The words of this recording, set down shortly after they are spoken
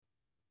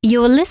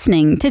You're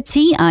listening to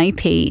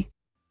TIP.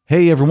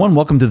 Hey everyone,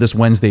 welcome to this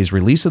Wednesday's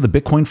release of the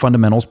Bitcoin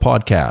Fundamentals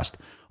podcast.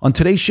 On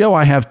today's show,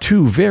 I have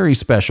two very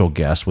special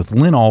guests with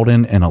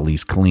Alden and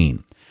Alyse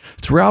Killeen.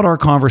 Throughout our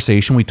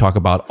conversation, we talk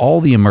about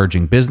all the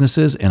emerging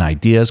businesses and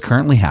ideas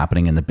currently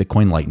happening in the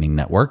Bitcoin Lightning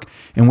Network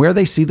and where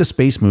they see the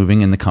space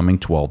moving in the coming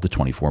 12 to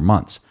 24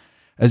 months.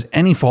 As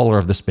any follower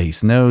of the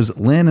space knows,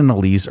 Lynn and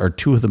Alyse are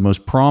two of the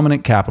most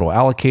prominent capital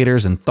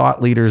allocators and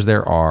thought leaders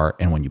there are,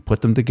 and when you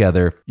put them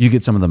together, you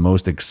get some of the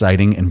most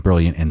exciting and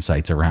brilliant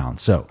insights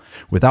around. So,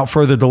 without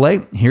further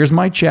delay, here's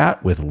my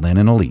chat with Lynn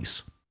and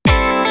Alyse.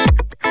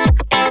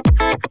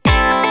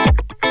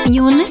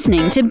 You're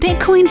listening to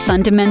Bitcoin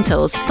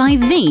Fundamentals by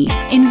the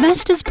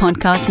Investors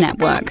Podcast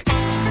Network.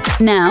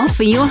 Now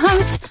for your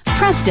host,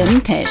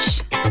 Preston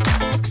Pish.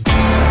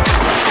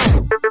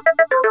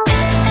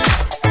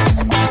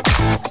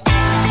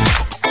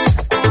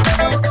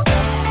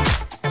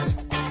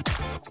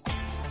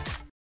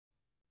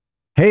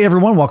 Hey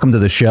everyone, welcome to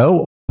the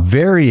show.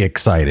 Very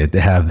excited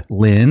to have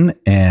Lynn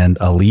and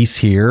Alyse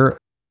here.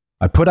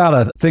 I put out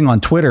a thing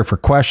on Twitter for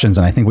questions,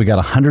 and I think we got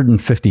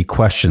 150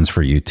 questions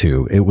for you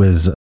two. It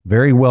was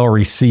very well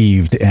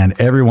received, and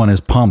everyone is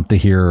pumped to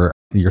hear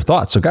your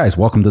thoughts. So guys,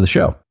 welcome to the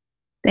show.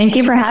 Thank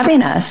you for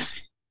having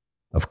us.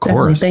 Of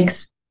course.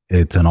 Thanks.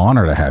 It's an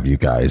honor to have you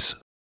guys.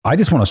 I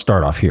just want to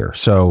start off here.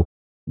 So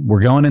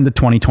we're going into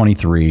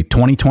 2023.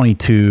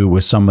 2022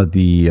 was some of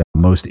the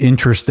most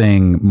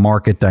interesting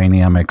market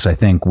dynamics I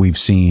think we've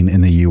seen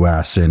in the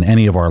US in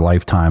any of our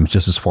lifetimes,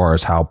 just as far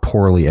as how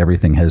poorly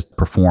everything has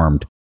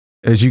performed.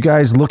 As you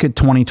guys look at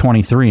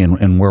 2023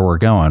 and where we're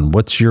going,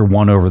 what's your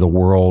one over the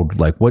world?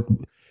 Like, what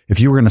if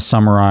you were going to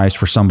summarize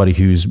for somebody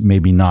who's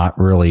maybe not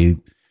really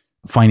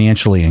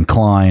financially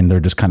inclined, they're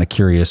just kind of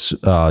curious,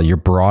 your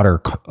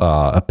broader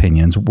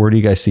opinions, where do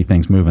you guys see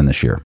things moving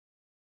this year?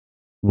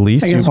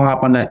 Alyse, I guess we'll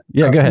hop on that.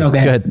 Yeah, go ahead. No, go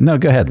ahead. No,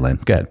 go ahead, Lynn.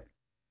 Go ahead.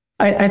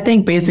 I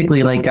think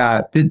basically like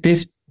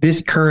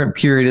this current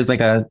period is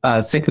like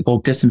a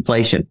cyclical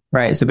disinflation,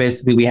 right? So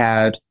basically we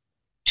had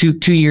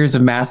two years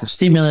of massive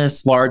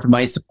stimulus, large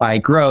money supply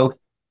growth,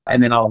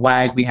 and then on a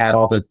lag we had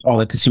all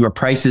the consumer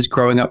prices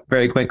growing up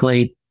very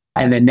quickly,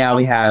 and then now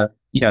we have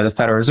the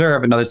Federal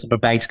Reserve and other central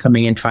banks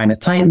coming in trying to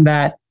tighten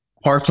that,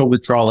 partial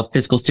withdrawal of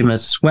fiscal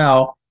stimulus as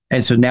well.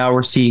 And so now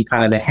we're seeing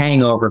kind of the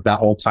hangover of that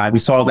whole time. We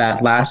saw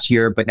that last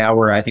year, but now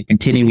we're, I think,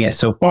 continuing it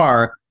so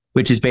far,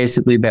 which is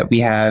basically that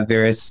we have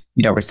various,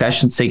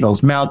 recession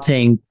signals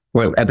mounting,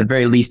 or at the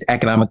very least,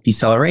 economic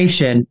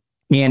deceleration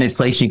and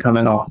inflation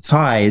coming off its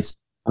highs,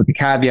 with the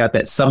caveat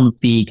that some of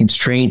the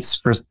constraints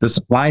for the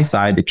supply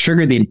side that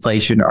trigger the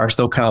inflation are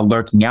still kind of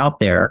lurking out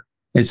there.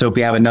 And so if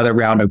we have another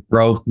round of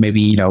growth,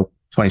 maybe,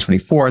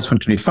 2024,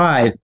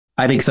 2025,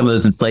 I think some of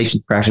those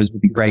inflation pressures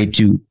will be ready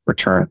to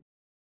return.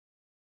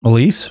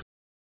 Alyse?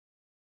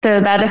 So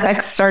that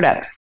affects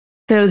startups.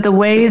 So the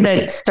way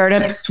that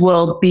startups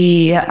will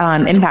be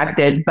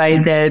impacted by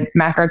the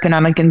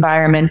macroeconomic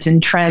environment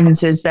and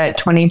trends is that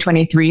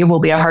 2023 will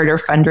be a harder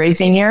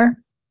fundraising year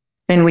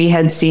than we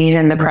had seen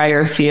in the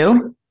prior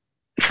few.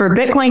 For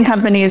Bitcoin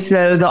companies,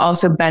 though, they'll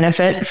also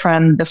benefit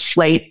from the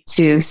flight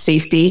to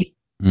safety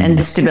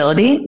and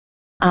stability,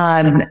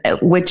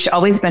 which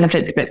always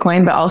benefits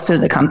Bitcoin, but also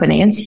the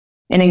companies.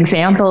 An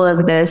example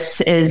of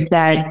this is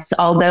that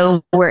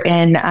although we're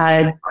in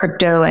a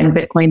crypto and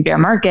Bitcoin bear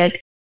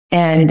market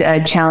and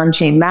a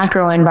challenging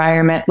macro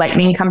environment,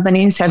 Lightning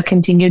companies have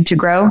continued to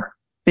grow.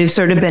 They've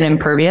sort of been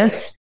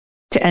impervious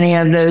to any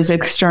of those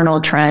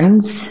external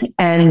trends,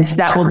 and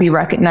that will be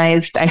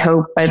recognized, I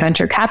hope, by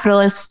venture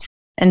capitalists.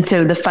 And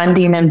so the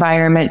funding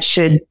environment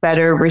should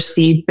better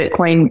receive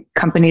Bitcoin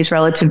companies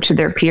relative to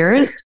their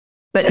peers.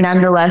 But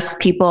nonetheless,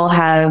 people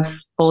have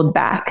pulled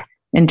back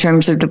in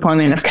terms of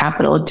deployment of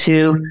capital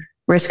to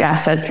risk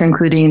assets,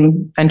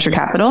 including venture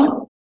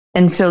capital.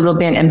 And so there'll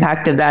be an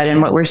impact of that.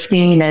 And what we're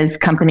seeing is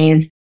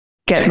companies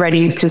get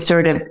ready to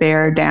sort of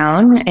bear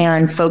down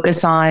and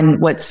focus on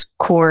what's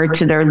core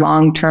to their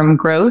long-term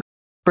growth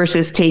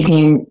versus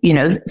taking,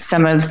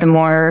 some of the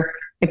more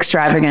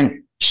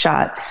extravagant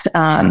shots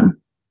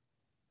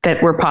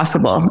that were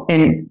possible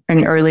in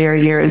earlier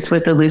years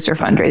with the looser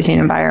fundraising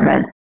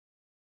environment.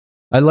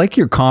 I like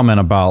your comment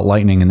about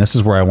Lightning, and this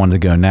is where I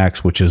wanted to go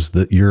next, which is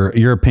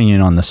your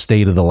opinion on the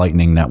state of the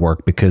Lightning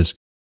Network, because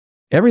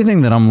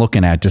everything that I'm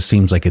looking at just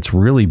seems like it's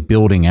really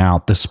building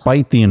out,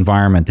 despite the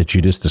environment that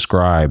you just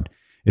described.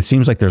 It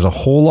seems like there's a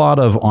whole lot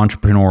of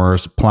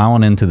entrepreneurs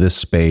plowing into this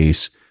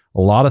space, a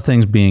lot of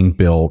things being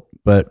built.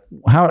 But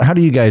how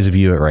do you guys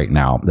view it right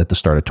now at the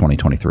start of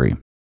 2023?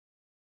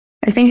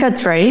 I think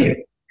that's right.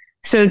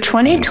 So in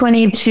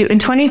 2022,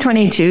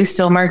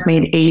 Stillmark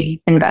made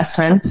 8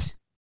 investments.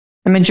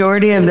 The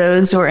majority of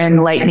those were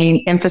in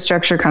Lightning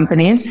infrastructure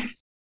companies.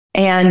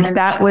 And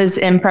that was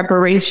in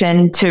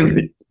preparation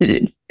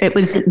it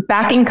was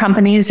backing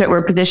companies that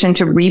were positioned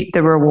to reap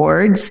the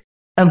rewards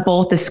of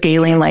both a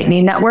scaling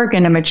Lightning network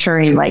and a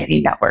maturing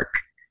Lightning network.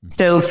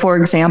 So for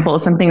example,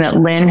 something that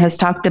Lynn has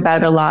talked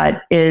about a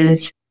lot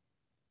is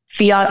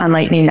fiat on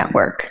Lightning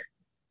network.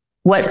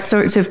 what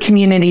sorts of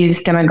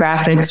communities,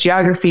 demographics,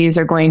 geographies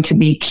are going to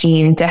be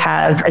keen to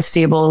have a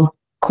stable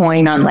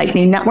coin on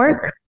Lightning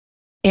Network.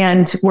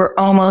 And we're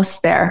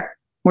almost there.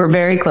 We're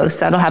very close.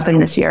 That'll happen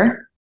this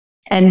year.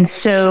 And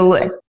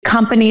so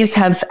companies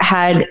have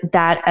had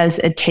that as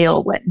a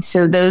tailwind.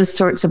 So those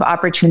sorts of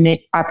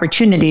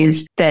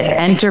opportunities that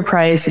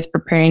enterprise is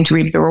preparing to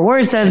reap the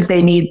rewards of,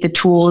 they need the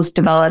tools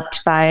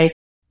developed by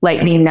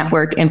Lightning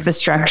Network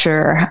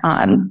infrastructure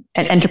and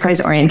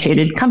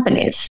enterprise-oriented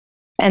companies.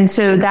 And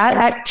so that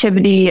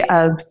activity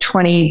of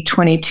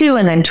 2022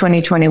 and then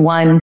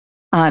 2021,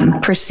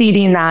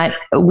 preceding that,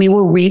 we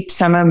will reap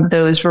some of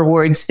those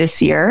rewards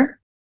this year.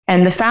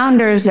 And the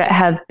founders that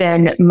have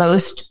been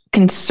most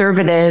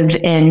conservative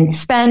in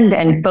spend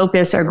and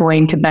focus are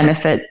going to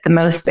benefit the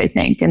most, I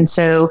think. And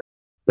so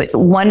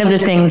one of the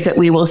things that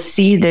we will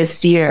see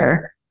this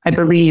year, I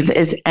believe,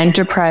 is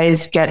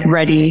enterprise get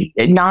ready,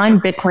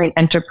 non-Bitcoin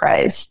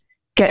enterprise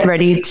get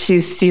ready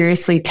to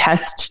seriously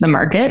test the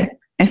market.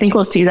 I think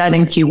we'll see that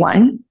in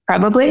Q1,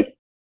 probably.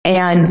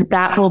 And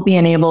that will be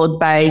enabled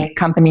by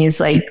companies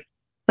like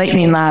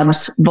Lightning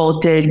Labs,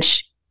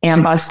 Voltage,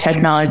 Amboss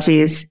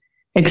Technologies,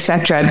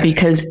 etc.,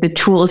 because the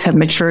tools have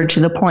matured to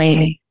the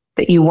point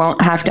that you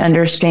won't have to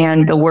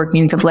understand the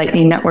workings of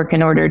Lightning Network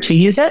in order to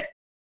use it.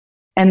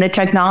 And the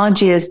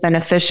technology is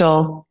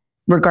beneficial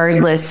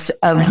regardless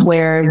of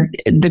where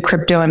the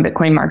crypto and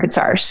Bitcoin markets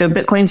are. So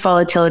Bitcoin's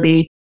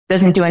volatility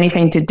doesn't do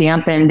anything to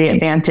dampen the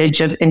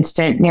advantage of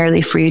instant,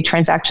 nearly free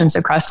transactions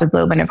across the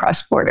globe and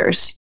across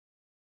borders.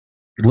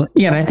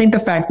 Yeah, and I think the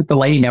fact that the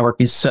Lightning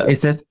Network is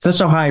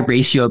such a high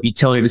ratio of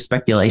utility to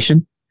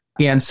speculation.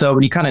 And so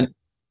when you kind of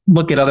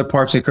look at other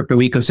parts of the crypto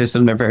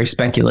ecosystem, they're very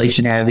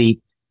speculation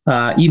heavy.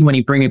 Even when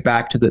you bring it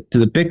back to the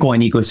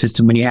Bitcoin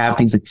ecosystem, when you have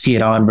things like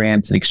fiat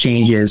on-ramps and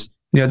exchanges,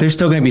 they're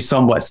still going to be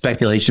somewhat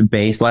speculation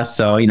based, less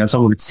so.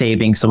 Some of it's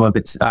saving, some of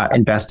it's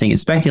investing and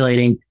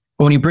speculating.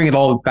 But when you bring it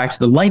all back to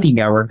the Lightning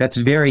Network, that's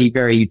very,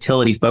 very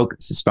utility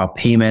focused. It's about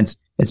payments,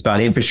 it's about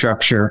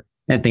infrastructure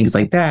and things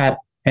like that.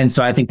 And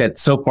so I think that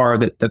so far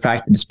that the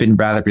fact that it's been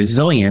rather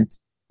resilient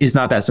is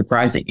not that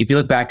surprising. If you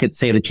look back at,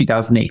 say, the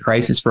 2008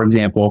 crisis, for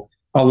example,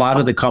 a lot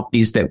of the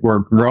companies that were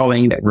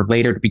growing that were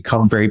later to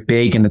become very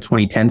big in the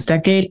 2010s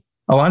decade,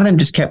 a lot of them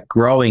just kept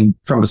growing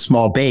from a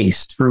small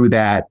base through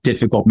that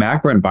difficult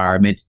macro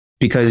environment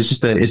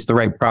because it's the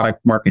right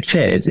product market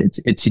fit.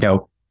 It's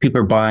people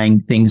are buying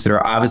things that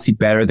are obviously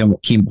better than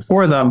what came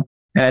before them.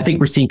 And I think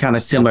we're seeing kind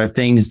of similar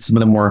things, some of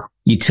the more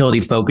utility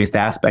focused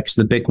aspects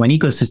of the Bitcoin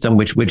ecosystem,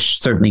 which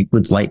certainly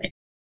includes Lightning.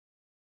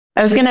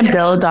 I was going to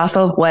build off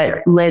of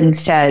what Lynn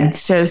said.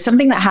 So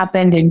something that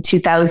happened in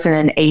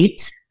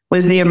 2008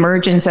 was the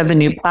emergence of a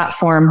new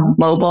platform,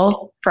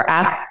 mobile, for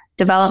app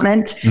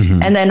development.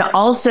 Mm-hmm. And then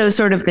also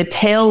sort of the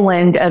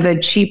tailwind of a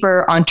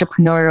cheaper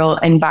entrepreneurial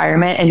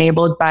environment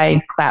enabled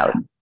by cloud.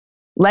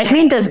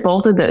 Lightning does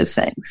both of those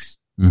things.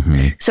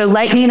 Mm-hmm. So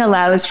Lightning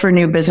allows for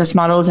new business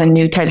models and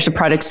new types of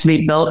products to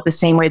be built the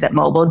same way that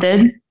mobile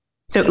did.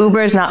 So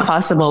Uber is not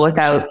possible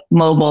without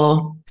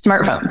mobile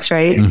smartphones,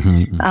 right?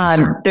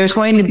 Mm-hmm. There's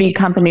going to be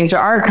companies, or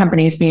are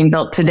companies being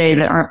built today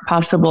that aren't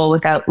possible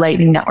without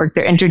Lightning Network.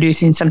 They're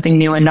introducing something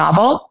new and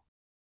novel.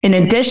 In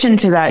addition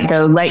to that,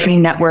 though,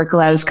 Lightning Network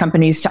allows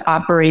companies to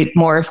operate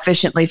more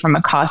efficiently from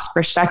a cost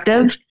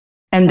perspective.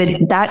 And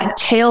that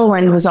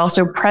tailwind was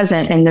also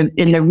present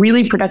in the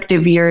really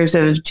productive years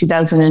of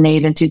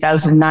 2008 and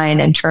 2009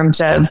 in terms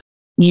of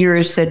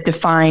years that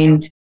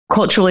defined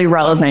culturally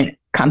relevant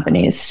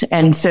companies.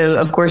 And so,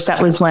 of course,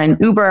 that was when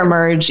Uber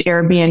emerged,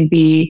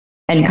 Airbnb,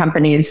 and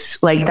companies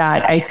like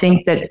that. I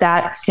think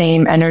that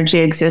same energy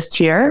exists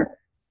here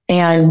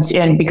and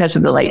because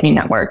of the Lightning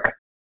Network.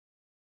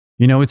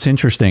 It's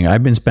interesting.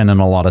 I've been spending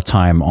a lot of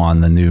time on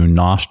the new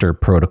Nostr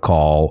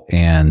protocol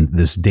and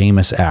this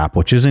Damus app,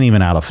 which isn't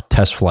even out of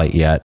test flight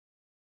yet.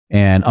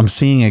 And I'm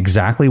seeing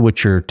exactly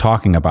what you're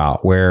talking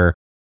about, where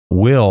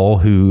Will,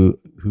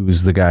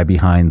 who's the guy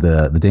behind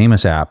the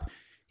Damus app,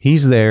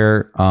 he's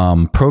there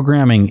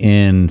programming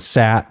in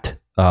SAT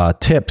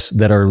tips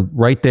that are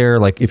right there.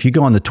 Like if you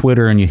go on the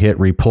Twitter and you hit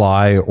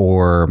reply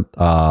or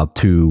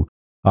to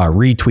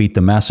retweet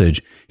the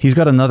message, he's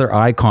got another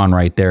icon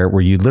right there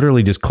where you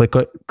literally just click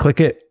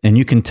it and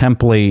you can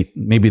template.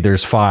 Maybe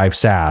there's 5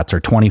 sats or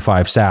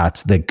 25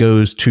 sats that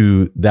goes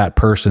to that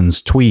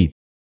person's tweet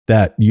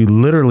that you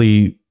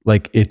literally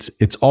like.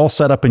 It's all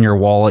set up in your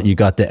wallet. You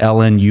got the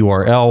LN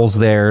URLs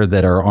there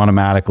that are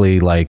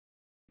automatically like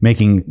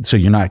making so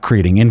you're not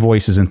creating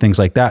invoices and things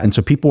like that. And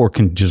so people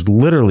can just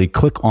literally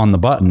click on the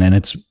button and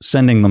it's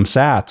sending them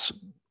sats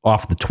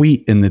off the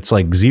tweet, and it's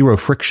like zero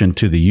friction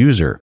to the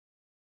user.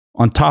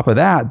 On top of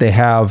that, they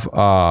have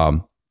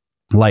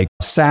like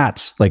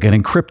sats, like an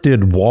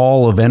encrypted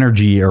wall of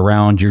energy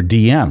around your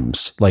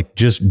DMs, like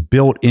just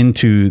built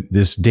into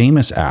this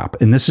Damus app.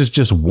 And this is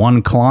just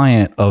one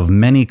client of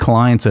many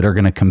clients that are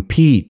going to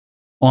compete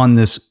on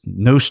this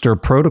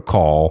Nostr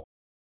protocol.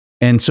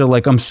 And so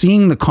like I'm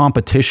seeing the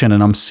competition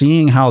and I'm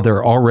seeing how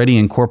they're already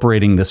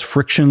incorporating this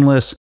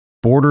frictionless,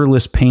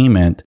 borderless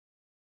payment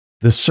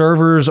the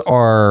servers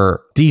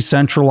are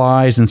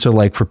decentralized. And so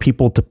like for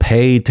people to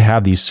pay to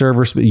have these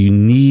servers, but you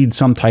need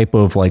some type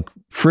of like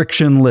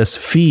frictionless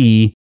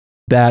fee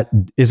that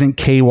isn't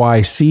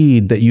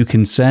KYC that you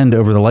can send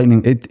over the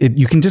Lightning.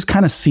 You can just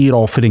kind of see it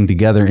all fitting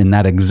together in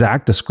that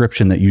exact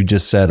description that you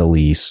just said,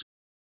 Alyse.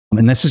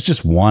 And this is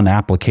just one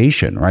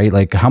application, right?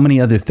 Like how many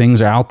other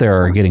things are out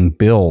there are getting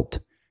built?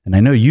 And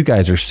I know you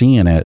guys are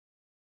seeing it.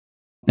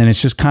 And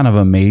it's just kind of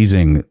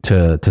amazing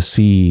to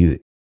see.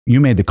 You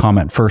made the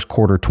comment first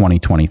quarter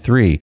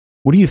 2023.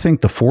 What do you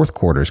think the fourth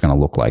quarter is going to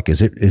look like?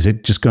 Is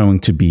it just going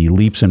to be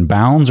leaps and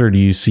bounds, or do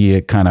you see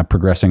it kind of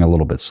progressing a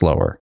little bit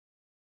slower?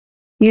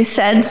 You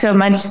said so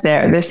much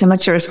there. There's so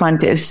much to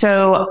respond to.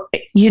 So,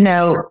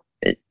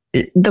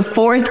 the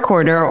fourth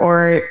quarter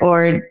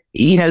or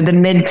the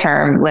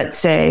midterm, let's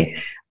say,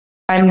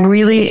 I'm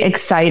really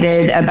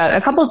excited about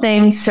a couple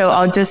things. So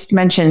I'll just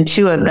mention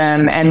two of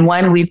them. And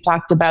one we've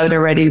talked about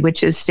already,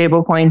 which is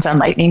stablecoins on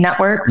Lightning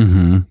Network.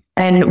 Mm-hmm.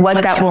 And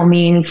what that will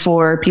mean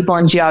for people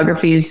in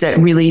geographies that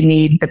really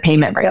need the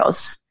payment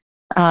rails.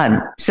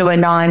 So a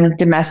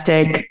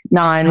non-domestic,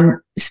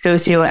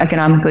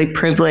 non-socioeconomically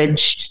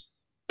privileged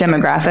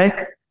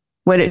demographic,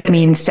 what it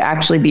means to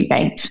actually be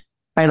banked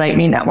by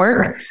Lightning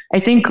Network. I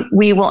think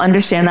we will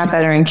understand that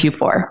better in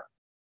Q4.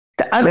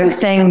 The other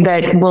thing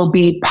that will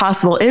be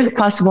possible is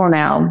possible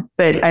now,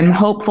 but I'm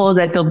hopeful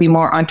that there'll be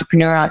more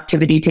entrepreneurial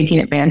activity taking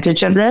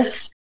advantage of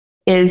this,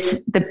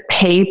 is the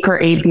pay per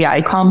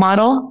API call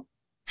model.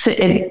 So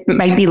it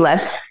might be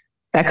less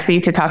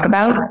sexy to talk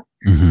about,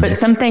 but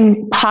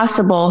something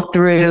possible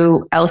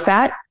through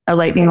LSAT, a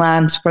Lightning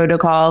Labs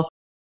protocol.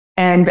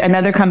 And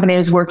another company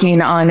is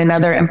working on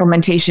another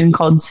implementation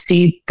called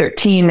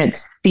C13.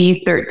 It's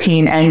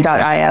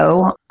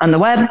C13n.io on the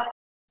web.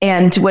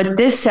 And what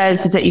this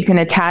says is that you can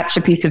attach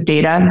a piece of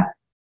data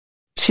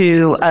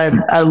to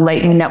a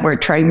Lightning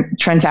Network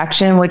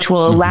transaction, which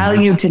will allow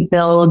you to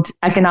build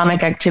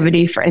economic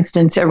activity, for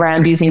instance,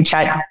 around using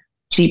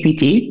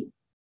ChatGPT.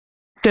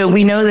 So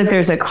we know that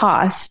there's a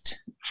cost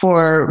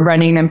for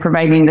running and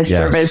providing the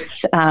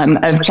service of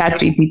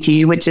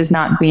ChatGPT, which is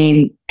not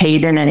being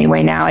paid in any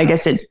way now. I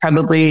guess it's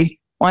probably,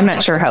 I'm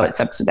not sure how it's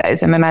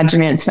subsidized. I'm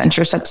imagining it's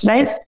venture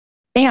subsidized.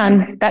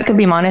 And that could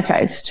be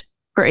monetized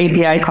for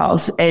API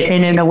calls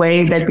and in a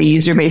way that the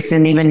user base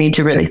didn't even need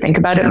to really think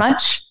about it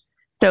much.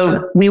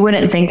 So we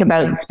wouldn't think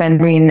about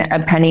spending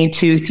a penny,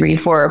 2, 3,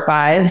 4, or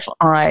 5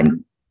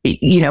 on,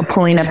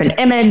 pulling up an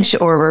image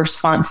or a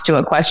response to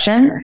a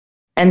question.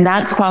 And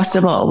that's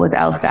possible with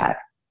LSAT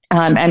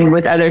and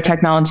with other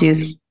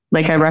technologies,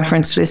 like I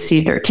referenced with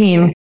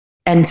C13.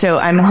 And so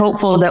I'm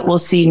hopeful that we'll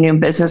see new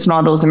business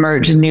models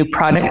emerge and new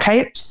product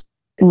types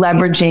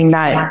leveraging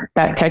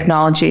that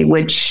technology,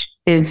 which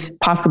is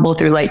possible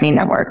through Lightning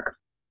Network.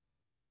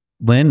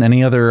 Lynn,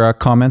 any other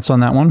comments on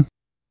that one?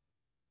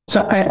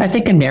 So I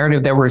think a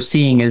narrative that we're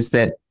seeing is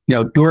that,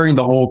 during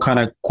the whole kind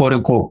of quote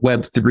unquote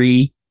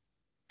Web3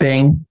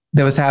 thing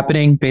that was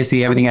happening,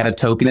 basically everything had a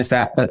token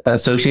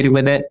associated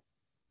with it.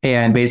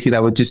 And basically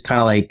that was just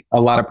kind of like a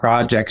lot of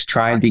projects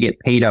trying to get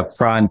paid up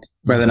front,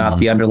 whether or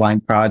not the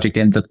underlying project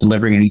ends up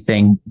delivering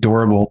anything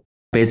durable,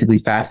 basically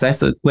fast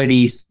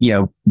liquidity,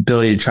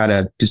 ability to try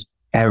to just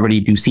everybody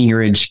do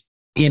seniorage.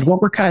 And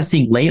what we're kind of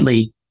seeing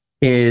lately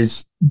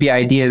is the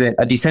idea that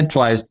a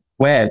decentralized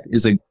web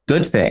is a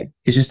good thing.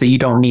 It's just that you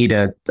don't need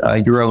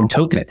your own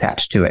token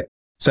attached to it.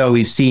 So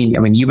we've seen,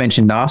 you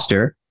mentioned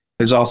Nostr.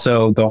 There's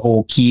also the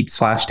whole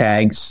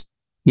Keep/tags,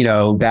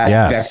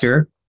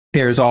 vector.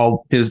 There's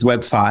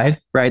Web 5,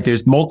 right?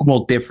 There's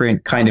multiple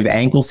different kind of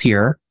angles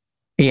here,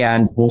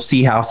 and we'll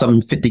see how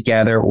some fit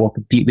together or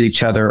compete with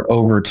each other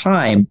over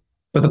time.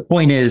 But the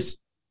point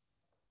is,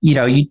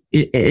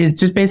 it's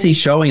just basically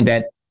showing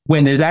that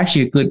when there's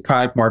actually a good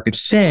product market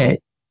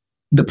fit,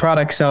 the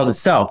product sells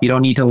itself. You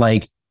don't need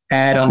to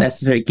add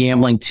unnecessary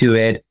gambling to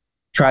it,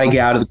 try to get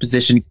out of the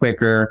position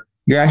quicker.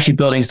 You're actually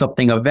building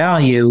something of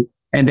value.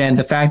 And then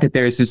the fact that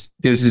there's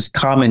this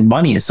common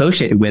money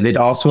associated with it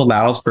also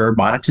allows for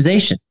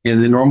monetization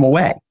in the normal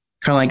way.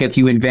 Kind of like if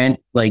you invent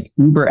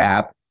Uber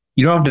app,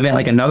 you don't have to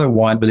invent another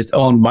one with its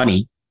own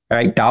money,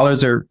 right?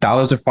 Dollars are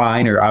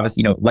fine, or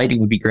obviously,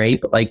 Lightning would be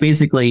great, but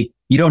basically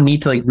you don't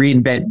need to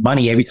reinvent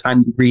money every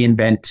time you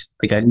reinvent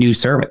a new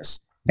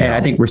service. And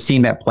I think we're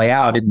seeing that play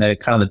out in the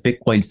kind of the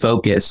Bitcoin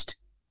focused,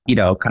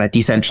 kind of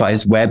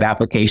decentralized web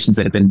applications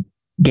that have been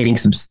getting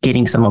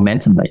some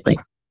momentum lately.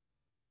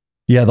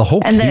 Yeah, the whole...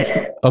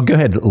 go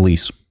ahead,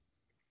 Alyse.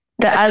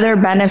 The other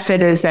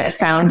benefit is that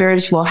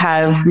founders will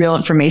have real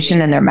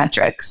information in their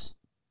metrics.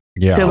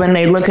 Yeah. So when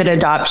they look at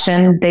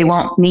adoption, they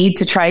won't need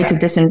to try to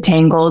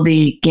disentangle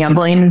the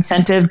gambling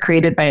incentive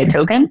created by a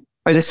token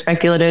or the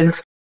speculative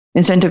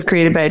incentive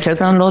created by a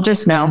token. They'll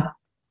just know,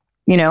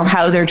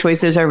 how their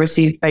choices are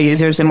received by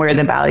users and where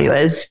the value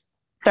is.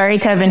 Sorry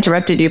to have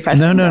interrupted you,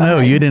 Preston. No,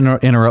 you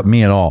didn't interrupt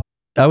me at all.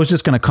 I was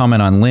just going to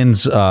comment on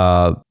Lynn's,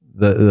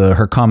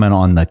 her comment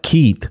on the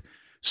Keat.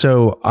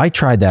 So I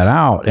tried that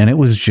out, and it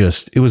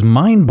was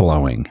mind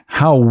blowing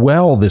how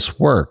well this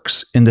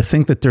works. And to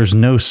think that there's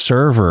no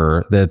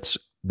server that's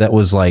that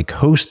was like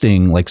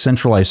hosting, like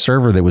centralized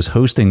server that was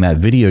hosting that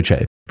video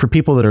chat. For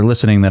people that are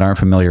listening that aren't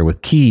familiar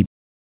with Keat,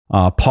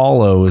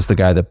 Paulo is the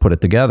guy that put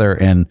it together.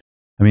 And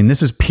I mean,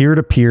 this is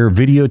peer-to-peer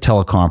video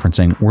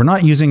teleconferencing. We're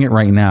not using it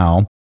right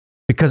now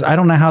because I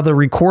don't know how to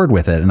record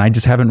with it. And I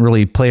just haven't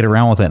really played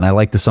around with it. And I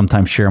like to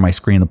sometimes share my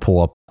screen to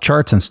pull up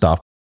charts and stuff.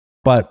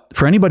 But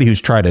for anybody who's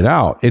tried it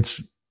out,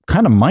 it's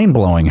kind of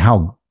mind-blowing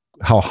how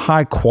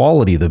high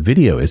quality the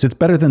video is. It's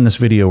better than this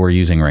video we're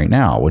using right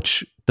now,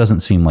 which doesn't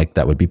seem like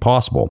that would be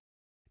possible.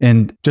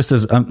 And just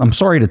as I'm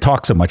sorry to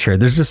talk so much here,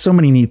 there's just so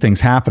many neat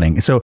things happening.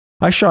 So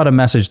I shot a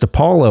message to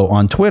Paulo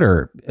on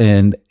Twitter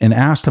and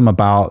asked him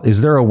about,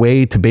 is there a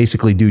way to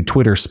basically do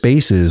Twitter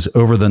Spaces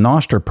over the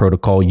Nostr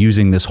protocol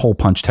using this hole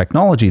punch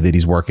technology that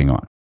he's working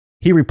on?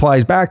 He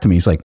replies back to me.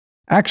 He's like,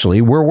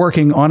 actually, we're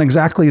working on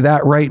exactly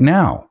that right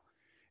now.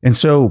 And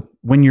so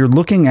when you're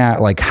looking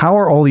at like, how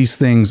are all these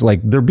things, like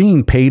they're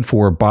being paid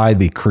for by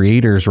the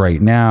creators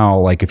right now.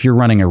 Like if you're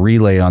running a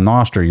relay on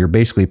Nostr, you're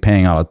basically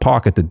paying out of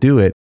pocket to do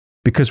it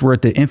because we're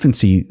at the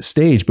infancy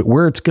stage. But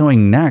where it's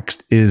going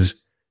next is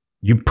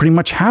you pretty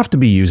much have to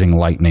be using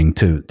Lightning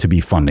to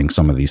be funding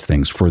some of these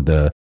things for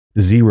the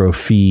zero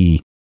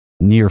fee,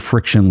 near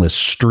frictionless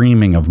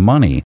streaming of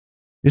money.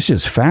 It's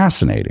just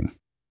fascinating.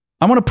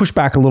 I want to push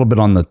back a little bit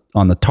on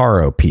the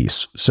Taro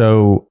piece.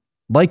 So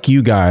like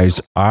you guys,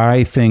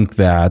 I think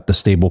that the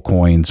stable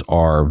coins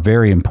are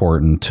very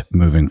important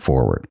moving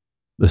forward,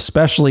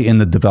 especially in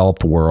the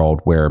developed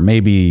world where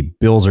maybe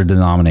bills are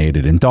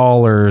denominated in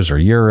dollars or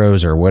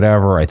euros or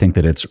whatever. I think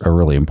that it's a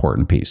really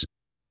important piece.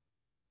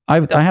 I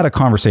had a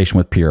conversation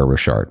with Pierre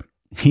Rochard.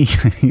 He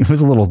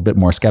was a little bit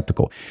more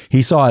skeptical.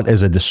 He saw it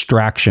as a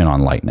distraction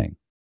on Lightning.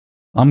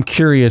 I'm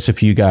curious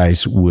if you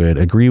guys would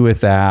agree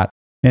with that.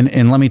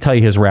 And let me tell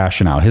you his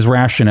rationale. His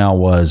rationale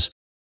was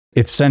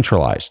it's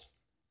centralized.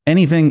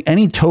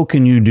 Any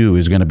token you do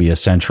is going to be a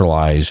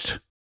centralized,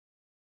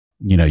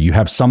 you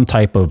have some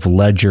type of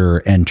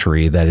ledger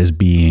entry that is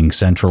being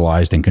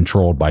centralized and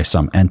controlled by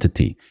some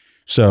entity.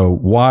 So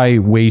why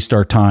waste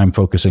our time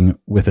focusing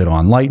with it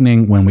on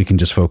Lightning when we can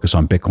just focus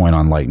on Bitcoin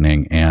on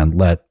Lightning and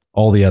let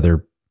all the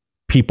other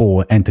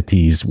people,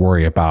 entities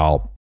worry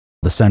about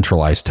the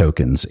centralized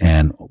tokens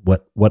and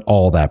what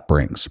all that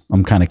brings?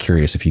 I'm kind of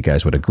curious if you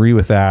guys would agree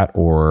with that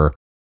or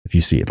if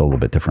you see it a little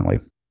bit differently.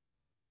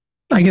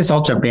 I guess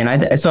I'll jump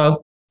in.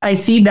 So I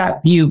see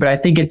that view, but I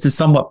think it's a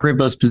somewhat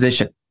privileged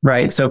position,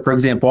 right? So for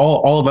example,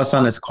 all of us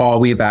on this call,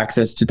 we have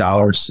access to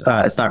dollars.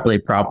 It's not really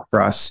a problem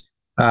for us.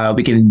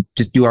 We can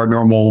just do our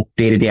normal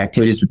day-to-day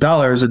activities with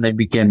dollars, and then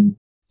we can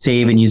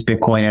save and use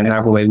Bitcoin in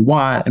however way we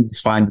want, and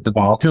it's fine with the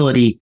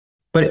volatility.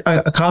 But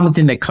a common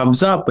thing that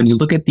comes up when you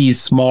look at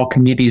these small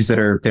communities that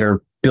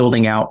are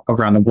building out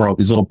around the world,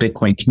 these little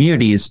Bitcoin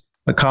communities,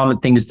 a common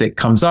thing that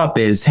comes up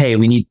is, hey,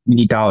 we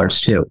need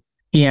dollars too.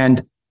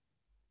 And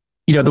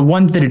the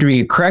ones that are doing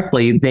it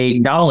correctly, they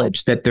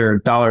acknowledge that their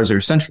dollars are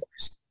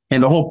centralized.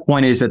 And the whole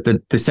point is that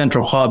the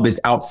central hub is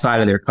outside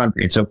of their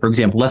country. And so, for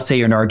example, let's say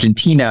you're in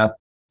Argentina.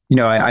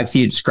 I've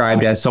seen it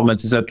described as someone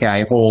says, okay,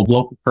 I hold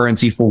local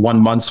currency for 1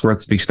 month's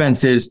worth of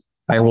expenses.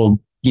 I hold,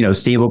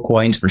 stable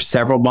coins for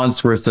several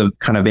months worth of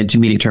kind of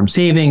intermediate term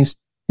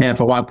savings. And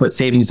if I want to put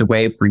savings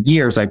away for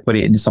years, I put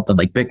it into something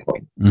like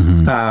Bitcoin.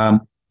 Mm-hmm.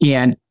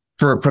 And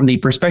from the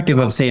perspective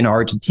of, say, an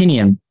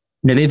Argentinian,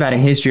 they've had a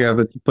history of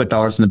if you put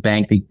dollars in the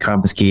bank, they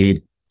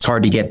confiscated. It's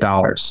hard to get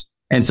dollars.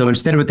 And so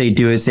instead what they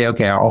do is say,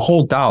 okay, I'll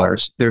hold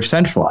dollars. They're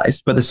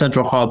centralized, but the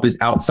central hub is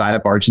outside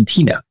of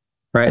Argentina.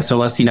 Right. So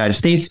unless the United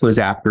States goes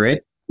after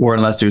it, or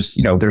unless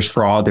there's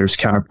fraud, there's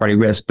counterparty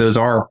risk, those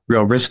are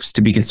real risks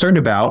to be concerned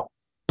about.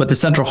 But the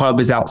central hub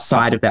is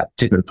outside of that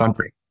particular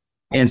country.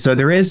 And so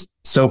there is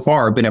so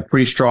far been a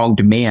pretty strong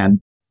demand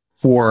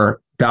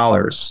for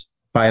dollars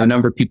by a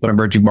number of people in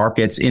emerging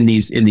markets in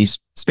these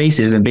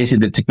spaces. And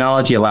basically the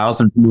technology allows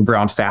them to move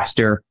around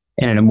faster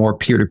and in a more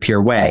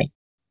peer-to-peer way.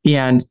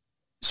 And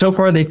so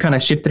far they've kind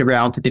of shifted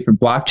around to different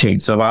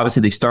blockchains. So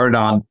obviously they started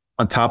on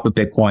top of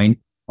Bitcoin.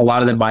 A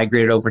lot of them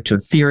migrated over to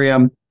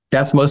Ethereum.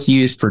 That's mostly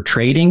used for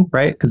trading,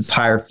 right? Because it's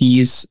higher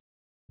fees,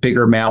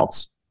 bigger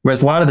amounts.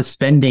 Whereas a lot of the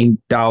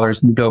spending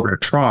dollars moved over to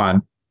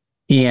Tron.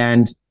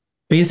 And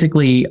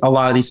basically a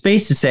lot of these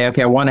spaces say,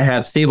 okay, I want to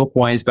have stable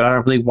coins, but I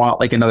don't really want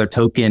like another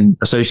token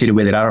associated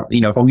with it. I don't,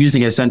 if I'm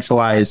using a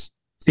centralized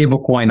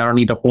stable coin, I don't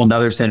need a whole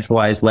another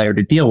centralized layer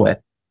to deal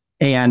with.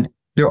 And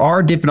there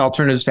are different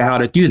alternatives to how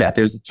to do that.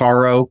 There's the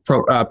Taro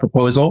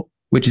proposal,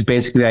 which is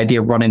basically the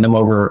idea of running them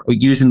over,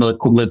 using the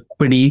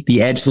liquidity,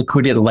 the edge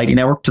liquidity of the Lightning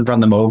Network to run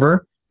them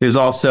over. There's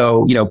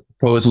also,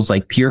 proposals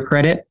like Pure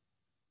Credit,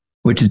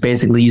 which is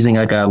basically using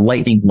like a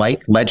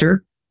Lightning-like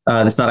ledger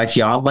that's not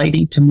actually on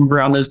Lightning to move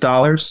around those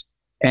dollars.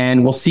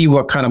 And we'll see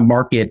what kind of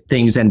market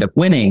things end up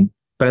winning.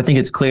 But I think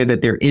it's clear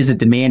that there is a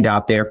demand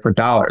out there for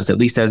dollars, at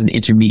least as an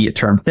intermediate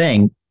term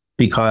thing,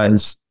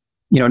 because,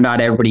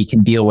 not everybody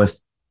can deal with,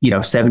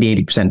 70,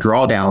 80%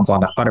 drawdowns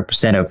on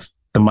 100% of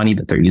the money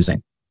that they're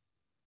using.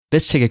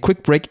 Let's take a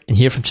quick break and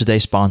hear from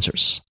today's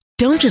sponsors.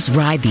 Don't just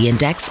ride the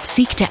index,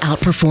 seek to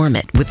outperform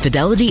it with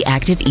Fidelity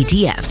Active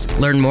ETFs.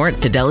 Learn more at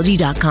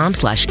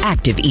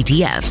fidelity.com/active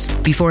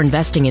ETFs. Before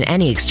investing in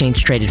any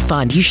exchange-traded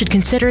fund, you should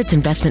consider its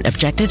investment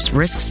objectives,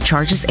 risks,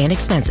 charges, and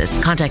expenses.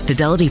 Contact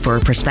Fidelity for a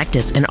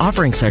prospectus and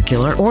offering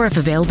circular, or if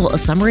available, a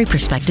summary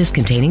prospectus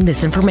containing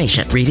this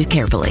information. Read it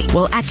carefully.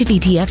 While active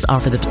ETFs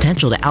offer the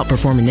potential to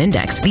outperform an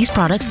index, these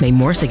products may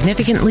more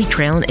significantly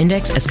trail an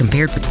index as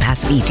compared with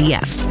passive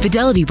ETFs.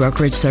 Fidelity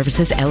Brokerage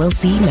Services,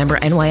 LLC, member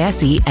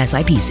NYSE,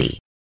 SIPC.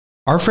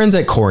 Our friends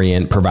at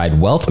Corient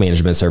provide wealth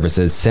management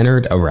services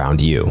centered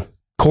around you.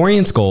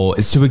 Corient's goal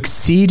is to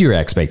exceed your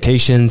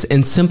expectations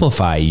and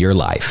simplify your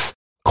life.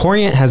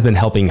 Corient has been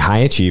helping high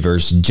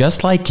achievers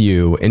just like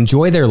you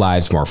enjoy their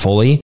lives more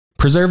fully,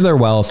 preserve their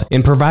wealth,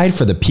 and provide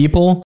for the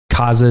people,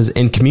 causes,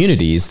 and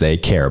communities they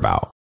care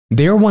about.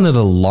 They're one of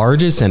the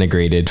largest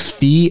integrated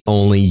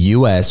fee-only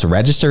U.S.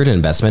 registered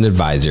investment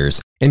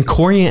advisors, and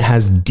Corient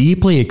has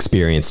deeply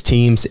experienced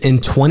teams in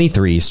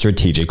 23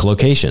 strategic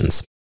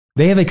locations.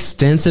 They have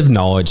extensive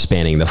knowledge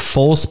spanning the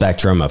full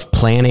spectrum of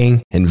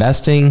planning,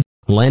 investing,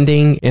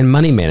 lending, and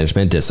money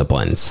management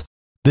disciplines.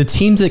 The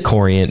teams at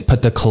Corient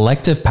put the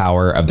collective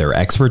power of their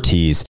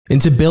expertise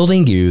into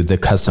building you the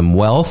custom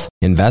wealth,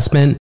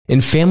 investment,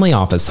 and family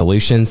office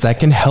solutions that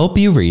can help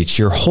you reach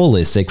your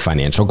holistic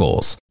financial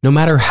goals, no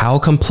matter how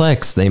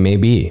complex they may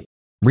be.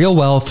 Real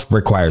wealth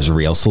requires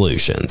real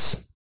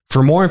solutions.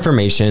 For more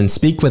information,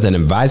 speak with an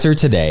advisor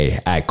today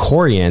at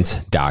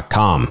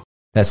corient.com.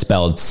 That's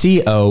spelled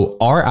Corient.com.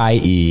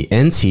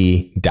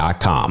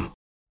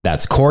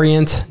 That's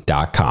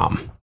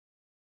Corient.com.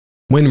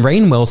 When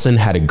Rainn Wilson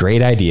had a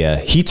great idea,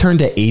 he turned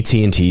to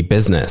AT&T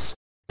Business.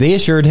 They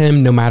assured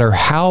him no matter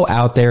how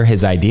out there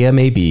his idea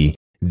may be,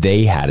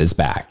 they had his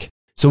back.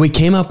 So we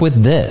came up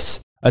with this,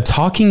 a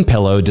talking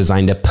pillow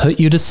designed to put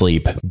you to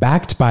sleep,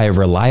 backed by a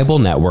reliable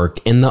network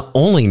and the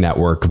only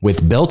network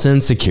with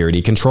built-in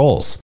security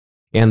controls.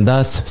 And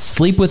thus,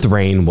 Sleep with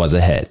Rainn was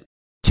a hit.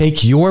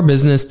 Take your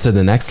business to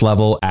the next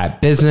level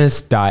at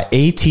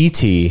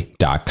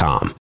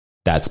business.att.com.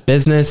 That's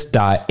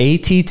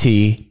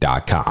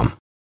business.att.com.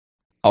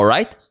 All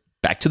right,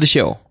 back to the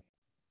show.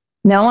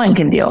 No one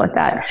can deal with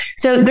that.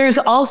 So there's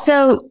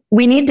also,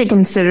 we need to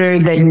consider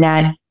the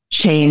net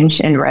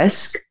change in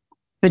risk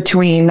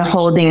between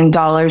holding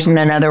dollars in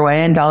another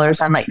way and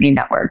dollars on Lightning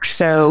Network.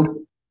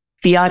 So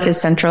fiat is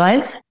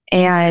centralized,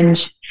 and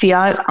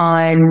fiat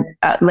on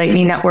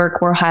Lightning Network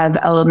will have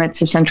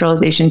elements of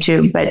centralization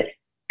too, but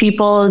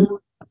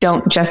people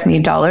don't just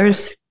need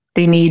dollars.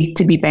 They need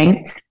to be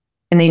banked,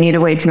 and they need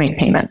a way to make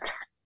payments.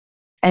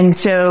 And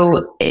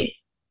so,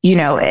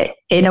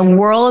 in a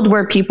world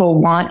where people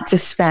want to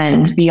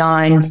spend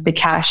beyond the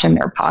cash in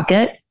their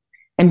pocket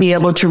and be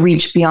able to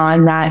reach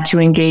beyond that to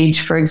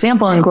engage, for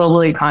example, in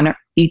global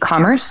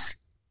e-commerce,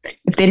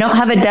 if they don't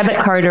have a debit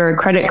card or a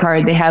credit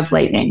card, they have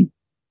Lightning.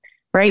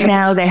 Right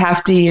now, they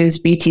have to use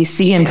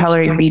BTC and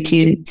tolerate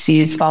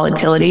BTC's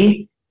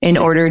volatility in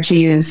order to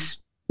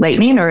use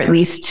Lightning, or at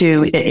least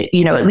to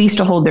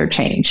hold their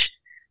change.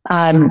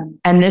 And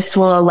this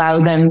will allow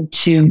them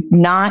to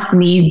not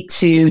need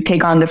to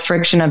take on the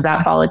friction of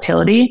that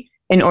volatility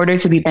in order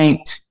to be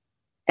banked.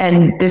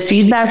 And the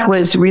feedback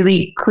was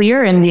really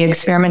clear in the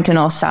experiment in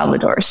El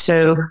Salvador.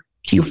 So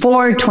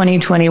Q4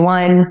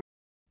 2021,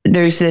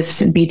 there's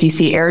this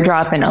BTC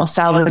airdrop in El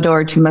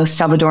Salvador to most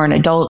Salvadoran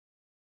adults.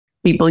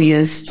 People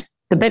used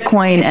the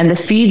Bitcoin, and the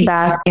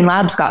feedback in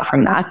labs got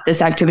from that.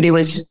 This activity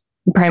was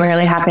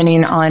primarily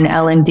happening on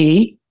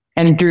LND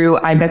and through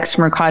IBEX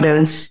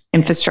Mercado's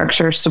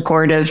infrastructure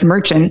support of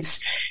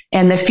merchants.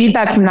 And the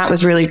feedback from that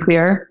was really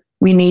clear.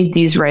 We need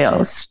these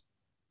rails.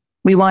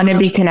 We want to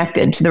be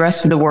connected to the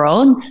rest of the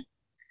world.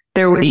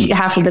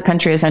 Half of the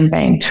country is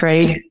unbanked,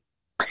 right?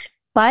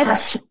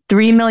 But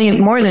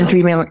more than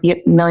 3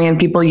 million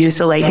people use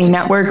the Lightning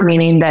Network,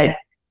 meaning that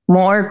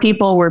more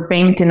people were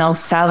banked in El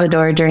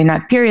Salvador during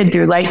that period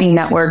through Lightning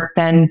Network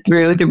than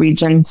through the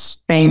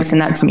region's banks, and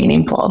that's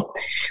meaningful.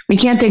 We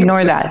can't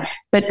ignore that.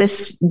 But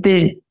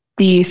the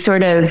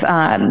sort of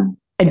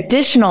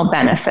additional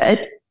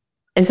benefit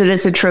is that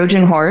it's a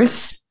Trojan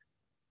horse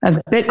of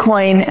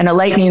Bitcoin and a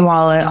Lightning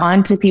wallet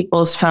onto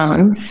people's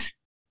phones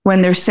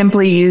when they're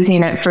simply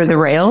using it for the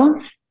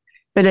rails.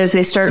 But as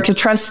they start to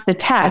trust the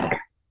tech,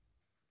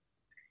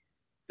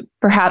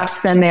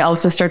 perhaps then they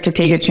also start to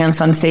take a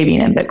chance on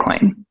saving in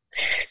Bitcoin.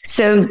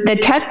 So the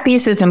tech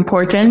piece is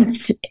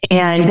important,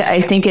 and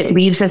I think it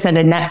leaves us at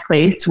a net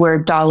place where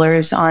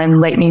dollars on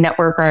Lightning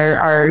Network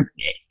are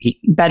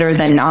better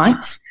than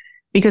not,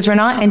 because we're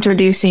not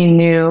introducing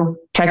new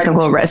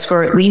technical risk,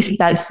 or at least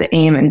that's the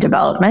aim in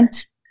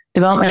development.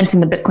 Development in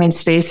the Bitcoin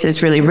space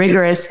is really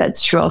rigorous.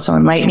 That's true also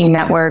in Lightning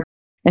Network.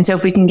 And so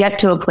if we can get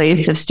to a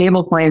place of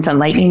stable coins on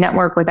Lightning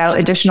Network without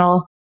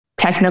additional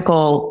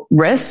technical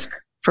risk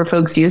for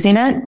folks using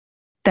it,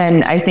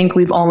 then I think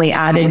we've only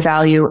added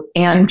value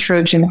and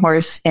Trojan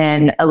horse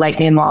in a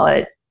Lightning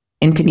wallet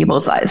into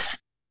people's lives.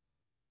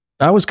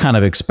 I was kind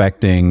of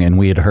expecting, and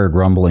we had heard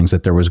rumblings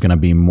that there was going to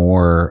be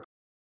more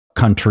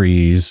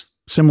countries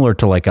similar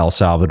to like El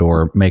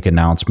Salvador, make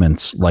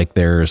announcements like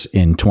theirs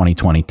in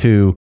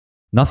 2022.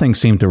 Nothing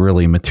seemed to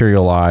really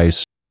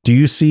materialize. Do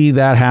you see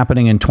that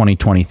happening in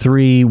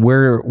 2023?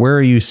 Where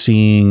are you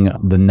seeing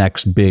the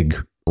next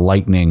big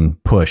lightning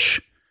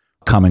push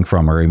coming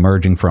from or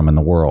emerging from in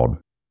the world?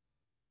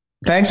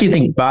 I actually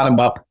think bottom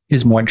up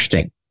is more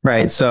interesting,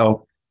 right?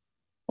 So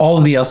all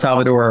of the El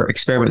Salvador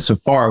experiment so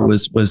far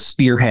was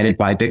spearheaded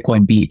by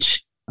Bitcoin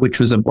Beach, which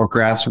was a more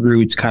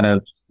grassroots kind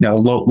of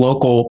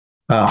local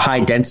high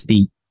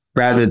density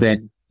rather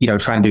than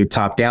trying to do a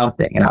top down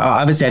thing. And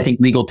obviously, I think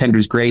legal tender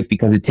is great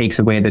because it takes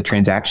away the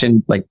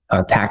transaction like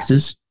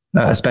taxes,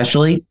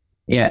 especially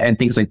and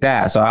things like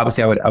that. So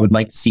obviously, I would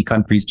like to see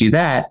countries do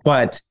that,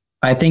 but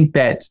I think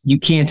that you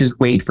can't just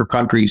wait for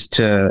countries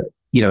to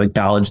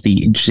acknowledge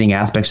the interesting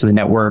aspects of the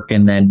network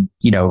and then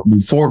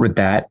move forward with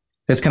that.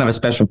 That's kind of a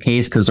special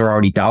case because they're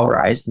already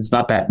dollarized. There's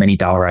not that many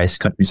dollarized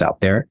countries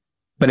out there.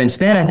 But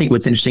instead, I think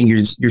what's interesting,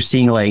 you're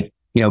seeing like,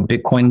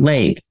 Bitcoin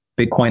Lake,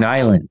 Bitcoin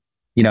Island,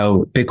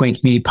 Bitcoin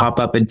community pop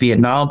up in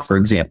Vietnam, for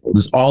example.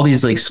 There's all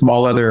these like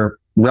small other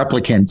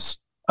replicants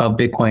of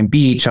Bitcoin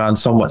Beach on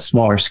somewhat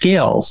smaller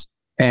scales.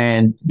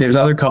 And there's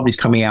other companies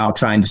coming out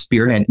trying to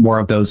spearhead more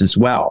of those as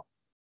well.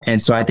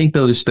 And so I think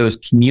those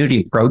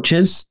community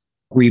approaches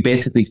where you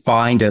basically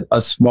find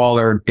a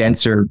smaller,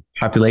 denser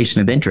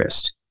population of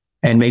interest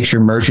and make sure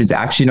merchants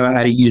actually know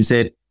how to use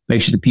it,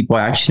 make sure the people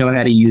actually know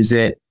how to use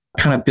it,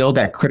 kind of build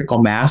that critical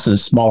mass in a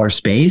smaller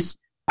space.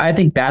 I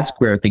think that's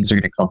where things are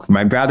going to come from.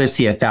 I'd rather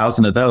see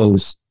 1,000 of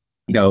those,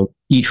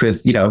 each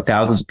with,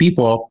 thousands of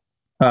people,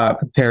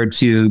 compared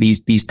to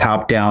these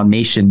top-down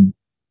nation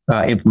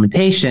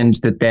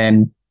implementations that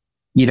then,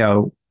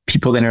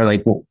 people then are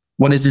like, well,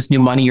 what is this new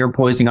money you're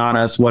imposing on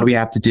us? What do we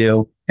have to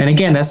do? And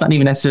again, that's not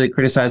even necessarily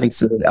criticizing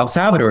El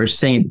Salvador. It's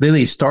saying it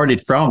really started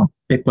from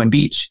Bitcoin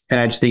Beach. And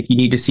I just think you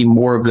need to see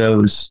more of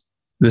those,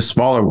 the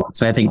smaller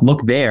ones. And I think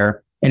look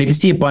there. And if you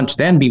see a bunch of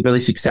them be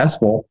really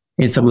successful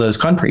in some of those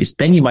countries,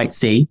 then you might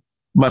see,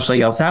 much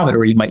like El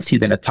Salvador, you might see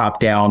then a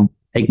top-down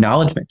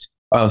acknowledgement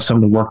of some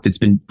of the work that's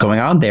been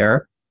going on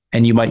there.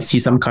 And you might see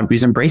some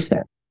countries embrace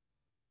that.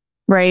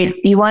 Right.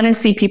 You want to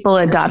see people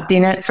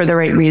adopting it for the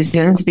right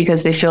reasons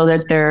because they feel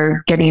that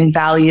they're getting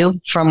value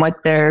from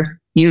what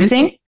they're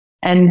using.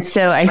 And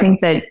so I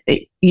think that,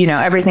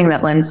 everything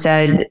that Lynn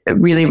said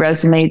really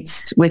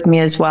resonates with me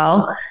as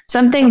well.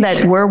 Something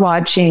that we're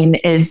watching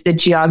is the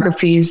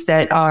geographies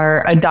that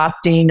are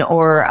adopting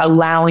or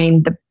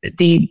allowing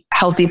the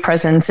healthy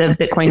presence of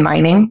Bitcoin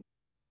mining.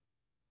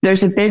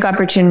 There's a big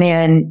opportunity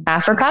in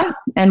Africa,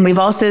 and we've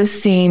also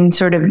seen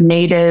sort of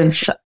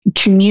native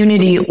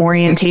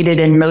community-orientated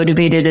and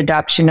motivated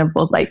adoption of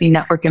both Lightning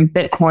Network and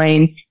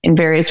Bitcoin in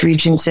various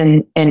regions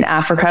in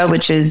Africa,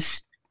 which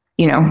is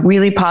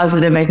really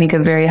positive. I think a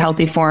very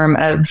healthy form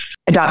of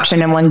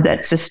adoption and one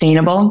that's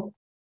sustainable.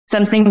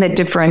 Something that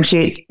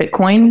differentiates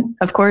Bitcoin,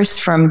 of course,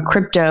 from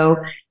crypto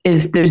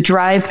is the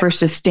drive for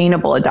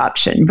sustainable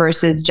adoption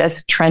versus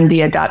just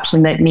trendy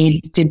adoption that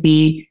needs to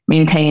be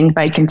maintained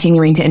by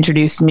continuing to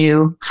introduce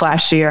new,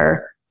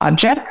 flashier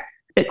objects.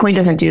 Bitcoin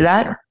doesn't do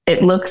that.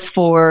 It looks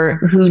for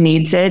who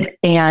needs it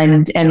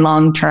and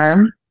long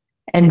term.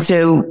 And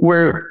so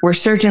we're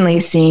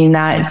certainly seeing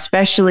that,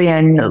 especially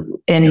in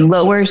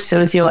lower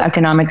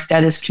socioeconomic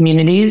status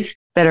communities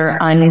that are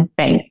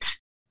unbanked.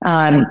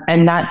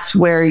 And that's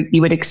where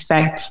you would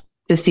expect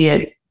to see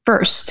it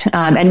first.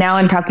 And now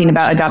I'm talking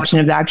about adoption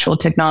of the actual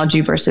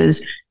technology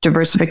versus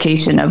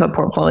diversification of a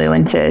portfolio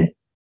into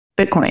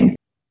Bitcoin.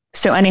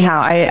 So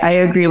anyhow, I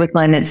agree with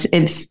Lynn.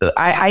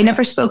 I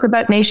never spoke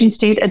about nation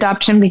state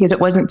adoption because it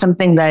wasn't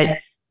something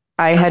that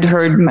I had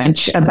heard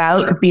much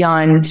about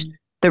beyond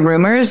the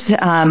rumors,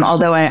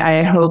 although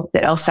I hope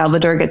that El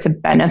Salvador gets a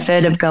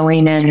benefit of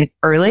going in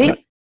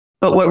early.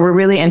 But what we're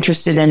really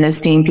interested in is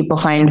seeing people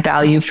find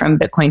value from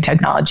Bitcoin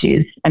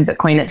technologies and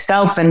Bitcoin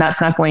itself. And that's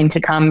not going to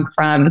come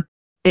from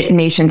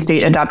nation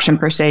state adoption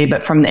per se,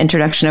 but from the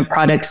introduction of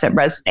products that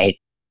resonate.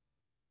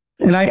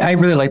 And I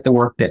really like the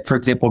work that, for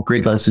example,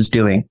 Gridless is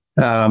doing.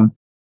 And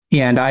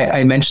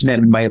I mentioned that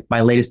in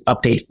my latest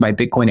update to my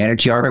Bitcoin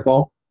energy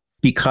article,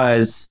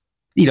 because,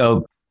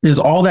 there's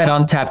all that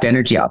untapped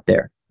energy out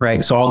there.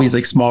 Right. So all these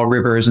like small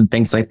rivers and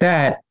things like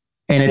that.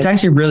 And it's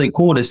actually really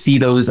cool to see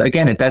those.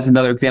 Again, that's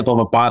another example of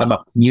a bottom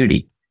up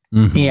community.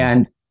 Mm-hmm.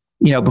 And,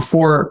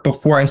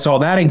 before I saw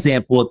that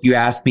example, if you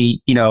asked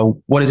me,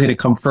 what is going to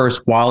come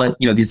first, wallet,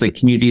 these like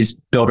communities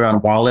built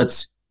around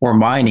wallets or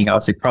mining, I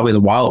would say probably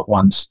the wallet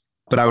ones.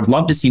 But I would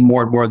love to see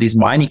more and more of these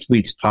mining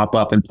communities pop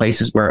up in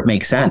places where it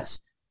makes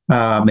sense.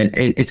 And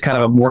it's kind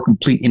of a more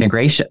complete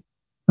integration.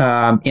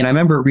 And I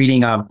remember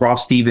reading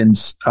Ross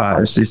Stevens'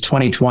 his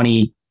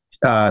 2020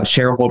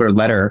 shareholder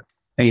letter,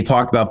 and he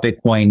talked about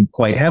Bitcoin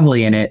quite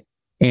heavily in it.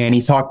 And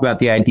he talked about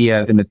the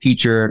idea of in the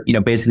future,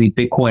 basically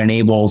Bitcoin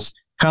enables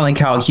kind of like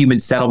how human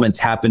settlements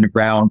happen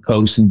around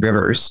coasts and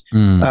rivers.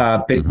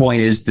 Bitcoin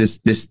is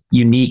this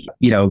unique,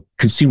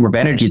 consumer of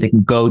energy that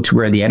can go to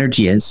where the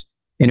energy is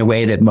in a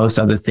way that most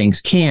other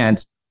things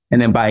can't.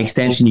 And then by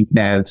extension, you can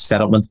have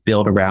settlements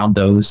built around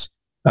those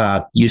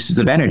uses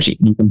of energy.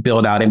 You can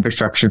build out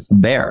infrastructure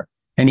from there.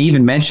 And he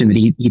even mentioned that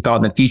he thought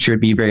in the future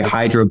it'd be very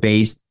hydro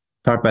based,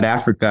 talked about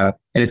Africa.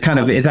 And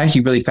it's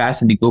actually really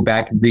fascinating to go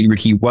back and read what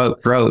he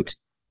wrote.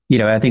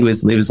 I think it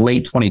was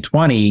late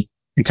 2020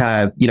 to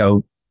kind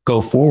of, go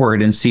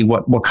forward and see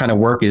what kind of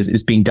work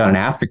is being done in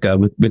Africa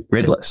with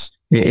gridless.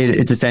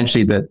 It's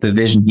essentially the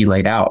vision he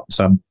laid out.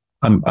 So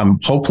I'm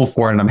hopeful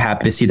for it, and I'm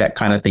happy to see that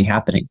kind of thing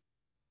happening.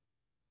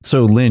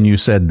 So Lynn, you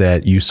said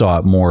that you saw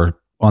it more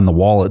on the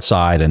wallet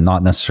side and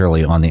not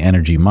necessarily on the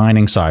energy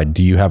mining side.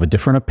 Do you have a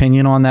different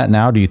opinion on that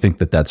now? Do you think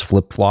that that's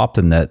flip-flopped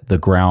and that the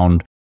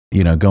ground,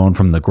 going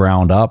from the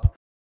ground up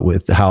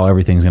with how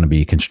everything's going to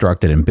be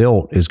constructed and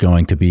built is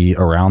going to be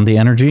around the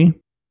energy?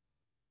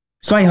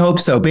 So I hope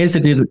so.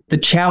 Basically, the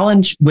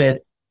challenge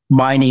with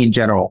mining in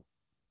general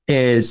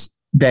is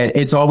that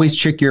it's always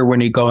trickier when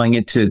you're going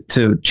into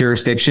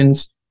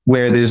jurisdictions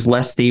where there's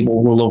less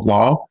stable rule of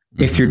law.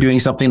 If you're doing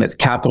something that's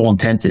capital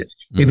intensive,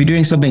 if you're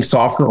doing something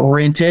software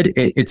oriented,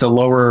 it's a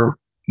lower,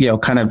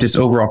 kind of just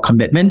overall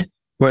commitment.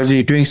 Whereas if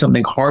you're doing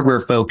something hardware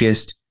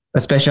focused,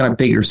 especially on a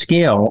bigger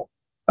scale,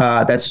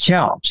 that's a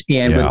challenge.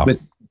 And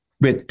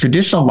with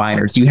traditional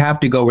miners, you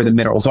have to go where the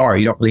minerals are.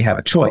 You don't really have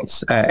a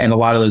choice. And a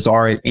lot of those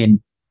are in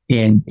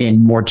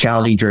more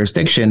challenging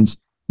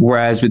jurisdictions.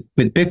 Whereas with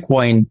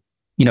Bitcoin,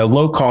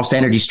 low cost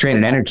energy,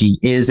 stranded energy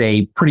is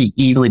a pretty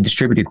evenly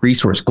distributed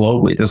resource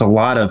globally. There's a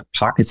lot of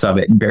pockets of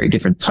it in very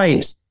different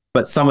types,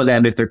 but some of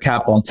them, if they're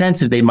capital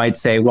intensive, they might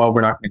say, well,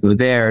 we're not going to go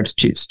there.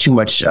 It's too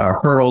much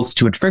hurdles,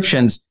 too much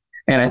frictions.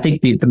 And I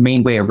think the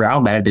main way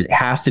around that, it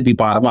has to be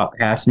bottom up.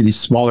 It has to be these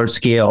smaller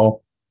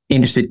scale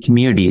interested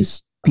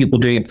communities, people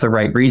doing it for the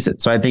right reason.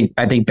 So I think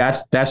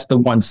that's the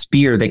one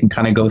spear they can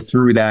kind of go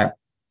through that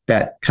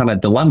kind of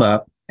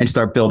dilemma and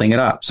start building it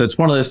up. So it's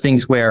one of those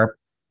things where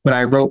when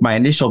I wrote my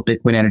initial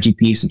Bitcoin energy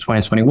piece in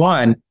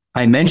 2021,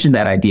 I mentioned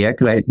that idea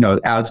because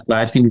Alex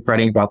Gladstein was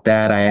writing about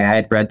that. I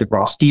had read the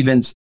Ross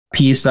Stevens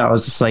piece. I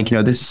was just like,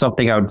 this is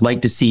something I would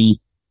like to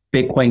see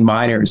Bitcoin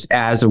miners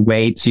as a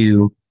way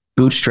to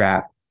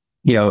bootstrap,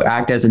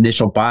 act as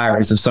initial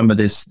buyers of some of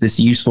this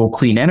useful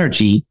clean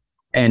energy.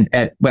 And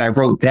when I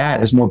wrote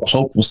that as more of a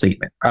hopeful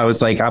statement, I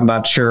was like, I'm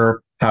not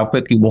sure how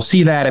quickly we'll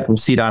see that, if we'll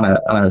see it on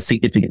a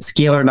significant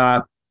scale or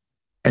not.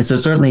 And so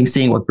certainly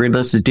seeing what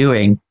Gridless is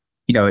doing,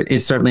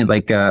 it's certainly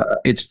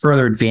it's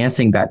further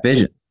advancing that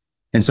vision.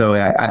 And so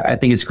I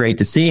think it's great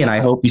to see, and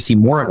I hope you see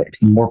more of it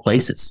in more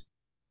places.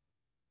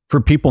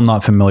 For people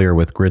not familiar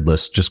with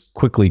Gridless, just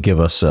quickly give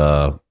us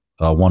a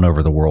one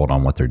over the world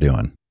on what they're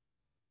doing.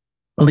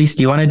 Alyse,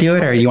 do you want to do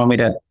it, or you want me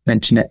to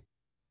mention it?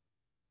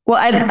 Well,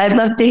 I'd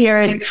love to hear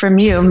it from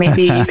you.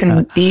 Maybe you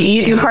can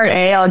you do part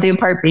A, I'll do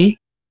part B.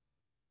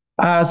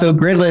 So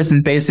Gridless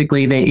is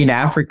basically in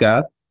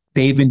Africa,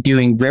 they've been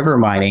doing river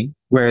mining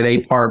where they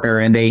partner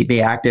and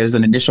they act as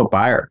an initial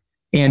buyer.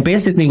 And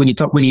basically when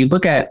you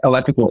look at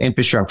electrical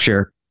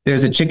infrastructure,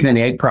 there's a chicken and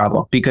the egg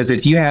problem, because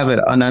if you have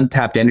an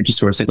untapped energy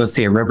source, like let's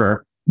say a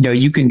river,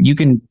 you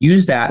can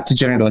use that to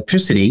generate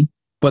electricity,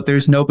 but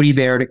there's nobody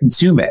there to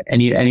consume it.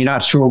 And you're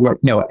not sure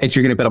if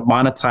you're going to be able to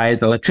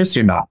monetize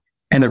electricity or not.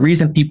 And the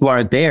reason people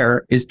aren't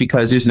there is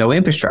because there's no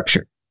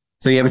infrastructure.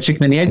 So you have a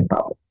chicken and the egg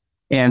problem.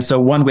 And so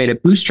one way to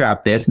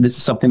bootstrap this, and this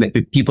is something that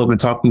people have been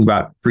talking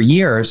about for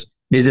years,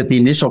 is that the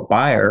initial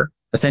buyer,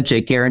 essentially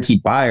a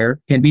guaranteed buyer,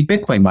 can be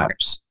Bitcoin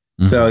miners.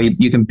 Mm-hmm. So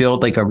you can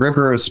build like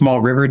a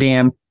small river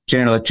dam,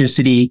 generate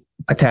electricity,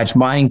 attach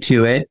mining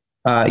to it.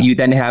 You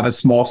then have a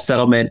small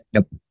settlement,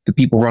 the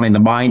people running the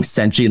mine,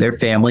 essentially their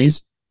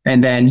families.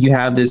 And then you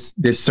have this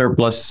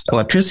surplus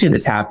electricity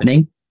that's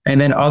happening. And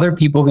then other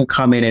people can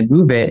come in and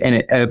move it.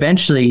 And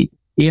eventually,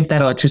 if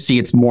that electricity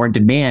gets more in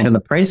demand and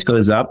the price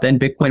goes up, then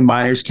Bitcoin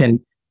miners can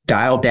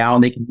dial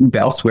down, they can move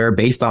elsewhere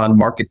based on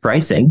market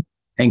pricing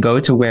and go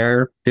to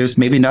where there's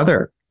maybe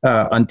another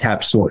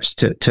untapped source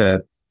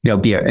to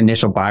be an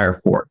initial buyer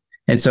for.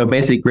 And so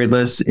basically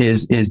Gridless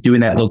is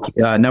doing that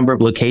number of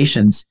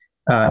locations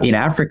in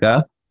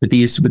Africa with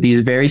these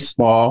very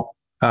small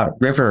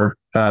river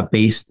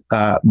based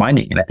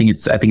mining. And I think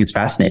it's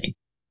fascinating.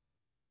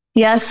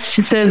 Yes,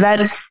 so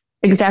that's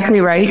exactly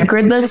right.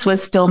 Gridless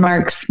was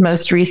Stillmark's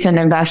most recent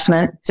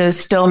investment. So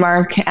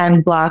Stillmark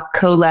and Block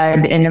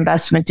co-led an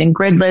investment in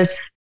Gridless,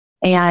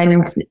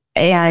 and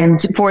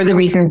for the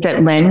reasons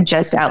that Lynn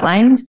just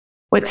outlined.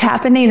 What's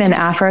happening in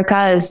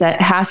Africa is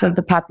that half of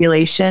the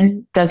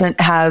population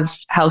doesn't have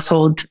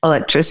household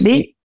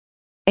electricity,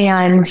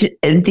 and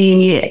there's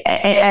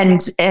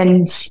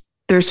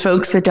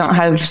folks that don't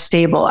have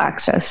stable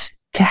access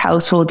to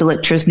household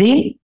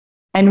electricity.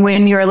 And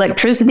when your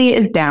electricity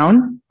is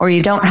down or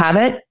you don't have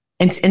it,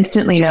 it's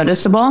instantly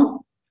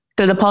noticeable.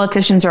 So the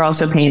politicians are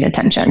also paying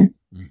attention,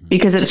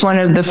 because it's one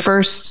of the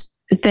first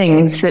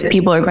things that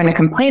people are going to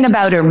complain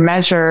about or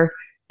measure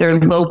their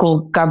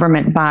local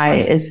government by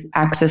is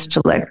access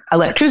to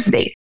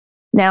electricity.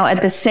 Now,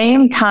 at the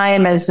same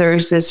time as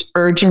there's this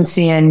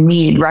urgency and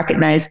need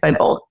recognized by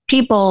both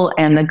people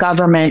and the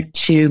government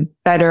to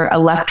better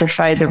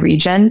electrify the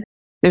region,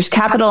 there's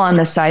capital on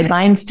the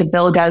sidelines to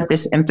build out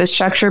this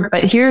infrastructure.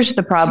 But here's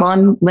the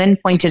problem. Lynn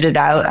pointed it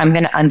out. I'm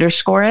going to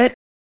underscore it.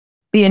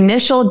 the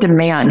initial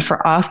demand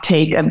for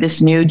offtake of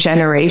this new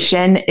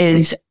generation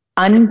is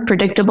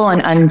unpredictable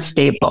and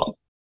unstable.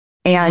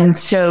 And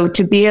so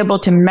to be able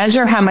to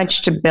measure how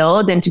much to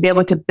build and to be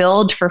able to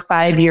build for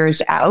 5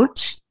 years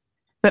out,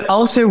 but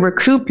also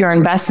recoup your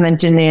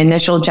investment in the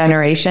initial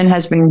generation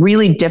has been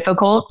really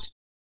difficult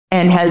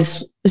and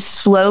has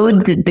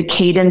slowed the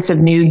cadence of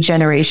new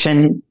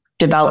generation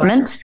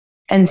development.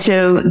 And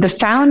so the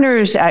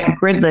founders at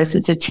Gridless,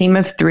 it's a team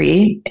of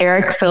 3,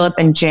 Eric, Philip,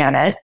 and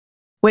Janet.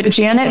 What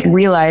Janet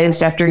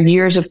realized after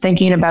years of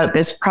thinking about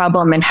this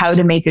problem and how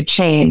to make a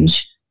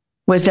change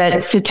was that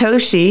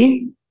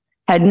Satoshi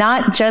had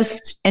not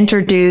just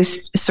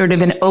introduced sort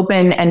of an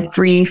open and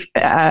free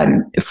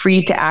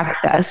to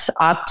access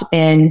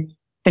opt-in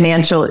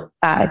financial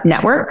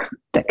network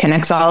that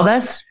connects all of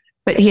us,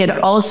 but he had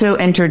also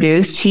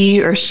introduced,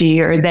 he or she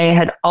or they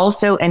had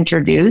also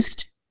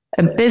introduced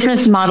a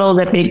business model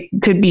that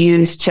could be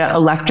used to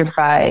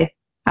electrify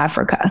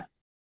Africa.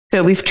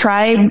 So we've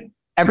tried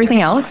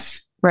everything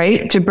else,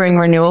 right, to bring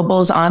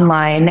renewables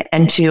online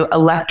and to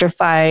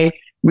electrify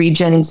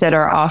regions that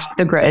are off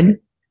the grid.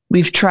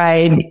 We've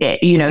tried,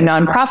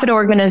 nonprofit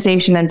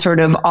organization and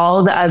sort of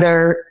all the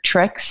other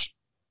tricks.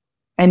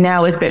 And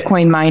now with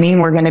Bitcoin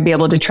mining, we're going to be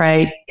able to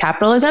try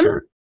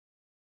capitalism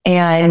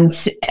and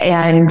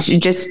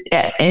just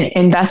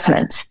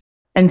investment.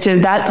 And so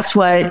that's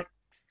what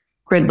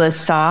Gridless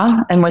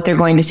saw and what they're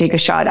going to take a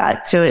shot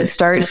at. So it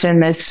starts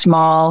in this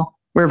small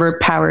river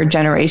power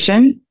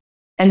generation,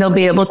 and they'll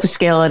be able to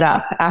scale it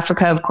up.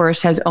 Africa, of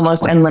course, has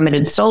almost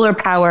unlimited solar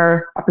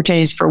power,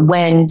 opportunities for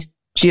wind,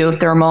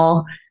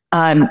 geothermal,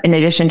 in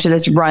addition to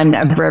this run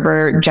of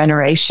river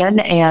generation.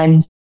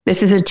 And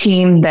this is a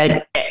team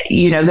that,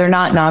 they're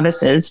not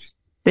novices.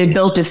 They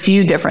built a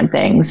few different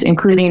things,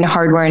 including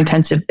hardware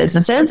intensive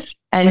businesses.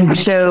 And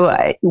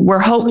so we're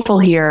hopeful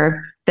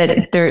here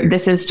that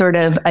this is sort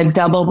of a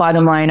double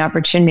bottom line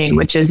opportunity,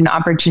 which is an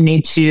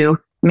opportunity to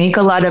make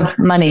a lot of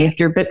money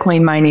through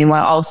Bitcoin mining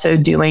while also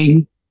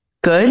doing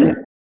good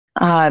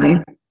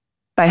by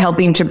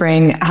helping to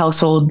bring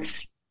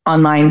households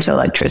online to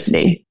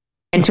electricity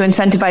and to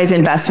incentivize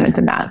investment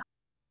in that.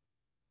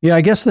 Yeah,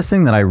 I guess the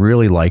thing that I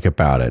really like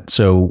about it,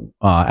 so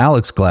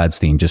Alex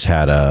Gladstein just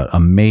had an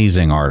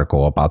amazing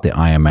article about the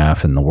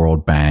IMF and the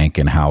World Bank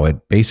and how it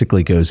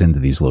basically goes into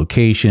these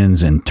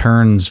locations and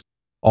turns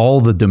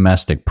all the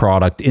domestic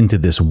product into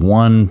this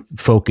one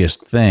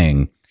focused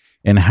thing,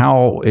 and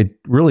how it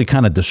really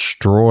kind of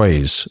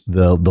destroys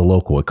the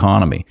local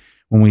economy.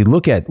 When we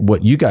look at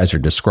what you guys are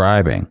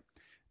describing,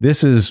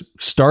 this is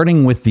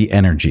starting with the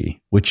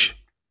energy, which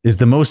is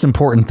the most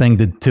important thing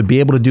to be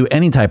able to do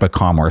any type of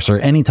commerce or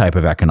any type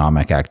of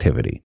economic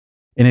activity.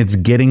 And it's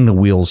getting the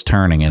wheels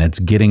turning and it's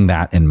getting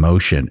that in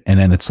motion. And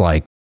then it's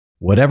like,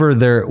 whatever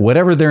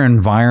their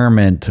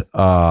environment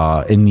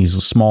in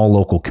these small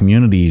local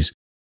communities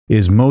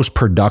is most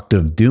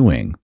productive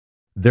doing,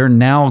 they're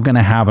now going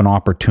to have an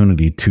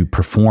opportunity to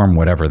perform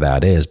whatever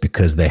that is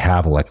because they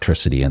have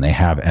electricity and they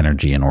have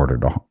energy in order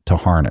to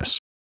harness.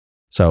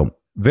 So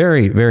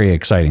very, very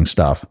exciting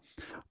stuff.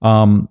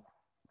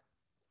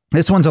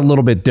 This one's a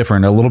little bit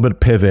different, a little bit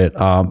pivot.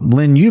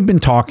 Lynn, you've been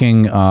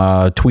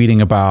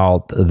tweeting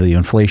about the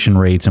inflation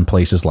rates in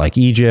places like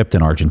Egypt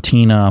and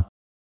Argentina.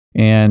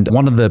 And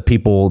one of the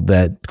people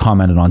that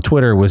commented on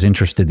Twitter was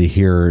interested to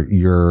hear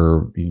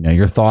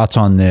your thoughts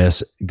on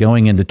this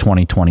going into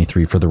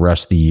 2023 for the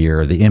rest of the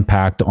year, the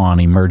impact on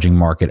emerging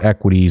market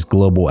equities,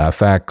 global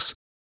FX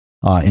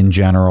in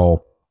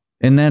general,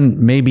 and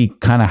then maybe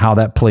kind of how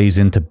that plays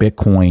into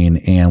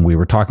Bitcoin. And we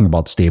were talking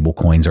about stable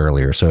coins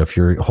earlier. So if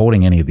you're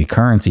holding any of the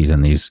currencies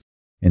in these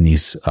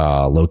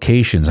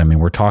locations, I mean,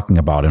 we're talking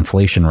about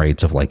inflation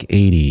rates of like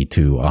 80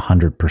 to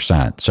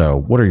 100%. So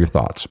what are your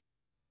thoughts?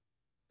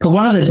 So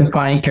one of the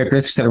defining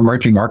characteristics of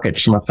emerging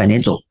markets from a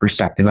financial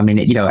perspective, I mean,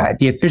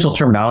 the official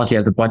terminology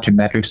has a bunch of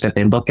metrics that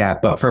they look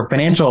at, but for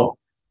financial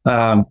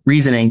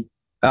reasoning,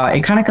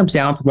 it kind of comes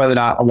down to whether or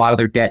not a lot of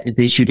their debt is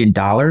issued in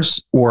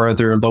dollars or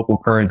their local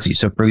currency.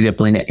 So for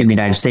example, in the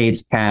United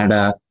States,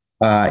 Canada,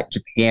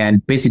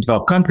 Japan, basically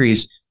developed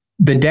countries,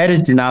 the debt is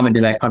denominated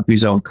in that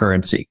country's own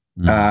currency.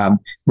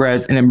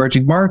 Whereas in an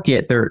emerging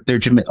market, they're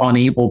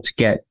unable to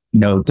get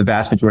the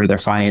vast majority of their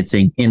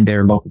financing in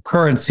their local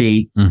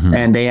currency,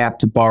 and they have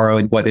to borrow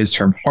in what is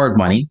termed hard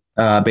money,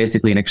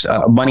 basically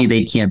money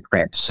they can't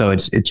print. So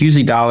it's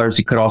usually dollars.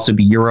 It could also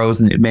be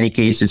euros, and in many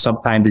cases,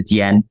 sometimes it's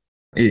yen.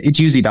 It's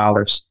usually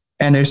dollars.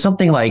 And there's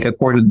something like,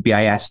 according to the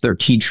BIS,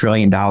 $13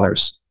 trillion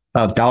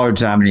of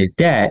dollar-denominated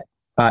debt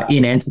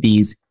in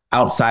entities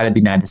outside of the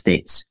United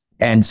States.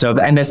 And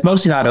that's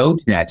mostly not owed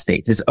to the United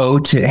States. It's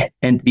owed to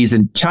entities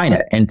in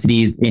China,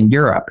 entities in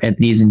Europe,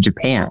 entities in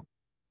Japan.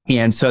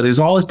 And so there's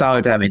all this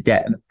dollar-denominated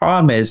debt. And the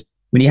problem is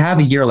when you have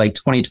a year like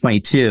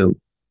 2022,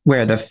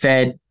 where the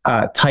Fed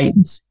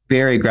tightens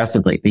very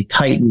aggressively, they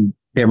tighten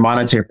their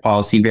monetary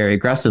policy very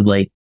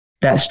aggressively,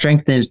 that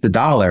strengthens the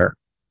dollar.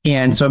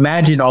 And so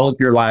imagine all of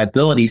your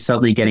liabilities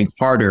suddenly getting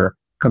harder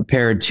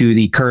compared to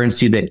the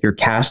currency that your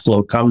cash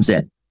flow comes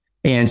in.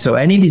 And so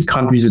any of these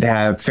countries that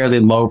have fairly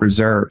low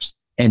reserves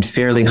and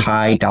fairly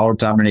high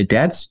dollar-denominated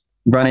debts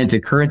run into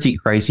currency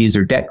crises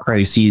or debt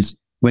crises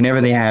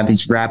whenever they have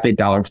these rapid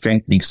dollar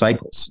strengthening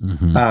cycles.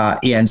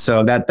 And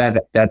so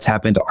that's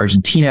happened to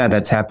Argentina,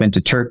 that's happened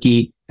to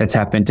Turkey, that's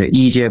happened to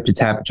Egypt, it's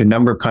happened to a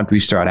number of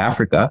countries throughout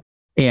Africa.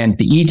 And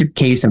the Egypt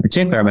case in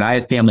particular, I mean, I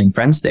have family and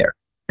friends there.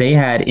 They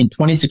had in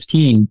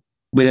 2016,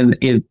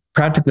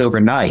 practically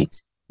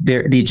overnight,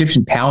 the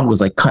Egyptian pound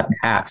was like cut in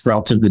half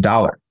relative to the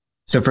dollar.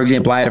 So for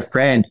example, I had a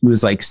friend who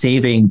was like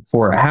saving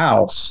for a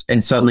house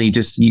and suddenly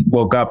just he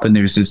woke up and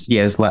there's just, he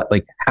has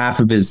like half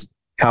of his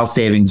house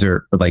savings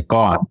are like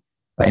gone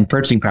in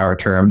purchasing power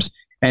terms.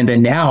 And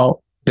then now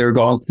they're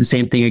going through the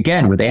same thing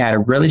again, where they had a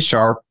really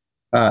sharp,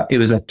 it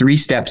was a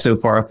three-step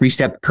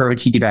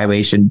currency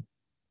devaluation.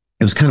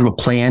 It was kind of a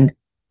planned,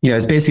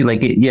 it's basically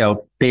like,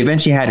 they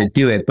eventually had to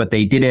do it, but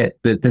they did it,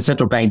 the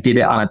central bank did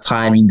it on a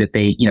timing that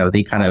they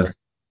kind of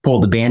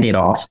pulled the Band-Aid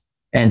off.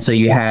 And so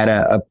you had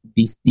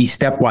these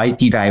stepwise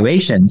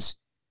devaluations.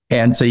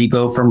 And so you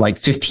go from like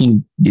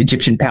 15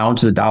 Egyptian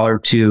pounds to the dollar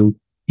to,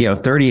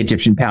 30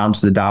 Egyptian pounds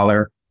to the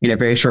dollar in a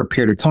very short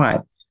period of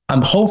time.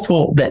 I'm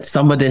hopeful that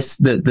some of this,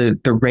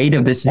 the rate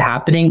of this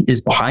happening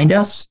is behind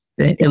us,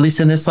 at least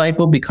in this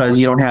cycle, because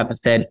you don't have the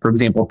Fed, for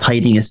example,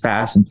 tightening as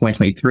fast in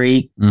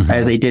 2023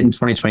 as they did in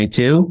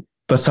 2022.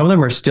 But some of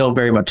them are still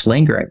very much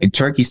lingering. And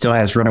Turkey still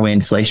has runaway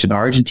inflation.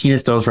 Argentina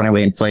still has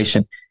runaway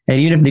inflation. And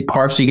even if they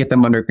partially get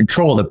them under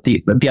control,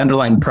 the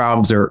underlying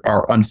problems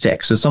are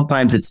unfixed. So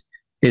sometimes it's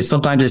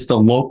the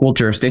local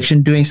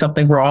jurisdiction doing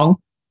something wrong,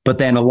 but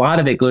then a lot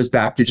of it goes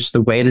back to just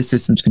the way the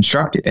system's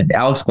constructed. And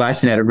Alex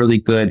Glasson had a really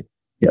good,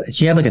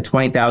 she had like a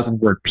 20,000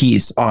 word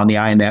piece on the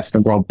IMF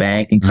and the World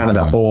Bank and kind of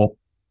the whole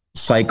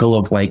cycle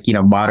of like,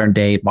 modern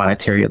day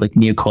monetary, like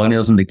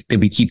neocolonialism that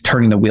we keep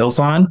turning the wheels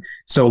on.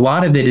 So a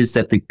lot of it is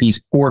that these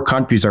core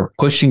countries are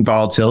pushing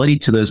volatility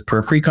to those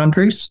periphery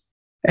countries.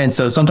 And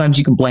so sometimes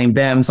you can blame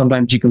them.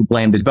 Sometimes you can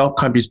blame the developed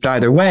countries. But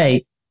either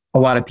way, a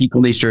lot of people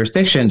in these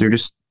jurisdictions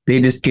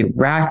they just get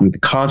racked with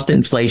constant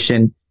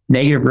inflation,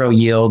 negative real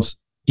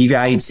yields,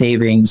 devalued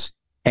savings,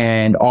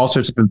 and all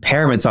sorts of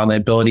impairments on the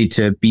ability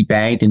to be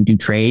banked and do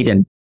trade.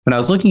 And when I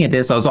was looking at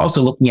this, I was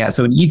also looking at,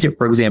 so in Egypt,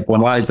 for example,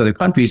 and a lot of these other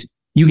countries,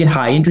 you get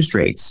high interest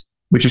rates,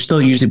 which are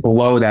still usually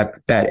below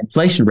that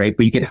inflation rate,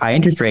 but you get high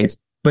interest rates.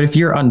 But if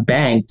you're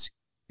unbanked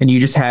and you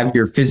just have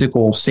your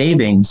physical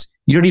savings,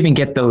 you don't even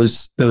get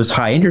those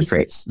high interest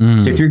rates.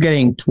 So if you're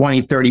getting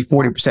 20, 30,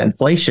 40%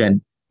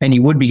 inflation, and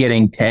you would be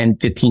getting 10,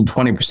 15,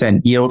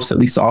 20% yields to at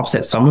least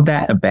offset some of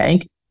that in a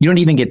bank, you don't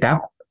even get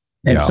that.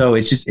 And so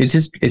it's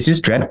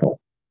just dreadful.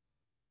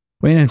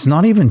 I mean, it's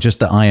not even just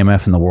the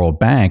IMF and the World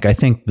Bank. I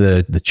think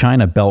the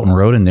China Belt and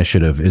Road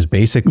Initiative is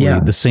basically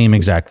the same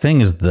exact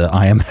thing as the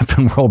IMF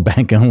and World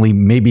Bank, only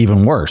maybe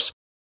even worse,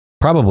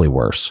 probably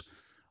worse.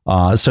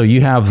 So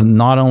you have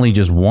not only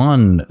just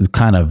one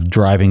kind of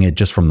driving it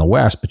just from the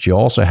West, but you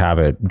also have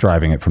it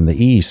driving it from the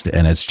East.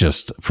 And it's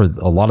just, for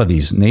a lot of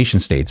these nation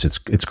states,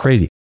 it's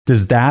crazy.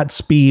 Does that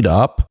speed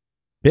up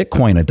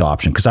Bitcoin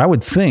adoption? Because I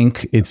would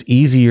think it's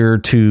easier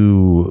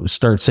to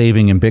start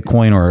saving in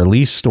Bitcoin, or at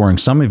least storing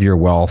some of your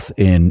wealth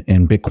in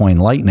Bitcoin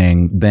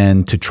Lightning,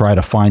 than to try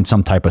to find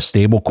some type of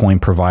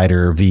stablecoin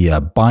provider via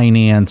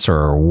Binance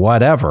or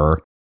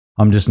whatever.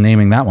 I'm just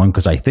naming that one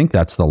because I think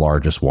that's the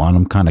largest one.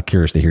 I'm kind of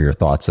curious to hear your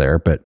thoughts there.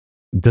 But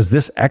does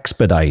this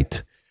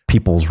expedite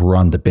people's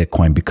run to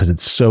Bitcoin because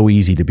it's so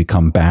easy to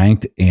become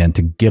banked and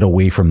to get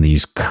away from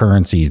these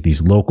currencies,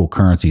 these local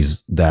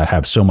currencies that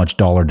have so much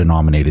dollar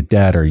denominated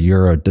debt or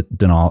euro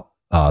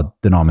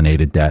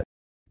denominated debt?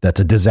 That's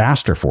a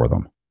disaster for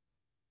them.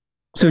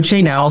 So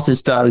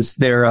Chainalysis does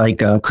their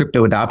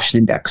crypto adoption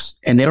index,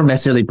 and they don't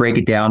necessarily break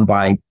it down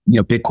by,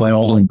 Bitcoin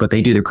only, but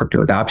they do their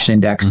crypto adoption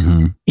index,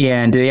 and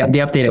they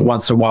update it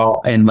once in a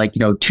while. And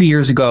 2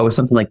 years ago, it was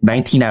something like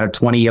 19 out of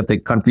 20 of the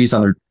countries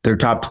on their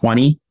top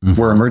 20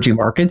 were emerging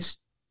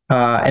markets.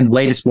 And the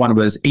latest one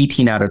was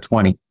 18 out of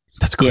 20.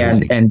 That's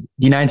crazy. And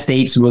the United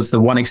States was the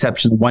one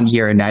exception 1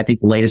 year. And I think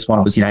the latest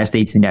one was the United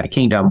States and United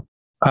Kingdom.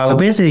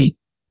 Basically,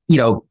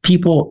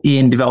 people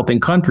in developing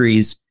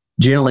countries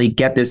generally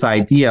get this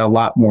idea a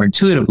lot more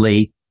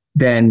intuitively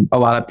than a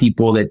lot of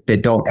people that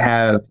don't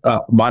have a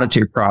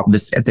monetary problem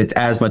that's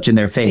as much in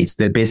their face,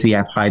 that basically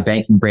have high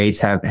banking rates,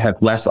 have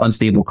less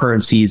unstable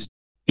currencies.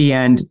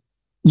 And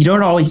you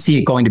don't always see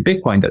it going to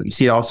Bitcoin, though. You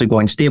see it also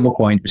going to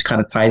stablecoin, which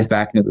kind of ties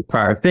back into the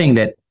prior thing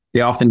that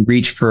they often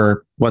reach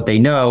for what they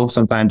know.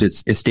 Sometimes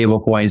it's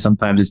stablecoin,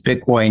 sometimes it's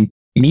Bitcoin.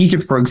 In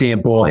Egypt, for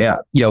example,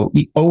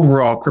 the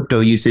overall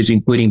crypto usage,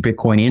 including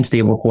Bitcoin and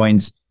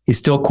stablecoins, is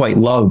still quite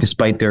low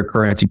despite their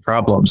currency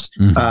problems.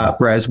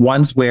 Whereas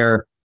ones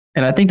where,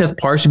 and I think that's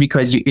partially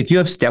because if you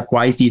have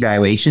stepwise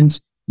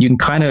devaluations, you can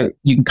kind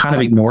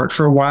of ignore it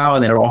for a while,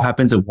 and then it all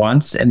happens at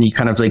once, and you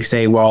kind of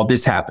say, well,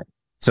 this happened,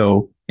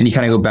 so, and you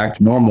kind of go back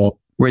to normal.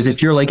 Whereas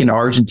if you're in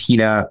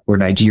Argentina or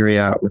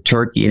Nigeria or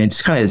Turkey, and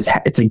it's kind of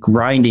it's a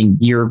grinding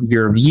year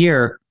over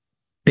year,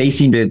 they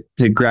seem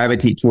to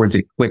gravitate towards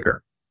it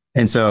quicker.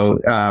 And so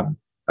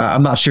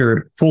I'm not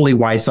sure fully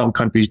why some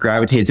countries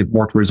gravitate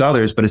more towards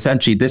others, but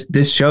essentially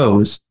this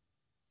shows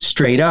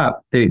straight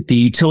up the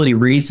utility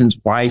reasons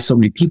why so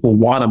many people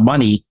want a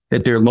money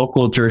that their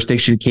local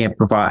jurisdiction can't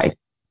provide,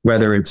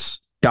 whether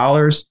it's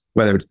dollars,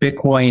 whether it's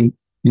Bitcoin,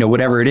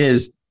 whatever it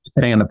is,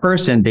 depending on the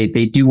person, they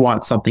do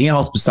want something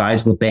else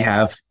besides what they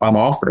have on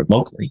offer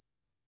locally.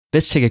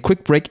 Let's take a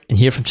quick break and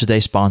hear from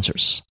today's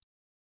sponsors.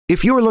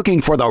 If you're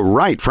looking for the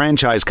right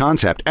franchise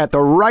concept at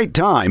the right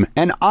time,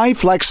 an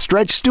iFlex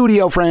Stretch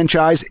Studio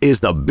franchise is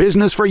the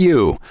business for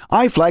you.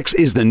 iFlex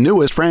is the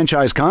newest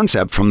franchise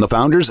concept from the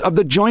founders of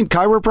The Joint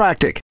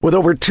Chiropractic. With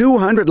over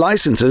 200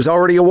 licenses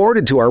already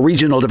awarded to our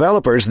regional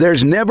developers,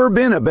 there's never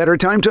been a better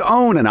time to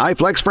own an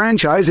iFlex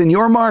franchise in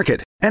your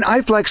market. An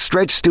iFlex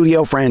Stretch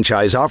Studio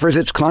franchise offers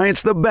its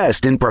clients the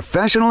best in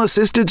professional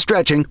assisted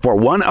stretching for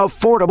one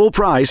affordable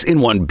price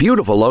in one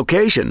beautiful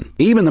location.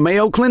 Even the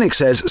Mayo Clinic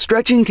says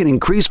stretching can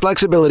increase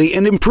flexibility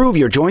and improve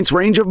your joints'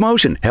 range of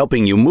motion,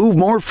 helping you move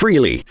more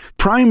freely.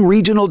 Prime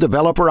regional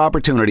developer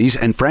opportunities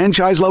and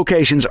franchise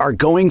locations are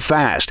going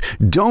fast.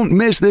 Don't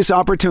miss this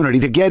opportunity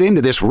to get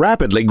into this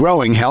rapidly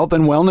growing health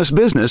and wellness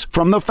business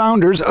from the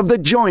founders of The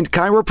Joint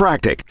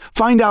Chiropractic.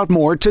 Find out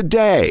more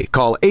today.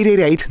 Call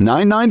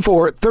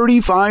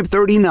 888-994-3539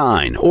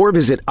 or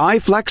visit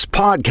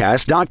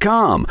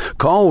iflexpodcast.com.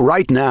 Call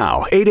right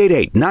now,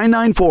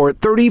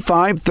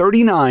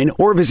 888-994-3539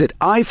 or visit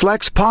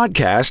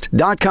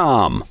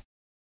iflexpodcast.com.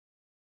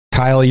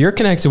 Kyle, you're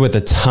connected with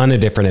a ton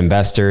of different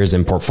investors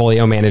and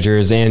portfolio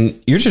managers,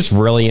 and you're just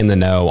really in the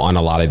know on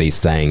a lot of these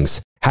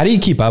things. How do you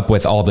keep up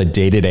with all the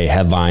day-to-day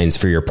headlines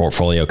for your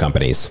portfolio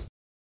companies?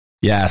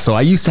 Yeah, so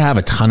I used to have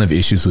a ton of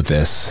issues with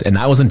this, and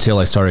that was until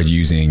I started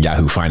using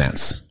Yahoo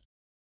Finance.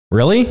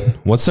 Really?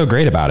 What's so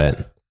great about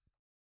it?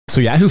 So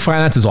Yahoo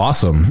Finance is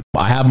awesome.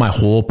 I have my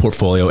whole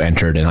portfolio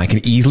entered and I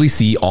can easily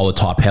see all the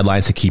top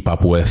headlines to keep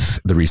up with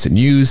the recent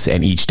news.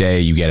 And each day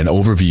you get an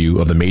overview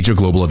of the major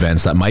global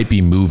events that might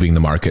be moving the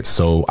market.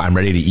 So I'm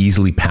ready to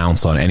easily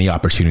pounce on any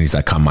opportunities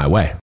that come my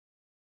way.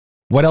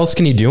 What else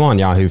can you do on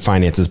Yahoo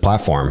Finance's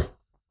platform?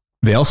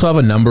 They also have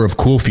a number of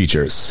cool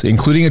features,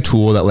 including a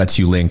tool that lets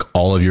you link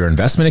all of your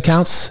investment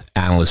accounts,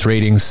 analyst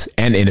ratings,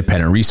 and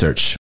independent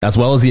research, as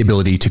well as the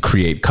ability to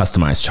create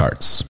customized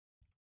charts.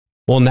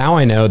 Well, now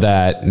I know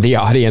that the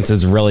audience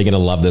is really going to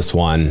love this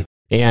one.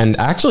 And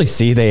I actually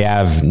see they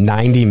have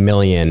 90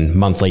 million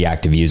monthly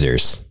active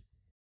users.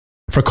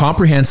 For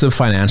comprehensive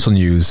financial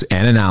news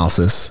and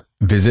analysis,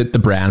 visit the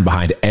brand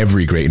behind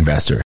every great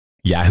investor,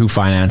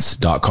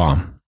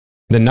 yahoofinance.com.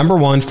 The number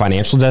one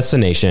financial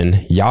destination,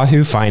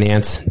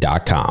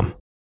 yahoofinance.com.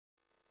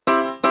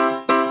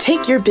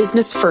 Take your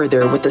business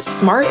further with the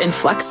smart and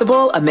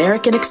flexible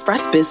American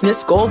Express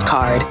Business Gold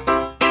Card.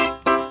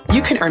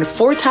 You can earn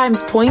 4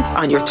 times points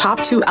on your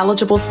top 2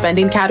 eligible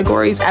spending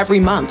categories every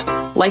month,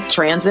 like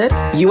transit,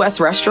 U.S.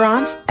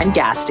 restaurants, and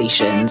gas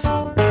stations.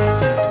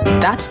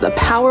 That's the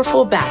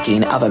powerful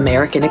backing of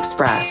American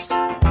Express.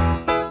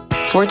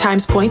 4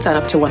 times points on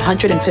up to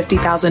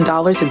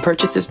 $150,000 in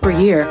purchases per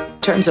year.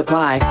 Terms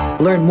apply.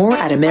 Learn more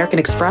at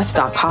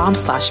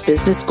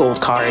americanexpress.com/business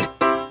gold card.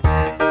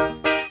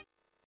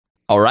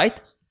 All right,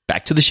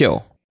 back to the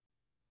show.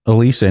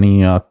 Alyse,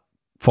 any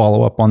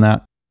follow-up on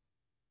that?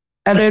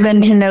 Other than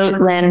to note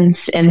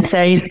Lynn's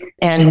insight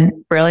and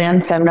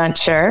brilliance, I'm not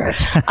sure.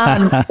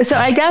 So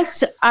I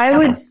guess I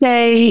would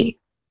say,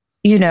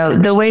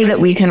 the way that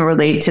we can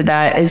relate to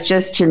that is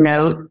just to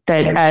note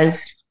that,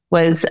 as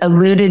was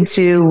alluded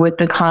to with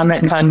the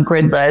comments on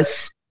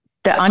Gridless,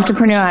 the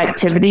entrepreneurial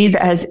activity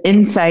that has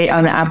insight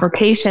on the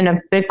application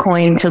of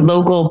Bitcoin to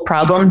local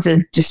problems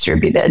is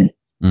distributed.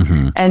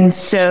 Mm-hmm. And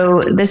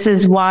so this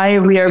is why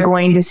we are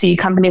going to see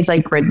companies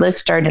like Gridless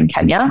start in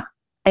Kenya.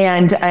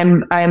 And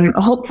I'm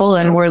hopeful,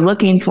 and we're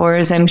looking for,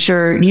 as I'm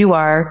sure you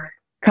are,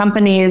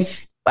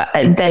 companies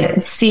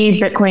that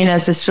see Bitcoin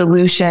as a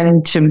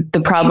solution to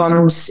the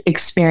problems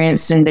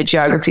experienced in the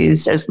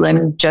geographies as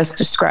Lynn just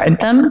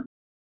described them,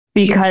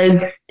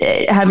 because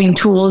having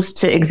tools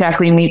to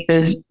exactly meet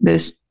those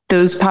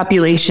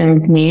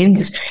populations'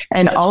 needs,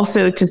 and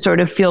also to sort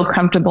of feel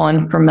comfortable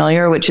and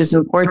familiar, which is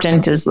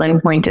important, as Lynn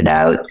pointed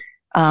out,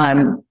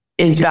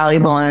 is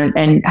valuable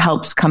and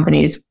helps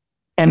companies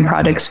and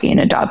products gain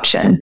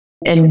adoption.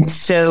 And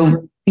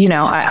so,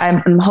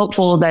 I'm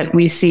hopeful that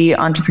we see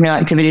entrepreneurial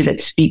activity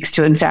that speaks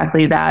to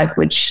exactly that,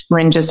 which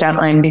Lynn just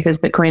outlined, because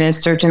Bitcoin is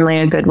certainly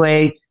a good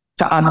way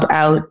to opt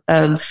out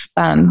of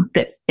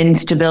the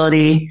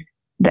instability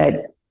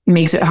that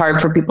makes it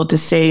hard for people to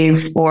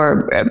save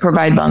or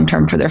provide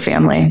long-term for their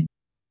family.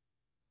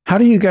 How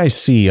do you guys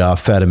see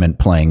Fediment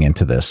playing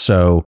into this?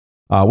 So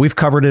we've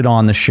covered it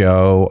on the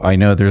show. I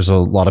know there's a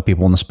lot of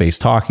people in the space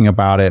talking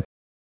about it.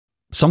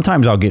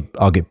 Sometimes I'll get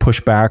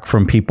pushback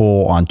from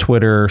people on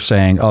Twitter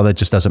saying, "Oh, that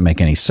just doesn't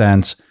make any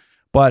sense."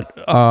 But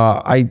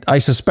I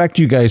suspect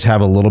you guys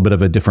have a little bit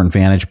of a different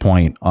vantage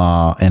point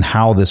in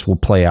how this will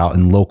play out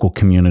in local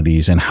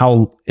communities, and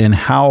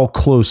how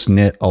close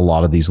knit a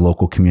lot of these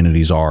local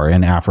communities are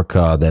in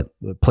Africa. That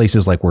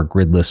places like where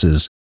Gridless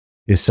is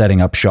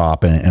setting up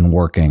shop and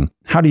working.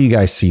 How do you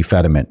guys see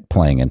Fediment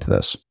playing into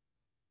this?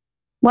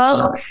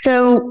 Well,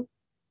 so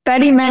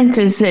Fediment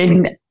is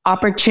an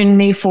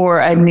opportunity for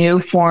a new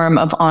form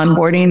of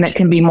onboarding that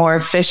can be more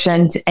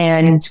efficient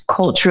and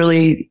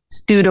culturally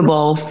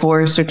suitable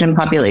for certain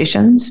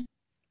populations.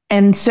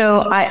 And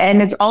so,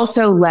 and it's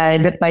also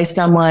led by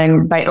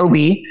someone, by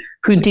Obi,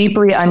 who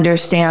deeply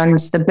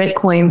understands the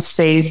Bitcoin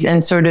space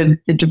and sort of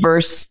the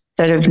diverse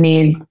set of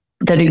needs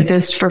that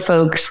exist for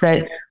folks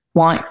that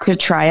want to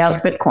try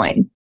out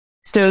Bitcoin.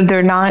 So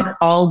they're not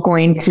all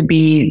going to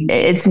be,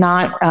 it's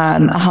not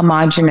a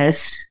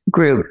homogenous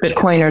group.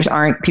 Bitcoiners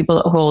aren't, people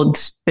that hold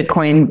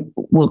Bitcoin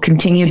will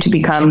continue to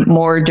become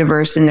more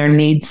diverse in their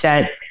need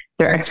set,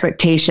 their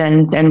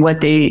expectations, and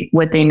what they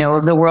know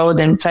of the world.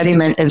 And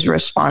Fediment is a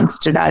response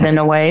to that in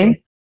a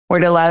way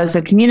where it allows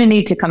a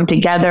community to come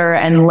together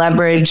and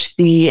leverage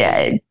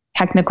the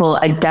technical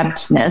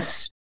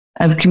adeptness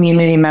of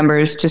community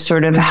members to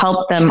sort of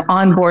help them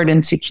onboard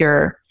and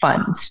secure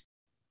funds.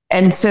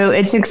 And so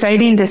it's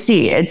exciting to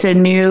see. It's a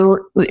new,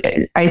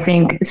 I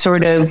think,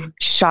 sort of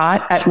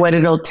shot at what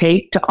it'll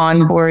take to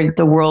onboard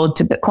the world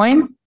to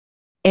Bitcoin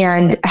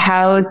and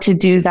how to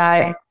do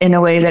that in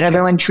a way that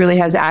everyone truly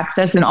has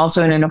access and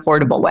also in an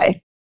affordable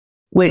way,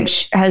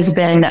 which has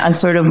been a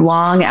sort of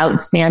long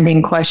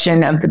outstanding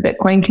question of the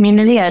Bitcoin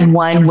community and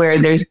one where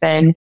there's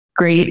been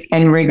great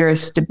and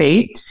rigorous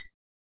debate,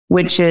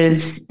 which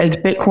is as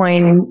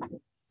Bitcoin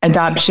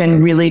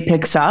adoption really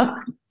picks up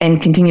and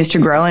continues to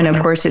grow, and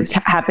of course it's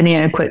happening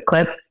in a quick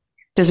clip,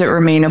 does it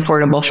remain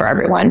affordable for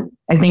everyone?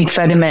 I think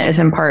Fediment is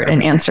in part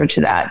an answer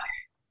to that.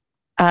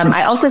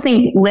 I also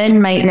think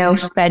Lynn might know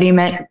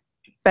Fediment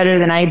better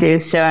than I do,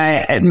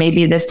 so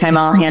maybe this time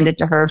I'll hand it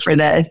to her for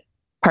the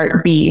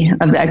part B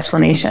of the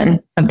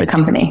explanation of the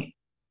company.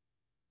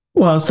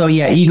 Well, so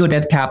yeah, Ego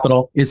Death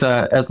Capital is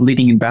a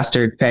leading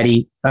investor at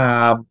Fedi,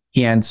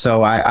 and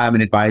so I'm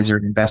an advisor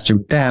and investor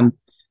with them.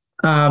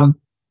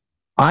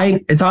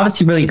 It's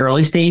obviously really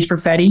early stage for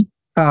Fedi,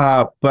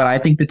 but I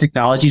think the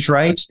technology's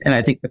right, and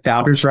I think the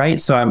founder's right.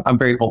 So I'm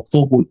very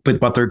hopeful with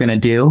what they're going to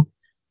do.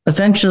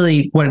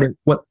 Essentially,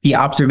 what the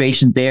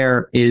observation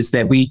there is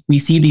that we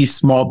see these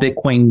small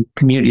Bitcoin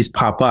communities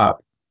pop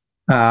up,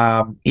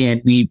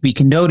 and we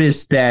can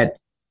notice that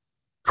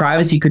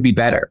privacy could be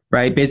better,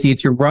 right? Basically,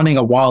 if you're running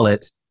a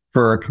wallet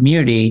for a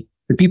community,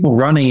 the people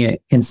running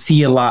it can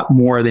see a lot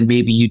more than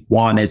maybe you'd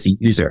want as a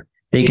user.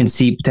 They can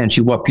see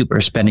potentially what people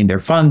are spending their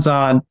funds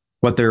on,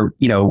 what they're,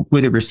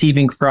 who they're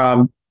receiving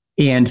from.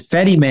 And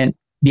Fediment,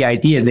 the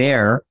idea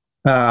there,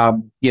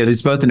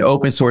 there's both an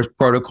open source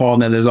protocol,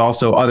 and then there's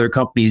also other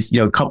companies,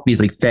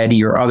 companies like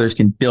Fedi or others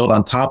can build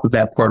on top of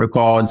that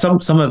protocol. And some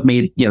have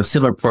made,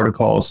 similar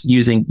protocols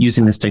using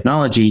this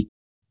technology.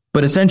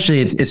 But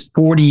essentially it's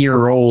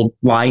 40-year-old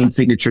line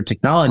signature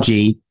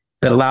technology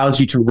that allows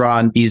you to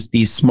run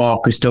these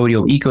small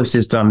custodial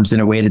ecosystems in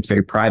a way that's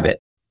very private.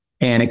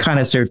 And it kind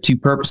of serves two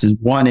purposes.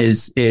 One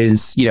is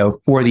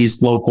for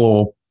these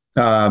local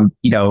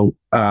little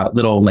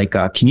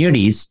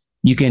communities,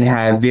 you can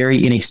have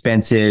very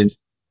inexpensive,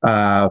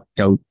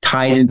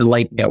 tied into the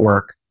Light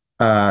network,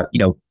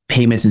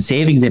 payments and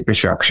savings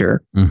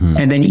infrastructure. Mm-hmm.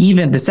 And then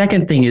even the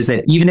second thing is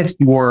that even if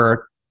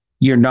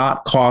you're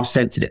not cost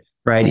sensitive,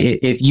 right?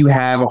 If you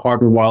have a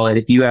hardware wallet,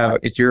 if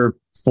you're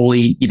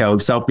fully,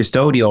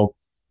 self-custodial,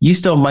 you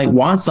still might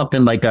want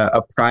something like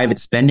a private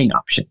spending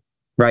option,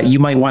 right? You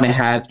might want to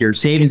have your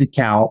savings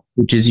account,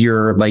 which is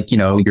your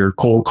your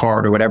cold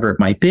card or whatever it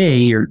might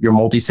be, your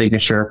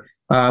multi-signature.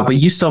 But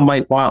you still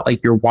might want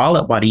your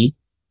wallet money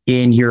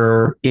in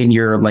your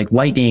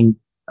Lightning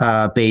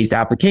based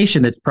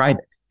application that's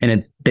private and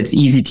that's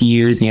easy to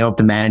use, and you don't have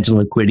to manage the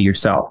liquidity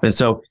yourself. And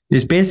so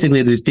there's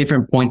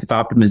different points of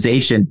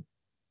optimization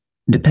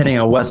depending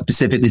on what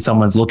specifically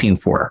someone's looking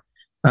for.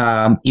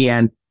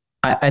 And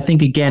I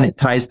think again it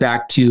ties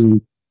back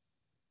to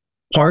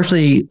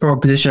partially from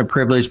a position of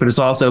privilege, but it's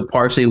also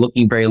partially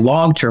looking very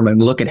long term.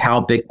 And look at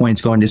how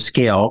Bitcoin's going to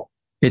scale.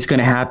 It's going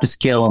to have to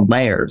scale in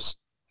layers.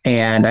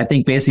 And I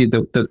think basically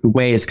the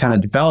way it's kind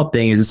of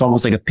developing is it's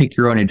almost like a pick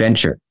your own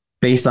adventure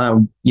based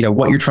on,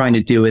 what you're trying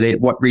to do with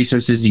it, what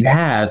resources you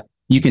have.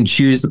 You can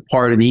choose the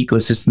part of the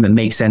ecosystem that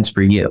makes sense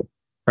for you,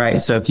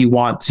 right? So if you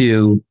want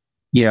to,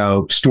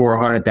 store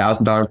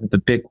 $100,000 worth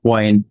of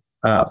Bitcoin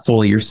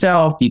fully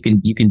yourself, you can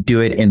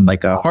do it in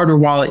a hardware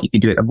wallet. You can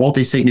do it in a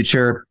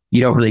multi-signature.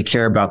 You don't really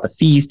care about the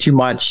fees too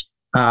much.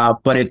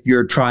 But if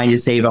you're trying to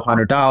save $100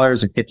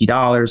 or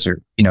 $50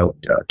 or,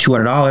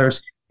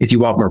 $200, if you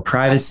want more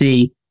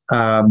privacy,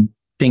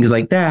 things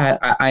like that,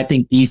 I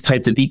think these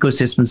types of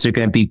ecosystems are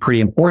going to be pretty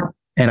important.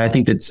 And I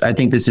think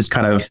this is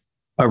kind of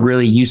a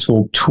really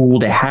useful tool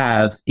to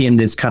have in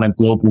this kind of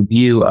global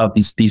view of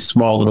these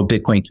small little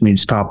Bitcoin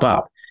communities pop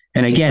up.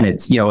 And again,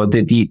 it's,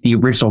 the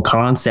original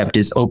concept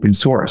is open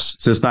source.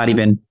 So it's not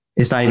even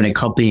a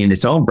company in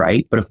its own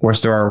right. But of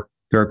course, there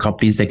are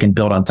companies that can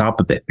build on top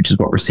of it, which is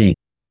what we're seeing.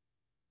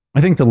 I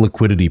think the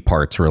liquidity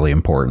part's really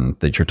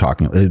important that you're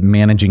talking about,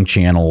 managing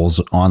channels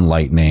on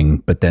Lightning,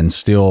 but then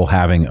still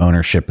having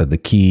ownership of the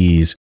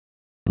keys.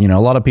 A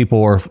lot of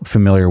people are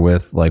familiar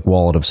with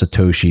Wallet of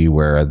Satoshi,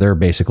 where they're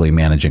basically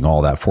managing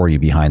all that for you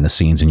behind the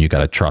scenes. And you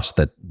got to trust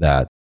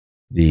that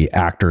the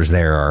actors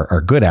there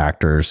are good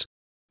actors.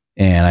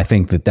 And I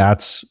think that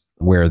that's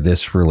where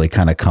this really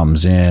kind of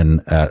comes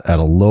in at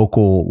a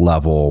local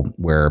level,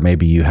 where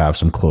maybe you have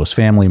some close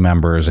family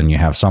members and you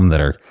have some that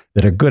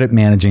are good at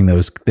managing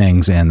those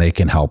things, and they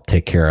can help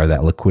take care of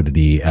that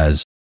liquidity,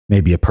 as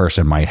maybe a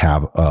person might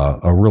have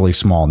a really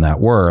small net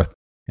worth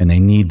and they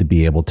need to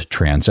be able to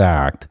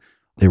transact.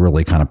 It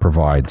really kind of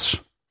provides,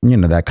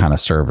 that kind of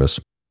service.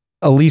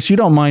 Alyse, you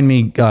don't mind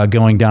me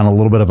going down a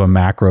little bit of a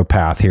macro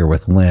path here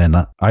with Lynn.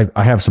 I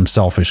have some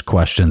selfish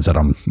questions that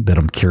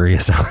I'm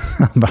curious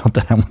about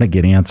that I want to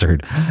get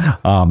answered,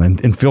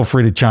 and feel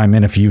free to chime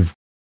in if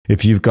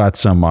you've got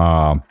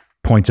some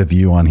points of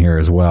view on here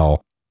as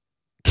well.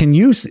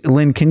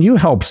 Lynn, can you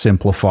help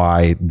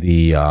simplify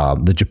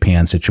the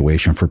Japan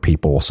situation for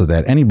people, so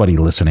that anybody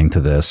listening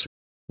to this,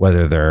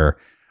 whether they're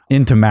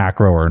into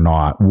macro or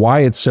not,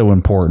 why it's so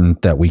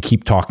important that we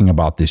keep talking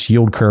about this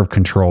yield curve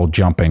control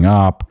jumping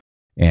up?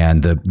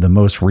 And the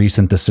most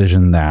recent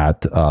decision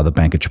that the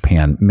Bank of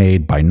Japan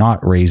made by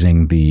not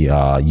raising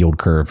the yield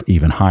curve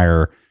even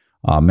higher.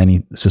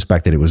 Many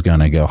suspected it was going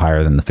to go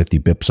higher than the 50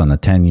 bips on the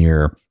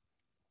 10-year.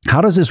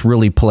 How does this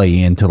really play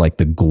into like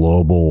the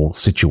global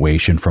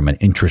situation from an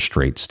interest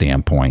rate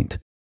standpoint?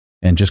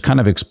 And just kind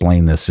of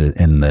explain this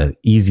in the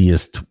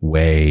easiest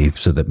way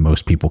so that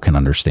most people can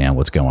understand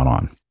what's going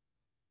on.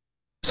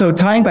 So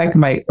tying back to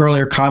my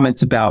earlier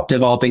comments about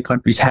developing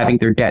countries having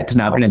their debt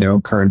denominated in their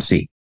own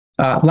currency.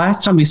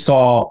 Last time we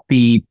saw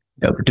the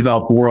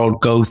developed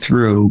world go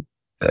through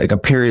like a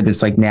period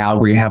that's like now,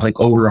 where you have like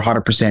over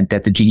 100%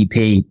 debt to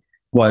GDP,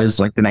 was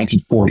like the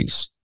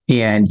 1940s.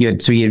 And you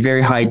had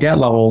very high debt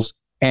levels.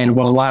 And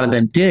what a lot of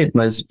them did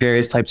was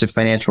various types of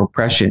financial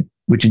repression,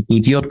 which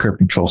includes yield curve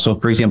control. So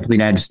for example, the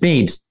United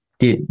States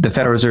the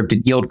Federal Reserve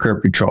did yield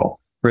curve control,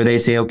 where they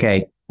say,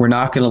 okay, we're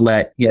not going to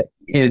let,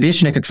 in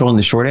addition to controlling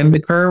the short end of the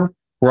curve,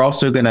 we're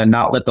also going to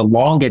not let the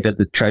long end of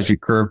the Treasury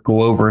curve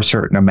go over a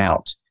certain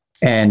amount.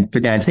 And for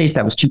the United States,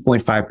 that was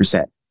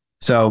 2.5%.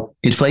 So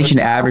inflation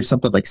averaged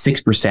something like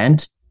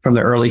 6% from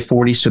the early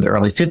 40s to the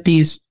early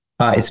 50s.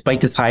 It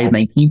spiked as high as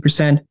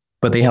 19%,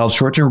 but they held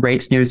short-term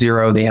rates near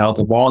zero. They held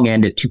the long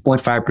end at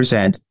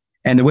 2.5%.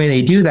 And the way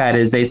they do that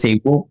is they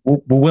say, we're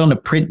willing to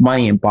print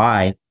money and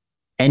buy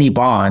any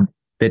bond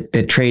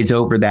that trades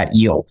over that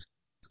yield.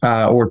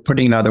 Or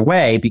putting it another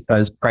way,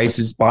 because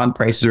bond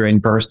prices are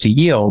inverse to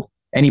yield,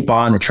 any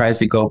bond that tries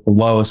to go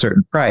below a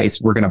certain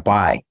price, we're going to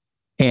buy.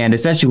 And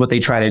essentially what they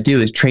try to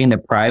do is train the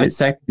private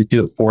sector to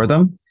do it for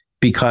them,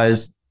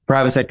 because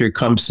private sector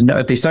comes to know,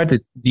 if they start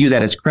to view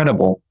that as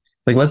credible,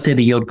 like let's say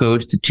the yield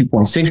goes to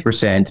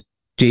 2.6%,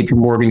 JP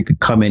Morgan could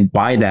come in,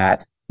 buy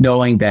that,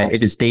 knowing that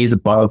if it stays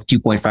above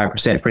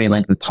 2.5% for any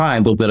length of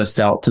time, they'll be able to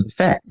sell it to the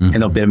Fed. And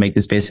they'll be able to make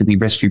this basically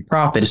risk-free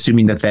profit,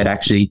 assuming the Fed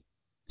actually,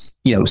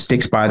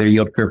 sticks by their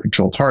yield curve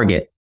control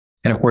target.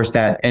 And of course,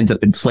 that ends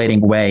up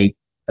inflating away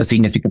a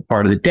significant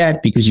part of the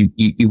debt, because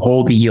you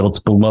hold the yields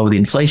below the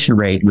inflation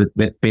rate with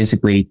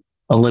basically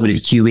a limited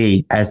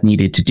QE as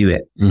needed to do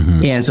it.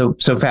 And so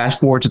fast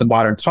forward to the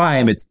modern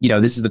time, it's,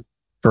 this is the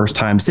first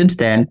time since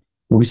then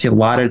where we see a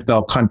lot of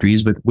developed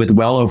countries with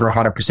well over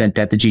 100%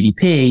 debt to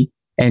GDP,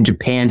 and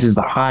Japan's is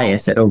the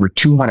highest at over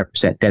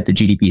 200% debt to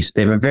GDP. So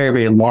they have a very,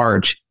 very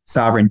large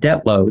sovereign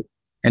debt load,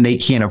 and they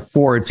can't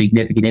afford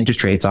significant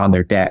interest rates on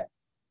their debt.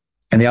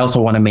 And they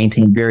also want to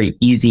maintain very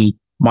easy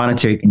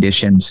monetary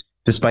conditions,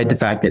 despite the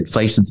fact that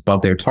inflation is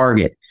above their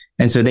target.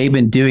 And so they've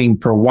been doing,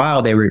 for a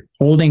while, they were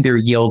holding their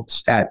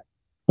yields at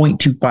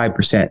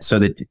 0.25%. So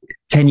the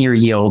 10-year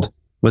yield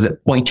was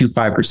at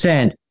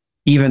 0.25%,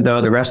 even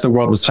though the rest of the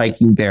world was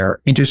hiking their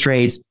interest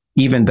rates,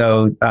 even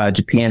though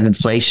Japan's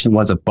inflation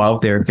was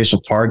above their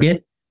official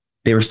target,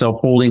 they were still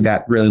holding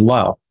that really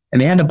low. And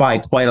they had to buy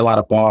quite a lot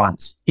of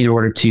bonds in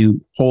order to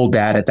hold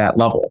that at that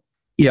level.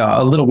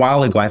 A little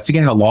while ago, I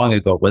forget how long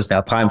ago it was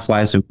now, time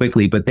flies so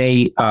quickly, but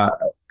they kind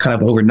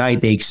of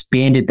overnight, they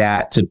expanded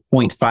that to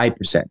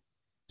 0.5%.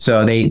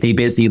 So they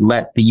basically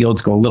let the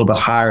yields go a little bit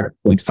higher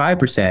to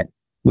 0.5%,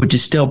 which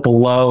is still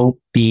below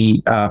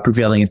the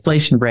prevailing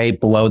inflation rate,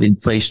 below the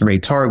inflation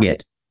rate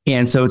target.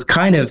 And so it's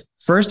kind of,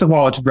 first of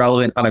all, it's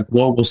relevant on a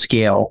global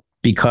scale,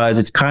 because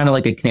it's kind of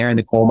like a canary in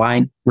the coal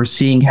mine. We're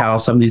seeing how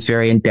some of these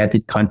very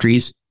indebted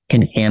countries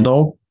can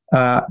handle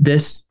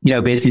this,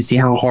 basically see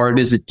how hard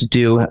is it to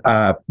do,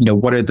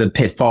 what are the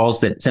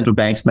pitfalls that central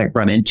banks might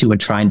run into when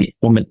trying to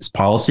implement this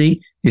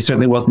policy. It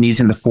certainly wasn't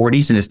easy in the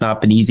 40s, and it's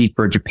not been easy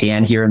for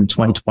Japan here in the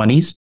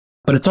 2020s.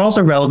 But it's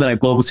also relevant on a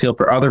global scale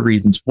for other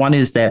reasons. One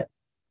is that,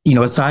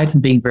 aside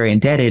from being very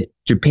indebted,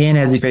 Japan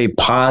has a very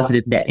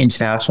positive net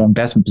international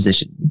investment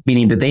position,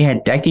 meaning that they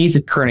had decades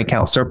of current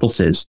account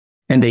surpluses,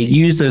 and they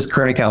use those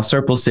current account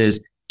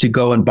surpluses to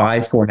go and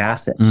buy foreign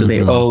assets. So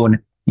they own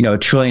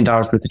 $1 trillion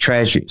worth of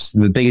treasuries,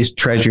 the biggest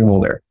treasury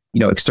holder,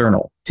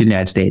 external to the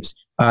United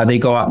States. They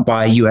go out and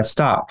buy U.S.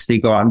 stocks. They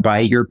go out and buy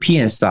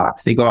European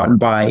stocks. They go out and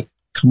buy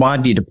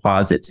commodity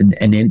deposits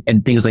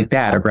and things like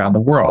that around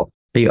the world.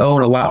 They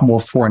own a lot more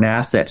foreign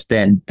assets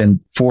than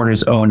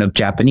foreigners own of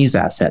Japanese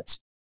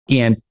assets.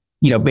 And,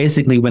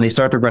 basically when they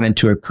start to run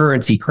into a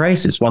currency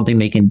crisis, one thing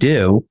they can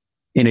do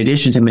in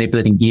addition to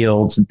manipulating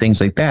yields and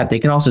things like that, they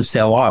can also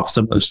sell off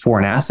some of those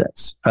foreign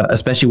assets,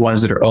 especially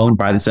ones that are owned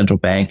by the central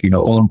bank,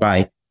 owned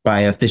by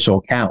official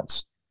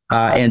accounts.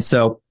 And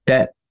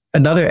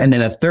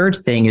then a third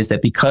thing is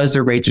that because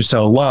their rates are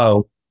so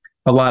low,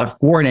 a lot of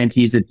foreign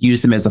entities that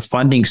use them as a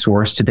funding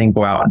source to then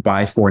go out and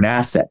buy foreign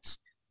assets.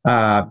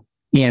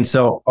 And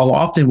so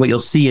often what you'll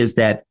see is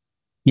that,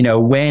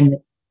 when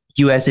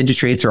U.S.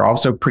 interest rates are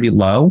also pretty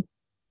low,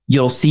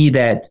 you'll see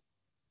that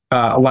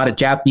a lot of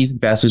Japanese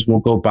investors will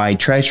go buy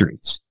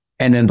treasuries,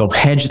 and then they'll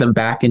hedge them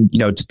back and,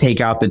 to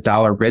take out the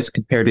dollar risk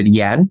compared to the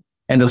yen,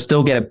 and they'll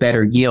still get a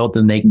better yield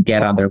than they can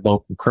get on their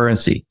local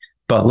currency.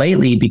 But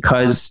lately,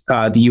 because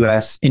the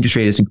U.S. interest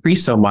rate has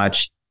increased so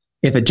much,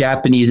 if a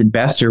Japanese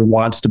investor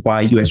wants to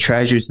buy U.S.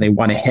 treasuries and they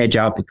want to hedge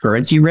out the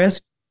currency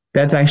risk,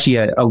 that's actually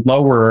a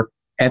lower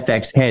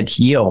FX hedge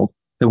yield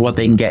than what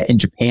they can get in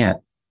Japan.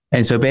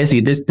 And so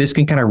basically this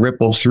can kind of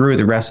ripple through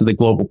the rest of the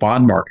global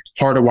bond market.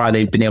 Part of why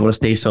they've been able to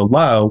stay so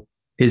low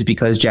is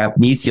because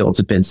Japanese yields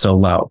have been so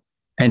low.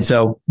 And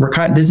so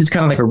this is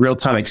kind of like a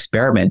real-time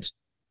experiment,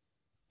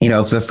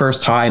 for the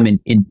first time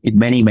in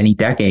many, many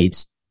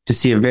decades, to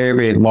see a very,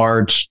 very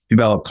large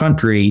developed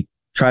country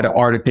try to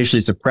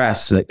artificially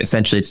suppress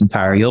essentially its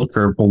entire yield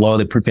curve below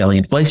the prevailing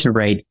inflation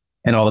rate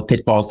and all the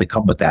pitfalls that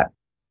come with that.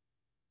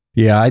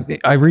 Yeah,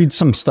 I read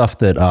some stuff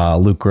that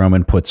Luke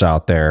Groman puts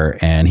out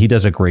there, and he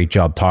does a great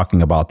job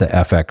talking about the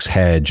FX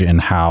hedge and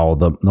how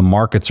the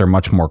markets are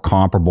much more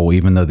comparable,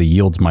 even though the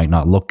yields might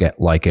not look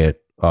like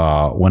it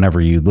whenever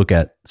you look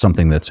at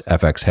something that's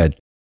FX hedge.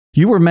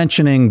 You were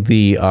mentioning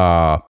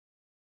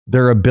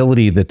their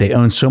ability that they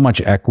own so much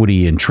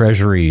equity in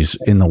treasuries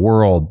in the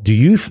world. Do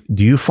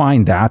you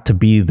find that to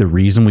be the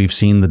reason we've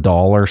seen the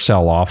dollar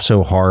sell off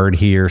so hard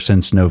here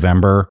since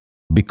November?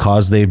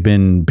 Because they've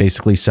been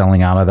basically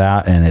selling out of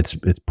that, and it's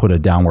put a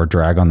downward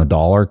drag on the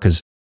dollar?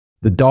 Because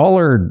the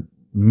dollar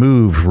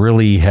move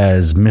really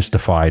has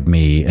mystified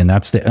me, and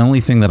that's the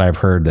only thing that I've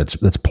heard that's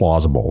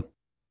plausible.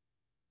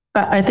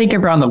 I think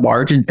around the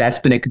margin, that's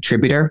been a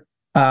contributor.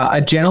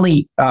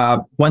 Generally,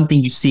 one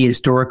thing you see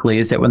historically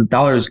is that when the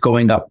dollar is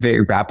going up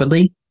very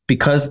rapidly,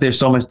 because there's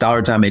so much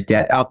dollar-denominated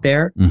debt out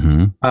there,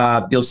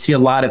 you'll see a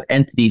lot of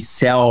entities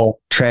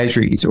sell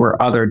treasuries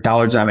or other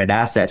dollar-denominated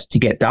assets to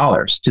get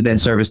dollars to then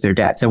service their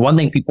debts. And one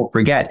thing people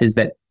forget is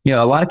that,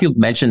 a lot of people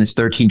mention this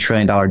 $13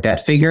 trillion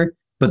debt figure,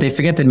 but they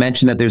forget to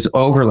mention that there's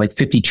over like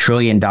 $50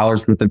 trillion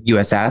worth of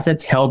U.S.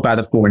 assets held by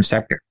the foreign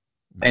sector.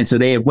 And so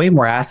they have way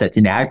more assets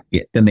in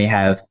aggregate than they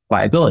have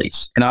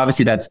liabilities. And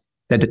obviously that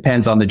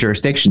depends on the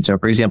jurisdiction. So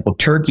for example,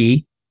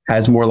 Turkey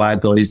has more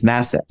liabilities than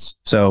assets.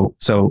 So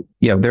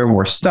they're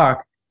more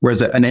stuck,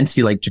 whereas an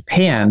entity like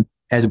Japan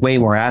has way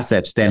more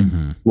assets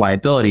than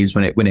liabilities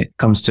when it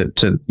comes to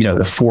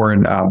the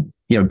foreign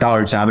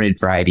dollar denominated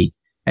variety.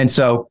 And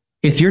so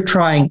if you're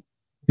trying,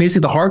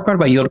 basically the hard part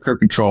about yield curve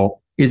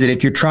control is that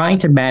if you're trying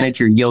to manage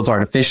your yields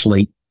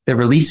artificially, the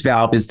release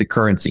valve is the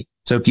currency.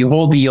 So if you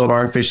hold the yield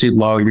artificially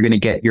low, you're going to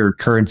get your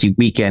currency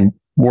weaken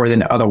more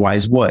than it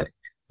otherwise would.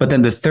 But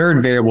then the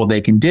third variable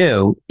they can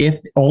do,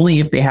 if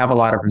they have a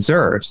lot of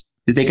reserves,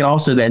 is they can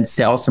also then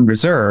sell some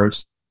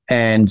reserves.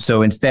 And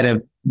so instead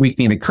of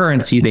weakening the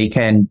currency, they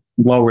can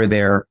lower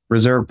their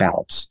reserve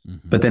balance.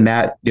 But then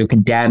that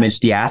can damage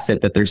the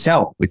asset that they're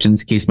selling, which in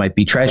this case might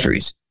be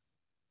treasuries.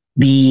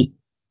 The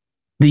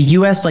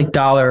US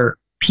dollar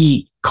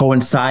peak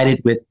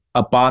coincided with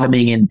a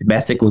bottoming in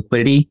domestic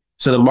liquidity.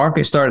 So the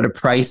market started to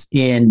price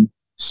in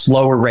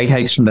slower rate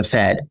hikes from the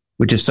Fed,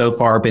 which have so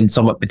far been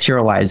somewhat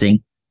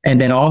materializing. And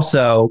then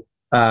also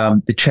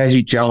the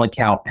Treasury general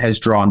account has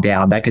drawn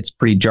down. That gets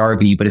pretty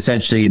jargony, but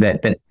essentially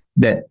that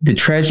the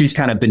Treasury's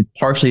kind of been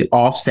partially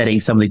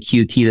offsetting some of the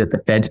QT that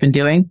the Fed's been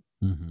doing,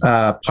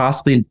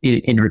 possibly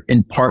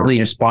in partly in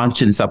response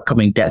to this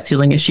upcoming debt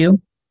ceiling issue.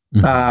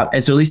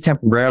 And so at least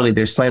temporarily,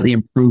 there's slightly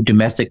improved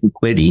domestic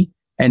liquidity.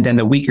 And then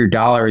the weaker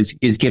dollar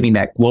is giving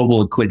that global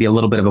liquidity a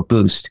little bit of a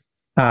boost.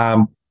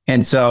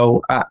 And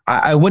so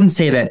I wouldn't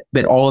say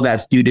that all of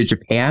that's due to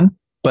Japan,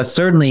 but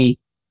certainly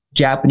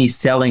Japanese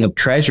selling of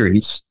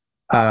treasuries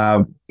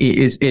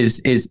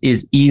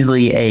is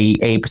easily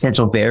a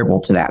potential variable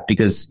to that,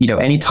 because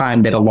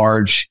anytime that a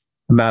large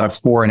amount of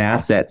foreign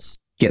assets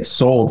get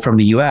sold from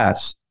the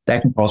U.S.,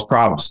 that can cause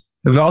problems.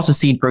 We've also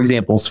seen, for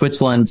example,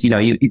 Switzerland.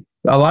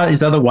 A lot of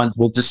these other ones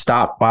will just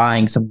stop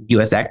buying some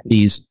U.S.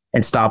 equities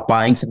and stop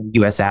buying some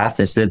U.S.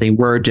 assets that they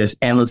were just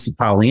endlessly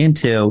piling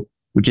into,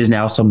 which is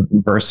now somewhat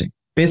reversing.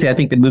 Basically, I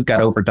think the move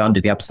got overdone to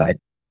the upside.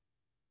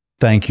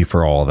 Thank you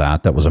for all of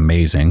that. That was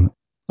amazing.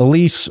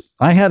 Alyse,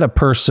 I had a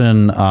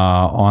person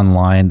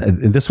online.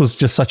 This was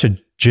just such a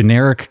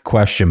generic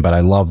question, but I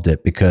loved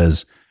it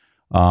because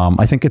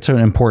I think it's an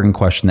important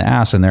question to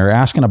ask. And they're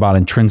asking about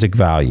intrinsic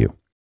value.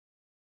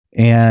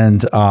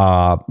 And,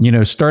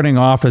 starting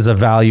off as a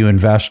value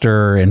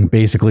investor in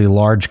basically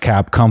large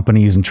cap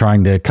companies and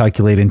trying to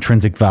calculate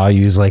intrinsic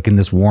values like in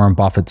this Warren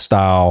Buffett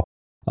style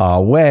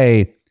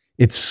way,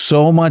 it's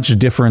so much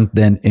different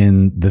than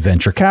in the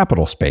venture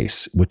capital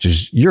space, which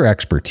is your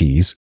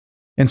expertise.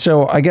 And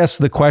so I guess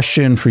the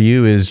question for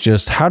you is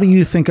just, how do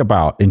you think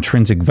about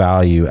intrinsic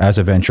value as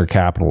a venture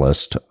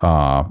capitalist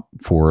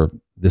for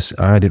this?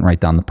 I didn't write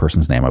down the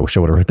person's name. I wish I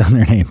would have written down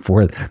their name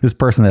for this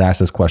person that asked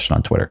this question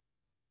on Twitter.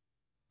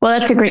 Well,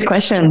 that's a great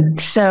question.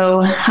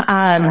 So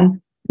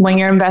when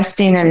you're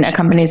investing in a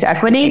company's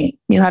equity,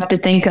 you have to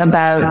think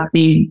about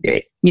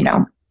the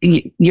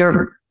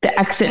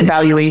exit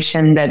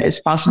valuation that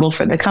is possible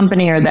for the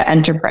company or the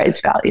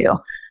enterprise value.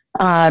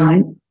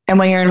 And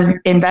when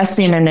you're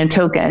investing in a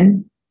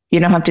token, you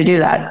don't have to do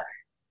that.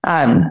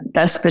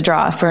 That's the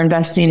draw for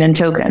investing in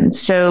tokens.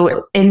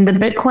 So in the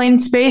Bitcoin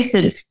space,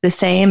 it's the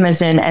same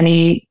as in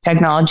any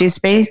technology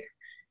space.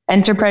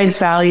 Enterprise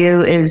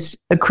value is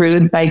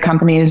accrued by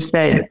companies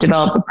that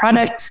develop a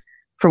product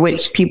for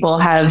which people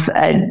have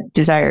a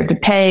desire to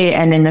pay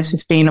and in a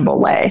sustainable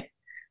way.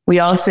 We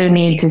also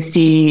need to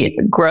see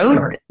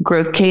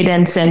growth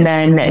cadence, and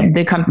then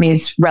the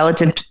company's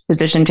relative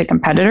position to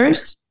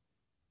competitors.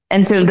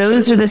 And so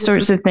those are the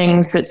sorts of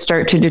things that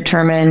start to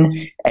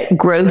determine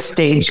growth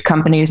stage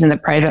companies in the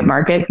private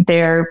market,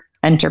 their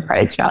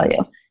enterprise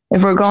value.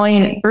 If we're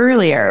going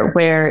earlier,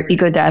 where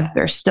EcoDev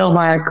or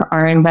Stillmark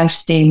are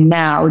investing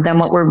now, then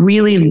what we're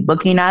really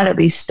looking at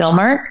least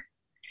Stillmark,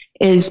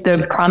 is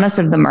the promise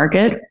of the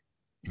market.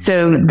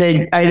 So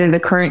either the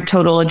current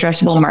total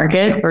addressable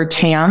market, or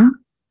TAM,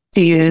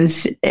 to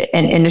use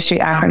an industry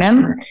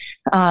acronym,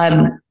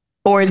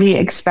 or the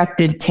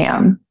expected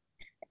TAM.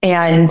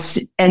 And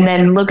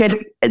then look at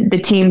the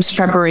team's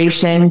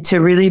preparation to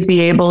really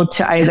be able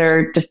to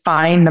either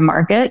define the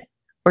market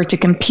or to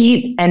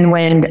compete and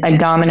win a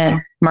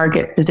dominant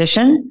market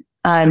position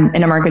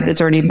in a market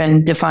that's already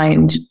been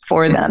defined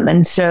for them.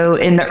 And so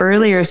in the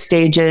earlier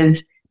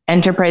stages,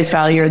 enterprise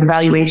value, or the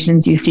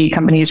valuations you see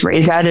companies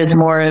raise at, is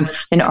more of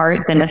an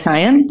art than a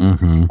science.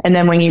 Mm-hmm. And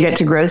then when you get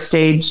to growth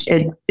stage,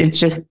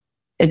 it's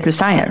a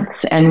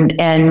science. And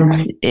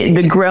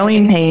the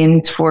growing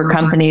pains for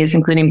companies,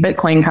 including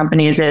Bitcoin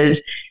companies,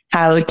 is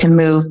how to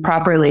move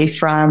properly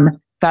from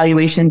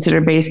valuations that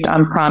are based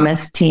on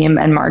promise, team,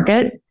 and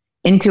market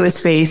into a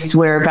space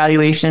where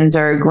valuations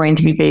are going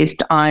to be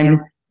based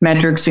on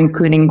metrics,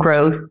 including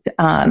growth,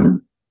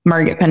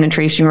 market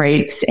penetration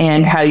rates,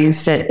 and how you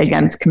sit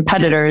against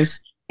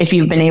competitors. If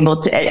you've been able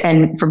to,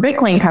 and for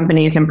Bitcoin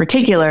companies in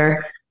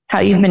particular, how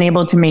you've been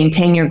able to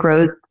maintain your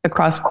growth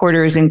across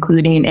quarters,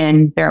 including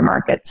in bear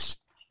markets.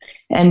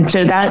 And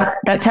so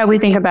that's how we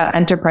think about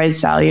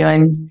enterprise value.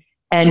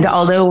 And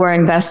although we're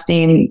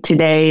investing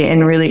today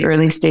in really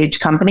early stage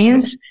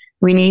companies,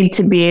 we need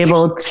to be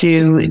able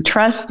to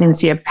trust and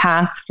see a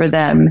path for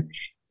them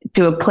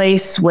to a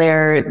place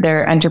where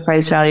their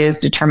enterprise value is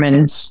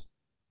determined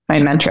by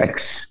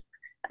metrics.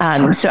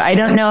 So I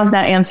don't know if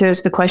that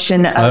answers the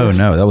question of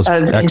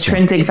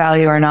intrinsic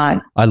value or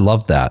not. I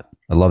love that.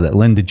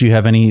 Lynn, did you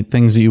have any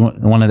things that you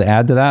wanted to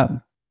add to that?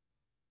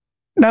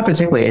 Not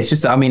particularly. It's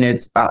just, I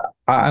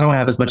don't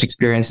have as much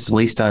experience as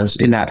Alyse does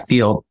in that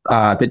field.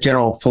 The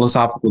general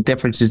philosophical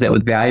difference is that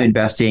with value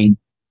investing,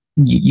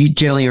 you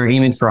generally are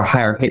aiming for a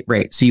higher hit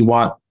rate. So you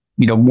want,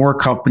 more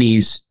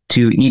companies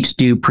to each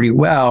do pretty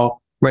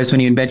well. Whereas when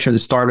you venture in the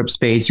startup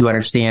space, you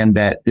understand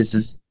that this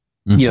is,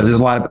 there's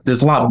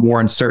a lot more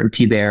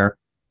uncertainty there.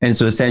 And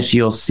so essentially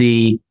you'll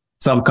see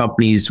some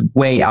companies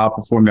way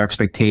outperform their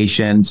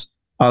expectations.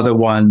 Other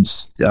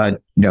ones,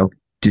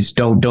 just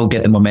don't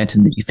get the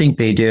momentum that you think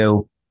they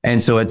do.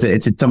 And so it's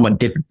a somewhat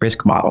different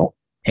risk model.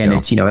 And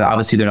it's,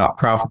 obviously they're not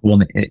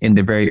profitable in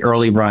the very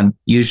early run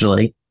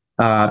usually.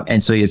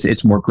 And so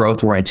it's more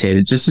growth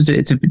oriented.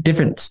 It's a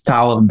different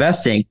style of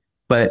investing,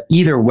 but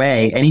either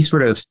way, any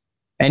sort of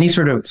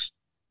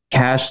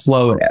cash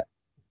flow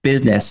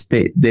business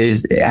that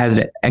has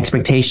an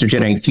expectation of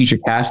generating future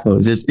cash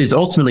flows is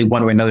ultimately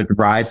one way or another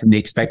derived from the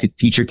expected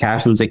future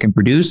cash flows they can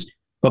produce.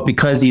 But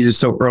because these are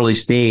so early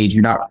stage,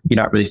 you're not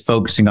really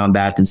focusing on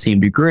that to the same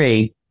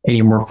degree, and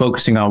you're more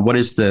focusing on what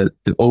is the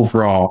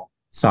overall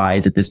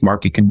size that this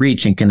market can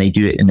reach, and can they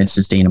do it in a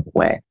sustainable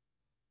way?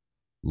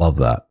 Love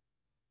that.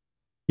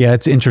 Yeah,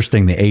 it's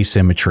interesting, the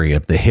asymmetry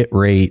of the hit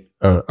rate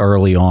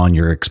early on.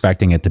 You're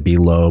expecting it to be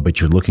low,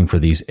 but you're looking for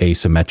these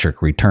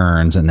asymmetric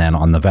returns. And then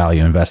on the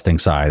value investing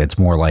side, it's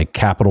more like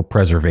capital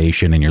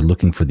preservation, and you're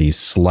looking for these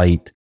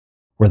slight,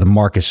 where the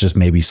market's just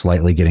maybe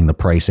slightly getting the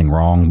pricing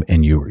wrong,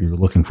 and you're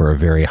looking for a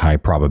very high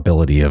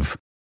probability of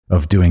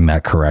doing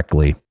that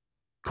correctly.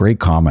 Great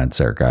comments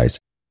there, guys.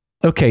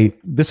 Okay,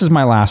 this is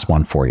my last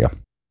one for you.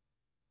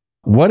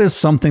 What is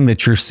something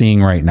that you're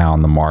seeing right now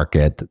in the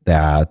market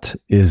that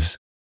is,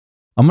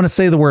 I'm going to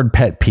say the word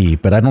pet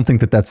peeve, but I don't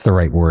think that that's the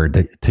right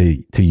word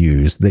to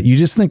use, that you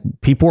just think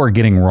people are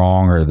getting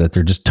wrong, or that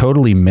they're just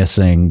totally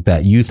missing,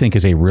 that you think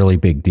is a really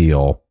big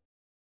deal?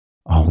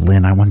 Oh,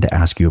 Lynn, I wanted to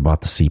ask you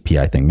about the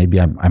CPI thing. Maybe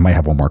I might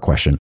have one more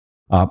question.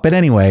 But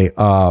anyway,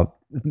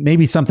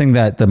 maybe something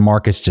that the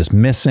market's just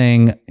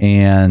missing,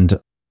 and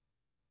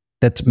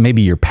that's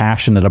maybe you're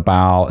passionate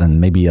about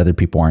and maybe other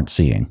people aren't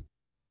seeing.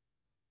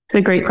 It's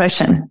a great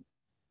question.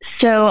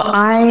 So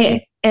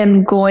I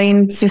am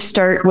going to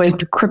start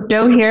with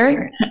crypto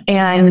here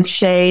and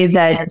say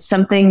that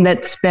something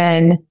that's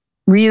been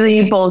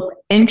really both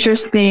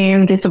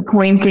interesting,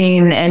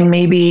 disappointing, and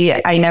maybe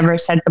I never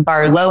set the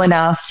bar low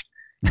enough.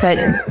 But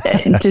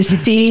to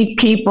see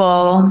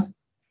people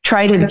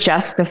try to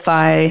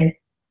justify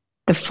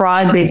the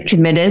fraud they've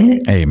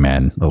committed,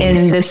 amen, Alyse,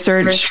 in the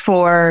search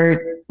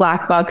for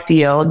black box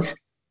yield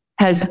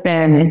has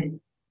been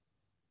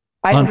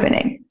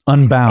eye-opening,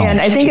 unbound.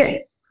 And I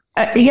think,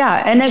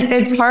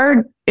 it's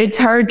hard. It's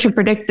hard to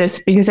predict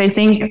this because I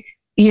think,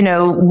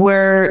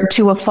 we're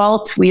to a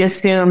fault. We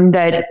assume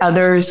that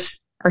others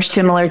are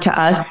similar to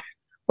us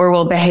or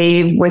will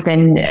behave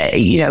within,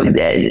 moral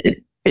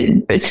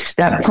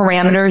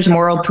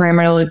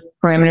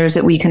parameters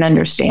that we can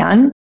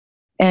understand.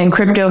 And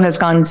crypto has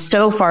gone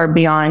so far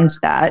beyond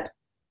that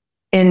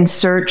in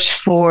search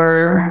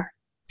for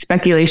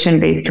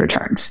speculation-based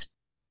returns.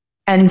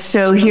 And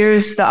so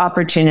here's the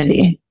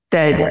opportunity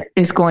that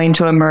is going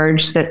to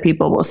emerge that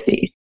people will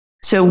see.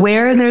 So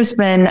where there's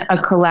been a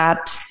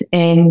collapse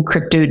in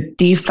crypto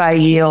DeFi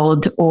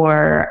yield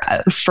or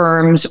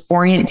firms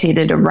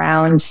orientated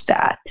around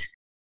that,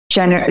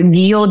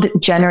 yield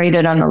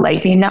generated on the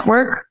Lightning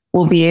Network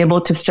will be able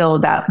to fill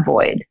that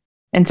void.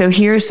 And so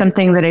here's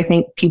something that I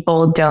think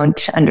people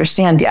don't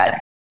understand yet.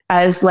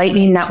 As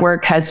Lightning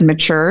Network has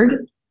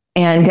matured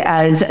and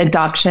as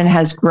adoption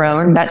has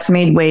grown, that's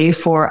made way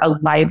for a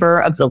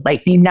LIBOR of the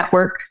Lightning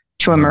Network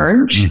to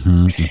emerge.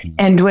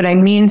 And what I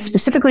mean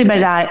specifically by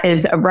that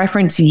is a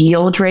reference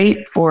yield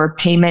rate for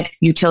payment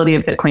utility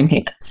of Bitcoin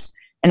payments.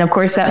 And of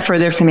course, that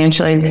further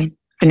financializes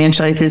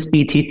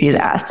BTC,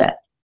 the asset.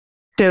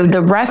 So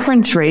the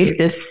reference rate,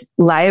 this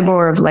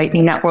LIBOR of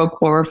Lightning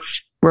Network, will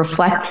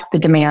reflect the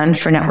demand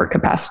for network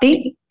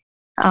capacity.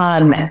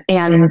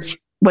 And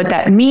what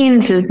that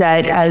means is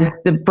that as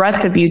the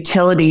breadth of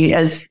utility,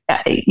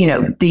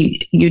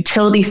 the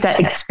utility set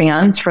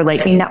expands for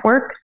Lightning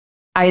Network,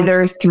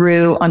 either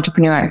through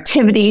entrepreneurial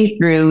activity,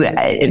 through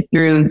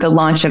the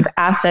launch of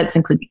assets,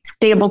 including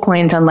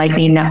stablecoins on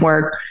Lightning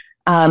Network,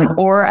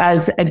 or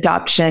as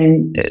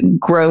adoption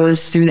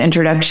grows through the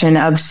introduction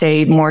of,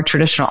 say, more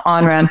traditional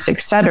on-ramps, et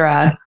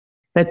cetera,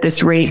 that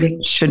this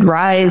rate should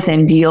rise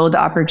and yield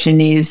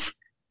opportunities,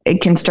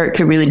 it can start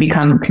to really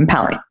become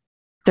compelling.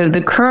 So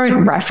the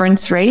current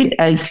reference rate,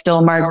 as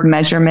Stillmark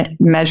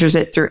measures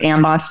it through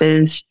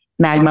Amboss's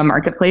Magma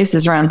marketplace,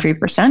 is around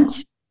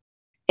 3%.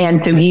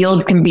 And so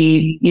yield can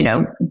be,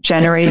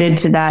 generated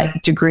to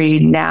that degree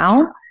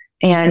now.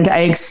 And I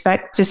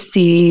expect to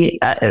see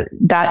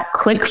that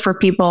click for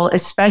people,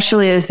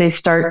 especially as they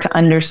start to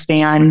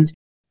understand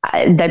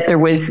that there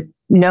was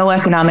no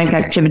economic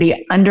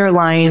activity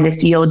underlying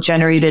this yield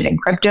generated in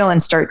crypto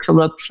and start to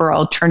look for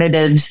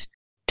alternatives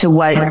to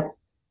what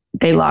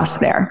they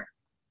lost there.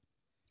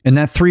 And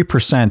that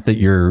 3% that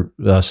you're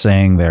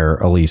saying there,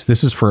 Alyse,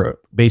 this is for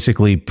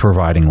basically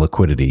providing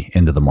liquidity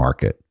into the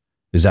market.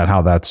 Is that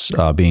how that's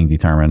being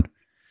determined?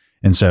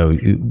 And so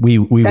we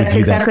would that's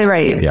view exactly that,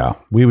 right. Yeah,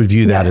 we would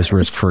view that as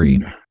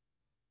risk-free.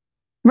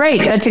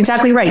 Right. That's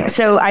exactly right.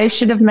 So I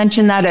should have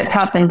mentioned that at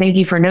top, and thank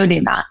you for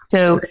noting that.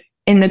 So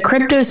in the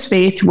crypto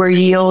space where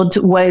yield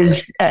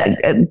was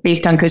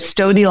based on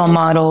custodial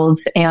models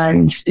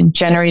and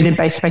generated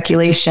by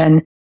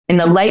speculation, in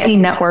the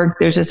Lightning Network,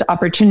 there's this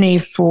opportunity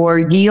for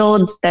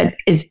yield that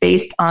is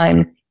based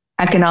on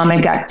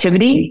economic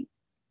activity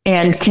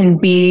and can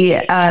be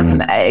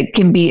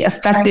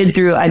affected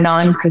through a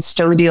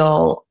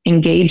non-custodial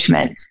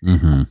engagement.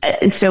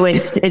 So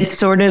it's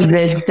sort of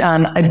this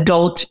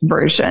adult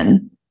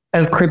version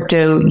of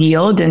crypto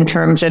yield in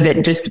terms of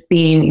it just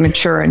being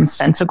mature and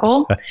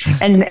sensible.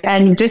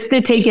 And just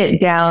to take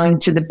it down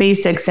to the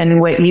basics,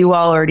 and what you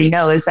all already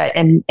know is that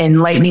in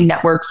Lightning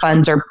Network,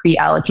 funds are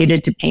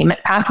pre-allocated to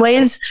payment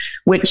pathways,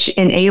 which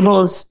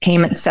enables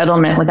payment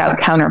settlement without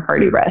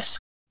counterparty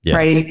risk, yes.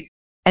 Right?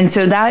 And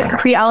so that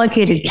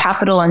pre-allocated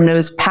capital in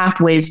those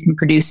pathways can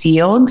produce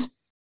yield.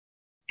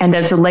 And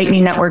as the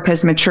Lightning Network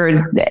has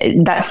matured,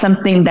 that's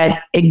something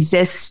that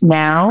exists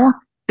now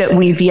that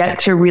we've yet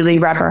to really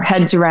wrap our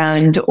heads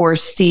around or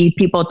see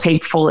people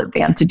take full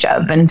advantage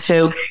of. And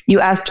so you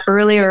asked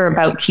earlier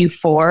about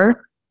Q4,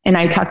 and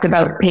I talked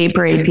about pay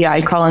per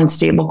API call and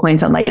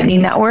stablecoins on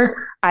Lightning Network.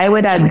 I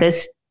would add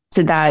this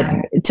to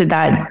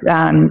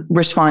that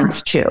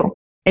response too.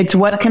 It's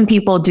what can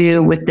people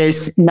do with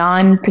this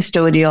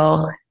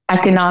non-custodial,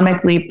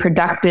 economically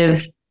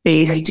productive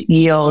based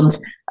yield,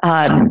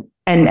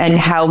 and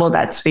how will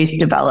that space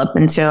develop?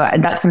 And so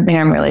that's something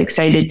I'm really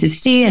excited to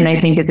see. And I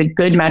think it's a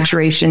good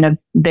maturation of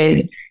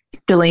the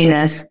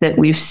silliness that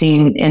we've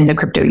seen in the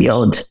crypto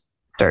yield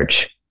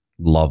search.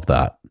 Love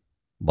that.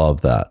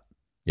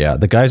 Yeah.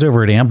 The guys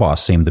over at Amboss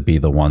seem to be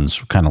the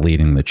ones kind of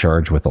leading the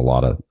charge with a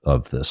lot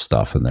of this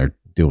stuff. And they're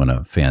doing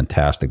a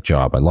fantastic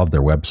job. I love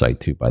their website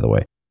too, by the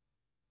way.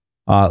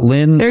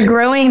 Lynn, they're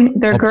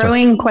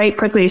growing quite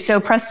quickly. So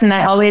Preston,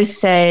 I always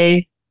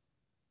say,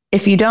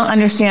 if you don't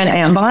understand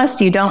Amboss,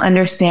 you don't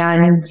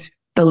understand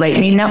the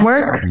Lightning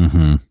Network.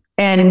 Mm-hmm.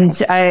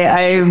 And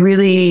I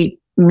really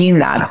mean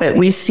that, but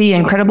we see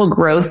incredible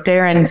growth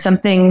there. And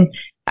something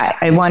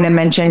I want to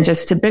mention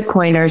just to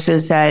Bitcoiners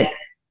is that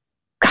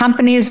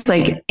companies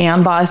like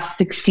Amboss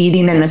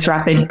succeeding in this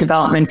rapid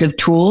development of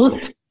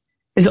tools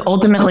is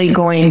ultimately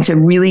going to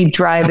really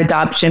drive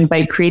adoption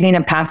by creating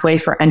a pathway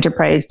for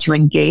enterprise to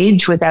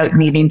engage without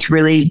needing to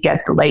really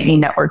get the Lightning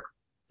Network,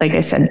 like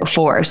I said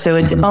before. So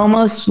it's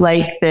almost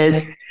like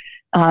this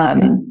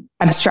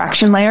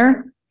abstraction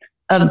layer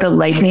of the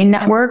Lightning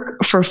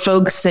Network for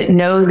folks that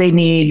know they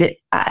need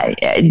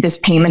this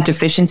payment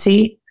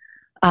efficiency.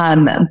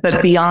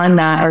 But beyond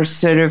that, are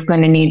sort of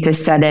going to need to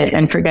set it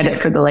and forget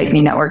it for the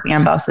Lightning Network.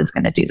 Amboss is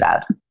going to do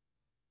that.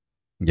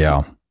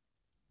 Yeah.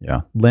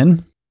 Yeah.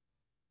 Lynn?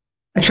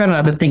 I try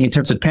not to think in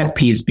terms of pet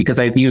peeves because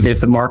I view that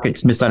if the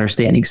market's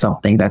misunderstanding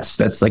something, that's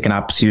like an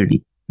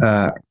opportunity.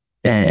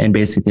 And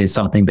basically it's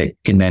something that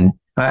can then,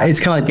 it's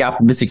kind of like the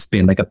optimistic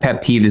spin, like a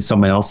pet peeve is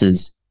someone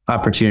else's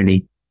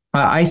opportunity.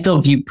 I still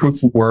view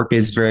proof of work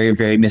as very,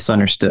 very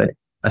misunderstood,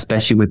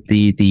 especially with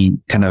the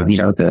kind of,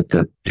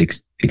 the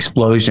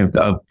explosion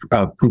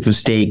of proof of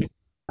stake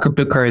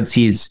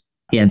cryptocurrencies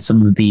and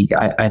some of the,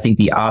 I think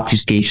the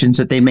obfuscations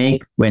that they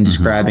make when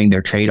describing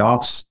their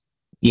trade-offs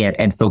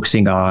and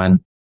focusing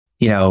on,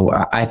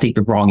 I think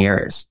the wrong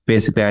areas.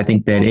 Basically, I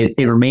think that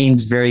it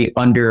remains very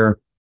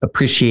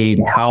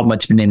underappreciated how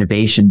much of an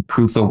innovation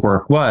proof of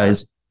work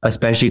was,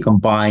 especially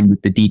combined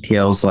with the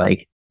details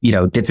like,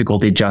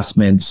 difficulty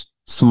adjustments,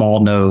 small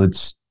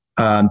nodes.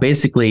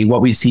 Basically,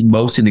 what we see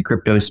most in the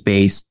crypto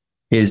space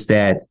is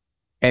that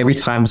every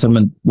time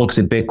someone looks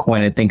at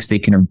Bitcoin and thinks they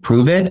can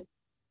improve it,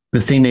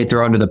 the thing they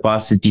throw under the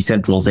bus is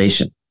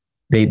decentralization.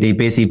 They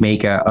basically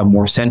make a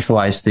more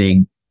centralized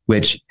thing,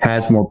 which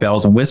has more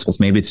bells and whistles.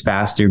 Maybe it's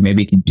faster,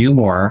 maybe it can do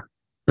more,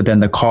 but then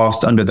the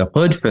cost under the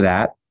hood for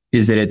that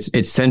is that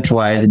it's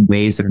centralized in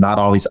ways that are not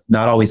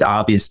always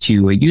obvious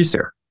to a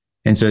user.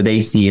 And so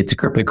they see it's a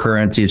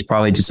cryptocurrency, it's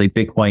probably just like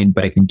Bitcoin,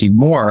 but it can do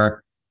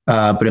more.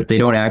 But if they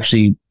don't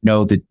actually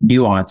know the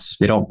nuance,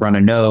 they don't run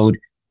a node,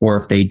 or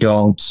if they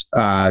don't,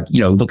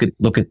 look at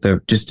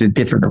the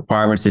different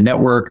requirements of the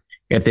network.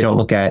 If they don't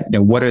look at,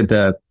 what are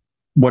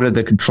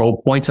the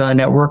control points on the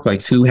network,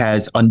 like who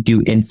has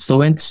undue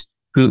influence,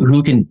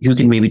 who can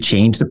maybe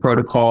change the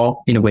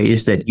protocol in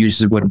ways that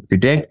users wouldn't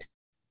predict.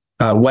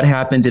 What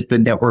happens if the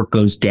network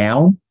goes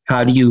down?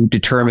 How do you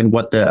determine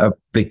what the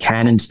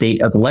canon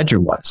state of the ledger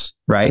was,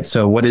 right?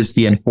 So what is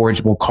the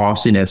unforgeable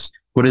costliness?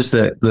 What is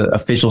the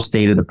official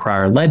state of the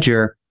prior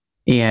ledger?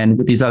 And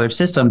with these other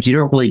systems, you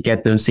don't really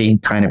get those same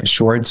kind of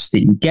assurance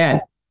that you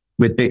get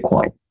with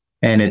Bitcoin.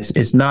 And it's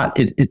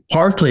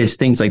partially it's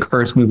things like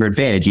first mover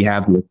advantage. You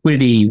have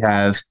liquidity, you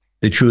have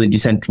the truly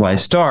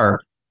decentralized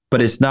start,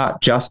 but it's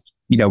not just,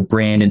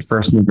 brand and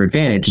first mover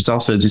advantage. It's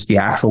also just the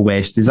actual way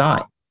it's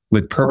designed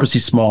with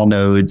purposely small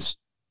nodes,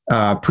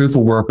 proof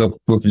of work of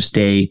proof of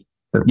stake.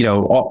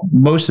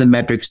 Most of the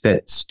metrics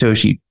that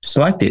Satoshi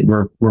selected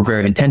were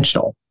very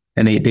intentional,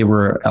 and they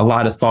were, a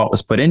lot of thought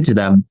was put into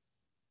them.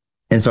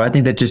 And so I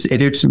think that it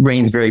just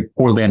remains very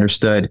poorly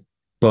understood,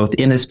 both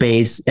in the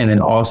space and then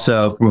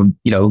also from,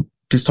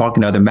 just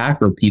talking to other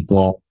macro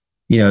people,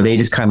 they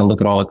just kind of look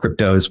at all the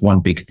crypto as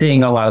one big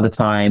thing a lot of the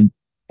time.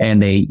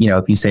 And they,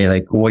 if you say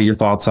like, what are your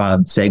thoughts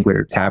on Segwit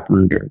or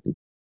Taproot, or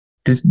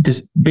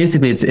just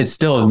basically it's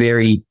still a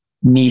very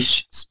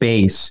niche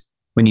space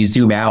when you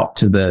zoom out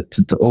to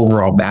the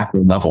overall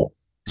macro level.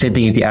 Same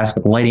thing if you ask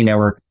about the Lightning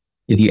Network,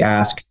 if you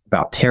ask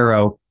about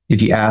Taro,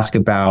 if you ask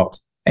about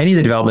any of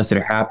the developments that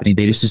are happening,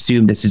 they just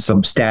assume this is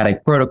some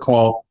static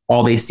protocol.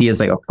 All they see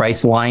is like a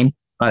price line.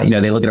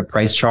 They look at a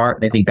price chart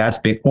and they think that's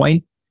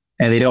Bitcoin,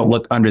 and they don't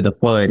look under the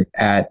hood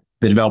at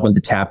the development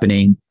that's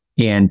happening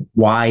and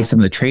why some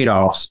of the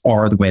trade-offs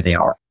are the way they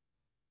are.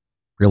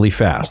 Really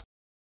fast.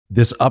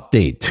 This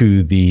update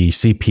to the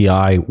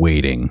CPI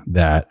weighting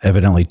that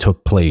evidently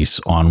took place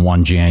on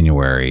 1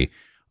 January,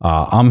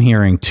 I'm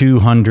hearing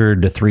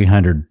 200 to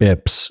 300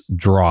 bips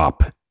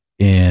drop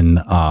in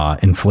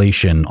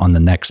inflation on the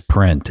next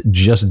print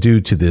just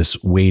due to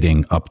this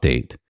weighting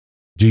update.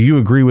 Do you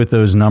agree with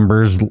those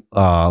numbers,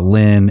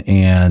 Lynn?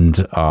 And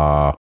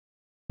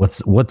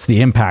what's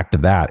the impact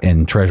of that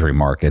in treasury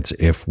markets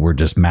if we're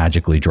just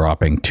magically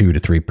dropping 2 to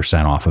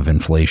 3% off of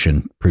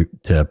inflation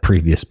to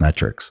previous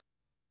metrics?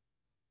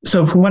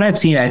 So from what I've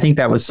seen, I think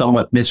that was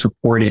somewhat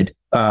misreported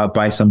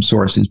by some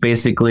sources.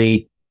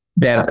 Basically,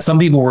 that some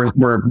people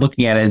were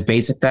looking at it as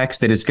base effects,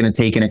 that it's going to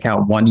take into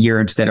account 1 year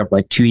instead of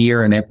like 2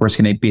 year, and therefore it's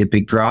going to be a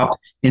big drop.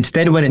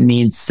 Instead, what it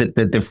means is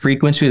that the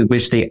frequency with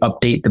which they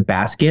update the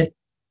basket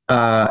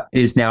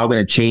is now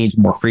going to change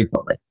more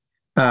frequently.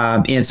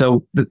 And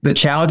so the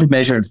challenge of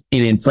measuring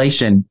in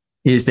inflation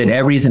is that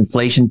everybody's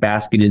inflation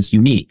basket is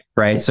unique,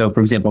 right? So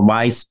for example,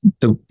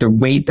 the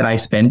weight that I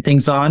spend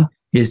things on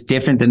is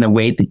different than the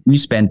weight that you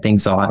spend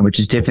things on, which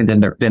is different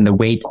than the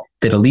weight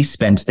that Alyse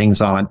spends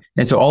things on.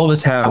 And so all of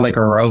us have like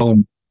our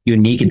own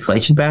unique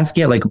inflation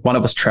basket. Like one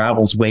of us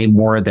travels way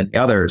more than the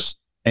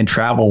others, and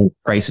travel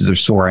prices are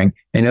soaring.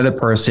 Another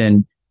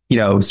person,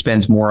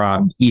 spends more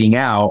on eating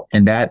out,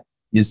 and that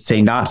is,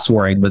 say, not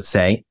soaring, let's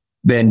say.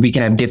 Then we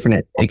can have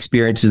different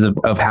experiences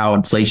of how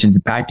inflation is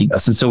impacting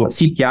us. And so what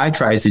CPI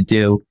tries to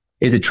do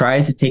is it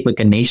tries to take like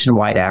a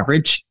nationwide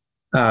average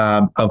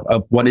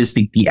of what is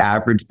the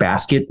average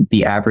basket,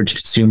 the average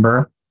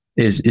consumer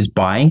is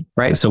buying,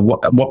 right? So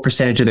what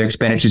percentage of their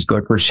expenditures go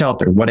towards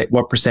shelter?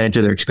 What percentage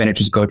of their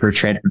expenditures go towards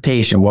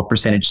transportation? What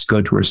percentages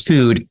go towards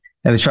food?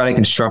 And they try to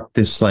construct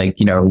this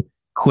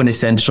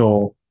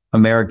quintessential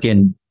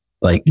American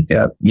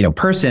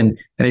person. And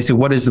they say,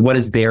 what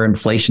is their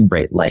inflation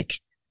rate like?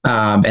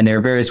 And there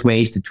are various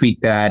ways to tweak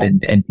that,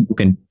 and people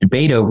can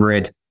debate over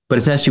it. But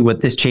essentially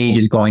what this change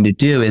is going to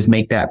do is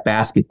make that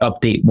basket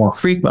update more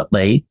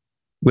frequently,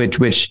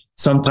 which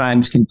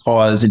sometimes can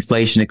cause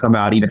inflation to come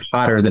out even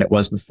hotter than it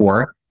was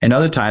before. And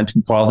other times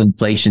can cause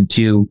inflation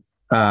to,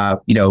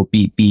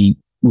 be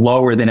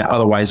lower than it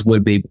otherwise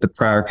would be with the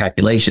prior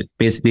calculation.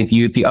 Basically, if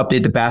you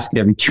update the basket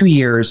every 2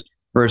 years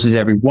versus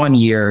every 1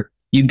 year,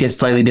 you get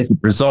slightly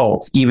different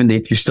results, even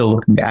if you're still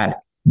looking at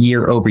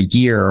year over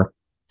year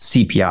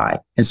CPI.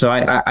 And so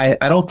I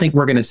don't think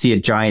we're going to see a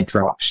giant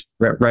drop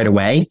right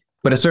away,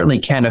 but it certainly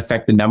can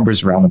affect the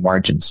numbers around the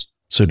margins.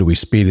 So do we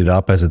speed it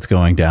up as it's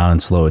going down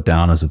and slow it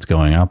down as it's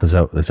going up? Is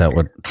that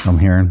what I'm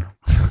hearing?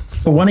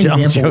 But one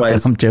example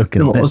I'm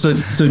joking. So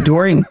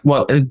during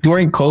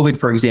COVID,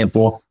 for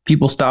example,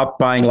 people stopped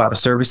buying a lot of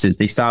services.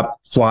 They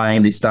stopped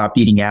flying. They stopped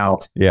eating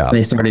out. Yeah.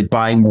 They started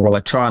buying more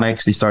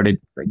electronics. They started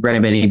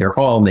renovating their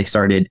home. They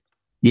started,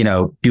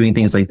 doing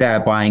things like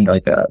that, buying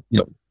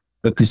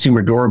the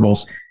consumer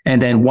durables.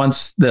 And then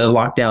once the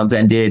lockdowns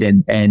ended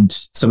and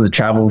some of the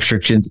travel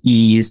restrictions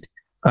eased,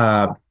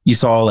 you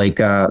saw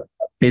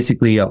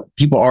basically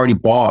people already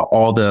bought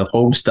all the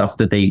home stuff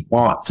that they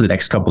want for the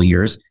next couple of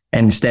years.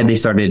 And instead they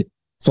started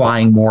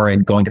flying more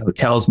and going to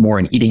hotels more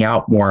and eating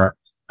out more.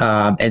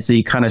 And so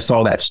you kind of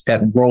saw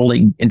that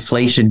rolling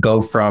inflation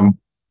go from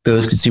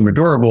those consumer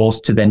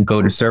durables to then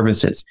go to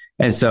services.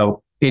 And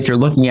so if you're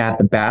looking at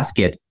the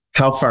basket,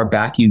 how far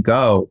back you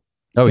go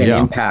can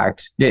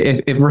impact.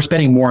 If we're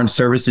spending more on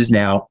services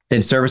now,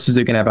 then services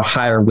are going to have a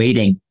higher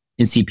weighting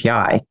in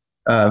CPI.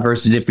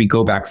 Versus if we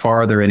go back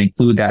farther and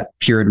include that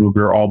period where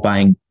we're all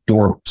buying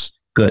durables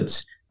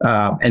goods.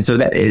 And so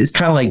that is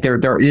kind of like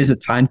there is a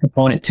time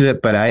component to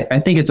it, but I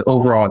think it's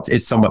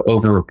somewhat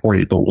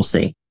overreported, but we'll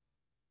see.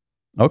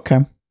 Okay.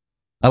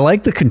 I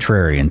like the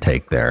contrarian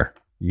take there.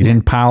 You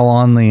didn't pile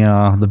on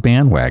the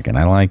bandwagon.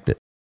 I liked it.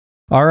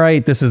 All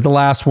right. This is the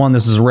last one.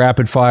 This is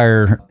rapid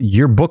fire.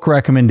 Your book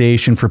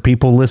recommendation for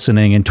people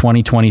listening in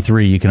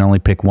 2023. You can only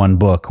pick one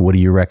book. What do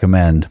you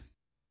recommend?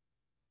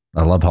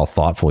 I love how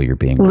thoughtful you're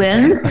being.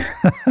 Lynn?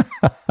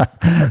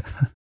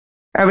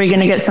 Are we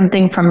going to get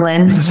something from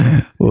Lynn?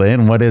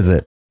 Lynn, what is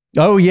it?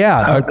 Oh,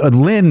 yeah.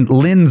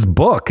 Lynn's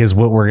book is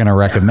what we're going to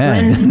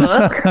recommend. Lynn's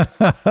book?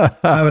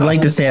 I would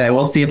like to say that.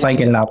 We'll see if I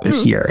get it out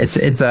this year.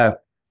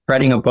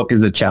 Writing a book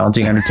is a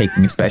challenging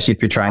undertaking, especially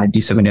if you're trying to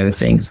do so many other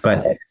things.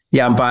 But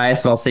yeah, I'm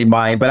biased and I'll say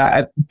mine.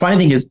 But funny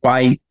thing is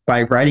by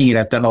writing it,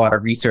 I've done a lot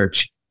of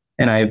research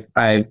and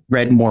I've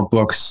read more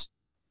books.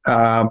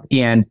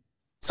 And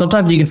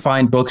sometimes you can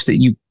find books that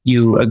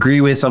you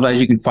agree with.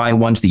 Sometimes you can find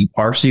ones that you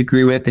partially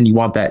agree with, and you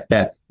want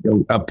that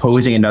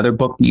opposing another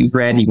book that you've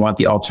read, and you want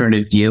the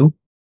alternative view.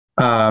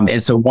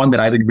 And so one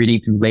that I've been reading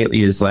through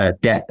lately is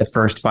Debt: The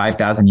First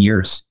 5,000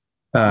 Years.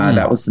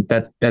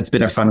 That's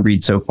been a fun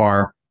read so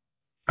far.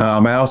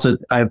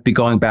 I've been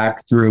going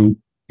back through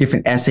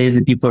different essays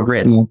that people have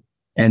written,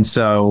 and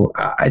so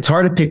it's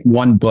hard to pick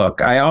one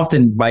book.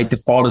 My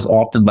default is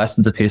often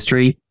Lessons of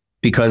History,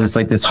 because it's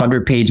like this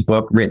 100-page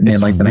book written in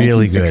the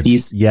really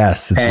 1960s. Good.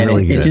 Yes, it's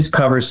really good. It just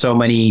covers so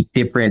many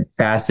different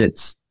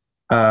facets.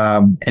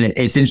 And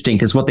it's interesting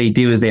because what they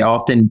do is they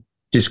often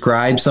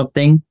describe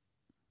something,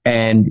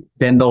 and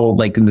then they'll,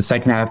 in the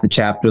second half of the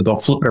chapter, they'll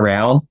flip it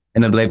around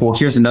and they'll be like, well,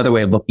 here's another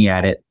way of looking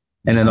at it.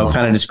 And then they'll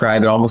kind of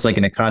describe it almost like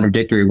in a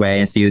contradictory way.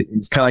 And so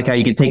it's kind of like how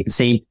you can take the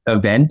same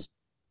event,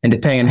 and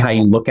depending on how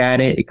you look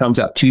at it, it comes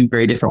out two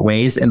very different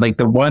ways. And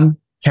the one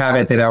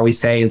caveat that I always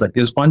say is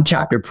there's one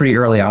chapter pretty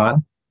early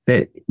on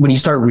that when you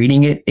start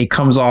reading it, it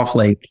comes off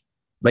like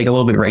a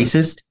little bit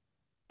racist,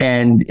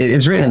 and it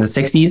was written in the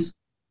 60s.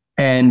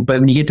 But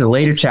when you get to the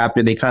later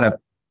chapter, they kind of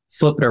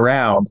flip it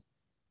around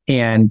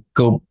and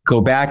go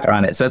back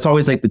on it. So that's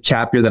always the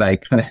chapter that I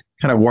kind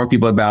of warn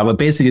people about. But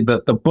basically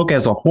the book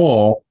as a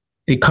whole,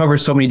 it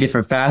covers so many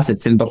different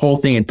facets, and the whole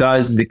thing it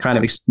does is it kind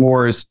of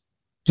explores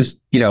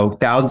just,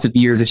 thousands of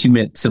years of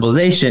human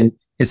civilization.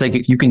 It's like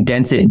if you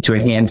condense it into a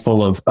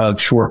handful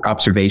of short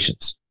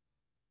observations.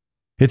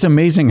 It's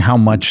amazing how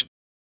much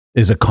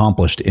is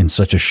accomplished in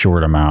such a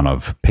short amount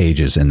of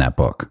pages in that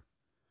book.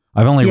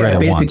 I've only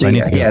read it once. I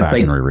need to get back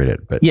and reread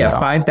it. But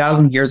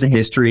 5,000 years of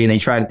history, and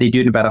they do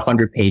it in about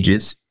 100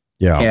 pages.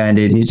 Yeah. And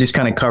it just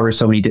kind of covers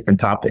so many different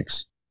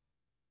topics.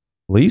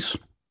 Alyse?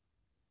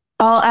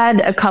 I'll add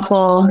a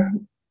couple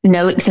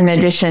notes in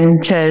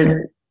addition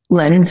to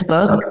Lynn's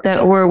book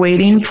that we're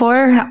waiting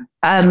for.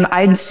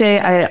 I'd say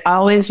I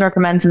always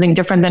recommend something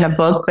different than a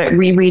book, but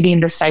rereading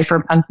the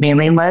Cypherpunk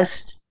mailing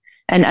list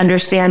and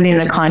understanding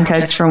the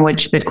context from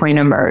which Bitcoin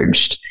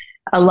emerged.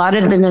 A lot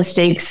of the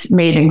mistakes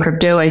made in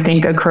crypto, I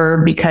think,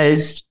 occur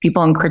because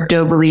people in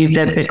crypto believe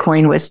that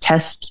Bitcoin was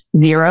test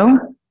zero.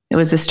 It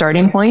was a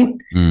starting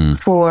point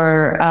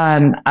for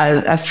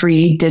a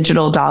free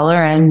digital dollar,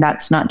 and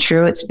that's not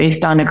true. It's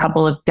based on a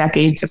couple of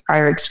decades of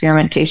prior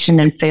experimentation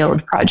and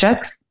failed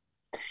projects.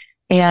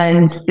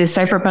 And the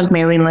cypherpunk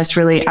mailing list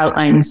really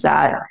outlines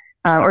that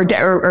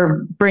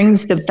or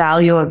brings the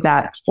value of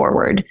that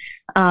forward.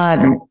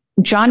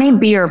 Johnny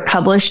Beer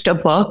published a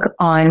book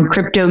on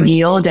crypto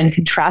yield and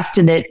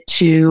contrasted it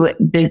to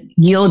the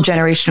yield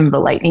generation of the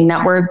Lightning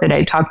Network that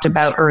I talked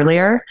about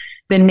earlier.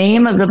 The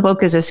name of the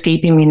book is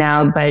escaping me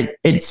now, but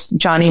it's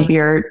Johnny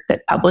Beer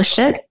that published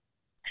it.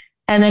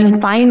 And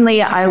then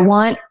finally, I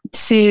want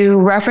to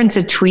reference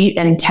a tweet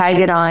and tag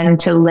it on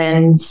to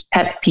Lynn's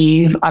pet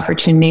peeve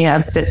opportunity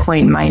of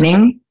Bitcoin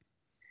mining.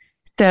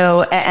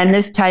 So, and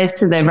this ties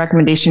to the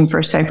recommendation for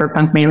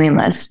cypherpunk mailing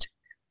list.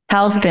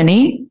 Hal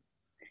Finney,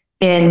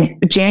 in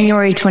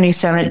January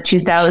 27,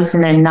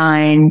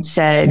 2009,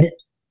 said,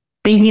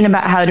 thinking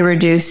about how to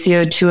reduce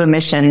CO2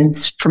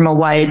 emissions from a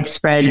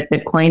widespread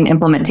Bitcoin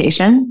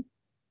implementation.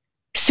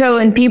 So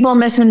in people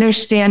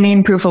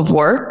misunderstanding proof of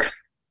work,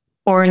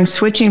 or in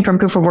switching from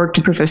proof of work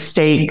to proof of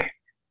stake,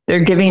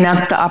 they're giving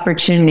up the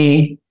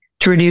opportunity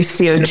to reduce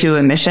CO2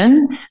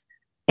 emissions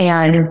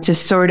and to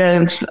sort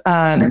of,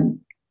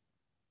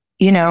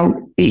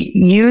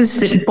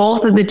 use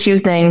both of the two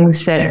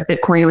things that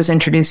Bitcoin was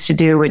introduced to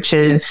do, which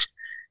is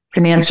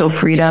financial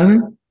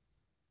freedom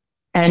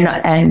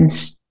and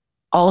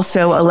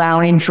also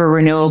allowing for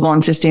renewable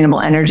and sustainable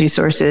energy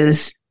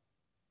sources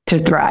to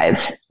thrive.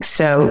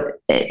 So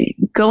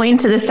going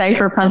to the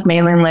cypherpunk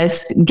mailing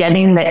list,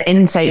 getting the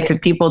insights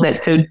of people that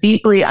so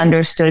deeply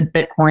understood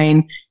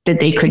Bitcoin that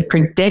they could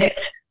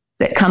predict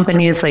that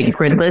companies like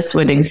Gridless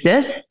would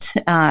exist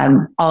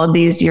all of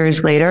these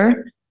years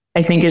later,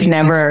 I think is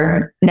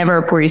never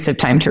a waste of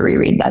time to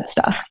reread that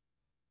stuff.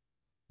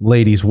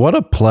 Ladies, what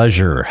a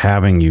pleasure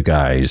having you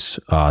guys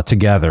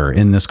together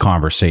in this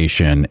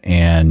conversation.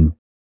 And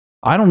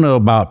I don't know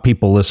about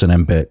people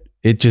listening, but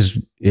it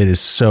is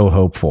so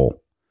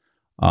hopeful.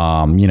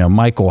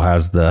 Michael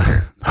has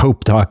the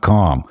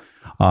hope.com.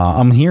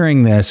 I'm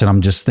hearing this and I'm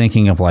just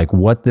thinking of like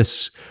what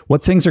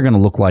things are going to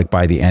look like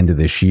by the end of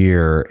this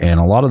year. And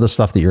a lot of the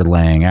stuff that you're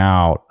laying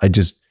out,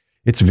 it's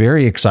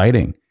very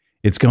exciting.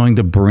 It's going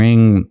to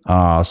bring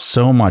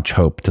so much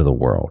hope to the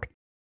world.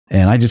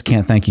 And I just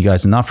can't thank you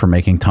guys enough for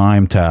making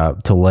time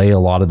to lay a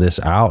lot of this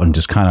out and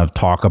just kind of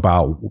talk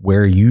about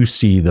where you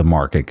see the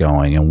market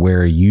going and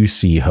where you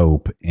see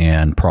hope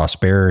and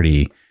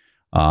prosperity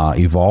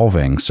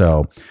evolving.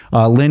 So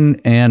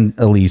Lynn and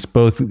Alyse,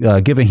 both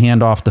give a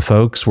handoff to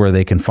folks where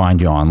they can find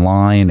you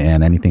online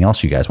and anything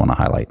else you guys want to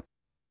highlight.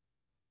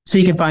 So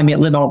you can find me at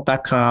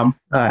linalt.com,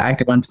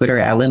 active on Twitter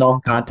at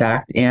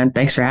linaltcontact. And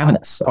thanks for having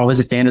us.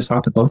 Always a fan to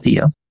talk to both of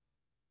you.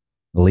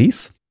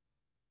 Alyse?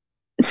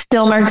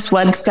 Stillmark's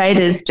website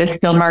is just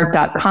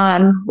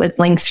stillmark.com with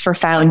links for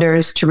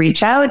founders to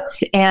reach out.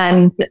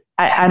 And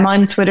I'm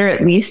on Twitter,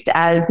 at least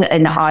as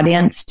an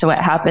audience to what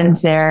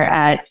happens there,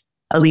 at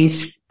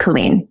Alyse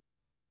Killeen.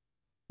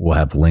 We'll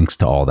have links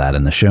to all that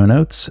in the show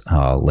notes.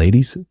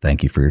 Ladies,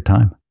 thank you for your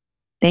time.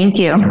 Thank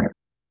you.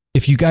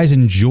 If you guys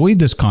enjoyed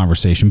this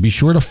conversation, be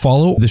sure to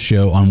follow the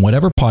show on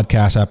whatever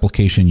podcast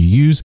application you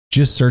use.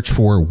 Just search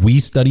for We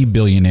Study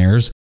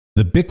Billionaires.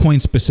 The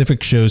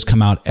Bitcoin-specific shows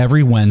come out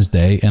every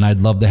Wednesday, and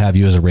I'd love to have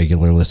you as a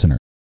regular listener.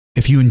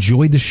 If you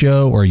enjoyed the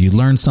show or you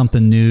learned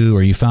something new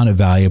or you found it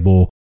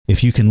valuable,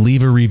 if you can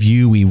leave a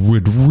review, we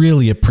would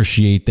really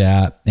appreciate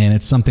that. And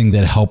it's something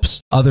that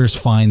helps others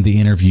find the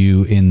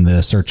interview in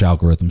the search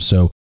algorithm.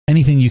 So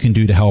anything you can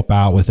do to help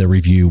out with a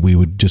review, we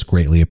would just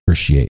greatly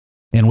appreciate.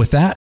 And with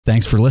that,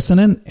 thanks for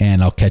listening,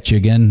 and I'll catch you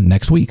again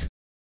next week.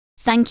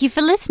 Thank you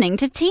for listening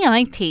to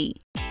TIP.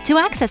 To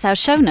access our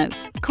show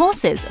notes,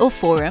 courses, or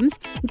forums,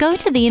 go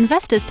to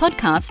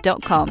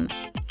theinvestorspodcast.com.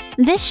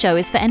 This show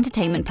is for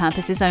entertainment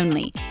purposes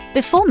only.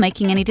 Before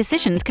making any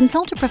decisions,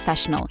 consult a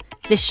professional.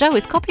 This show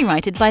is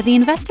copyrighted by the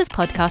Investors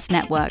Podcast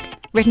Network.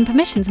 Written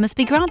permissions must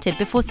be granted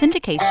before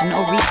syndication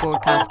or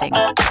rebroadcasting.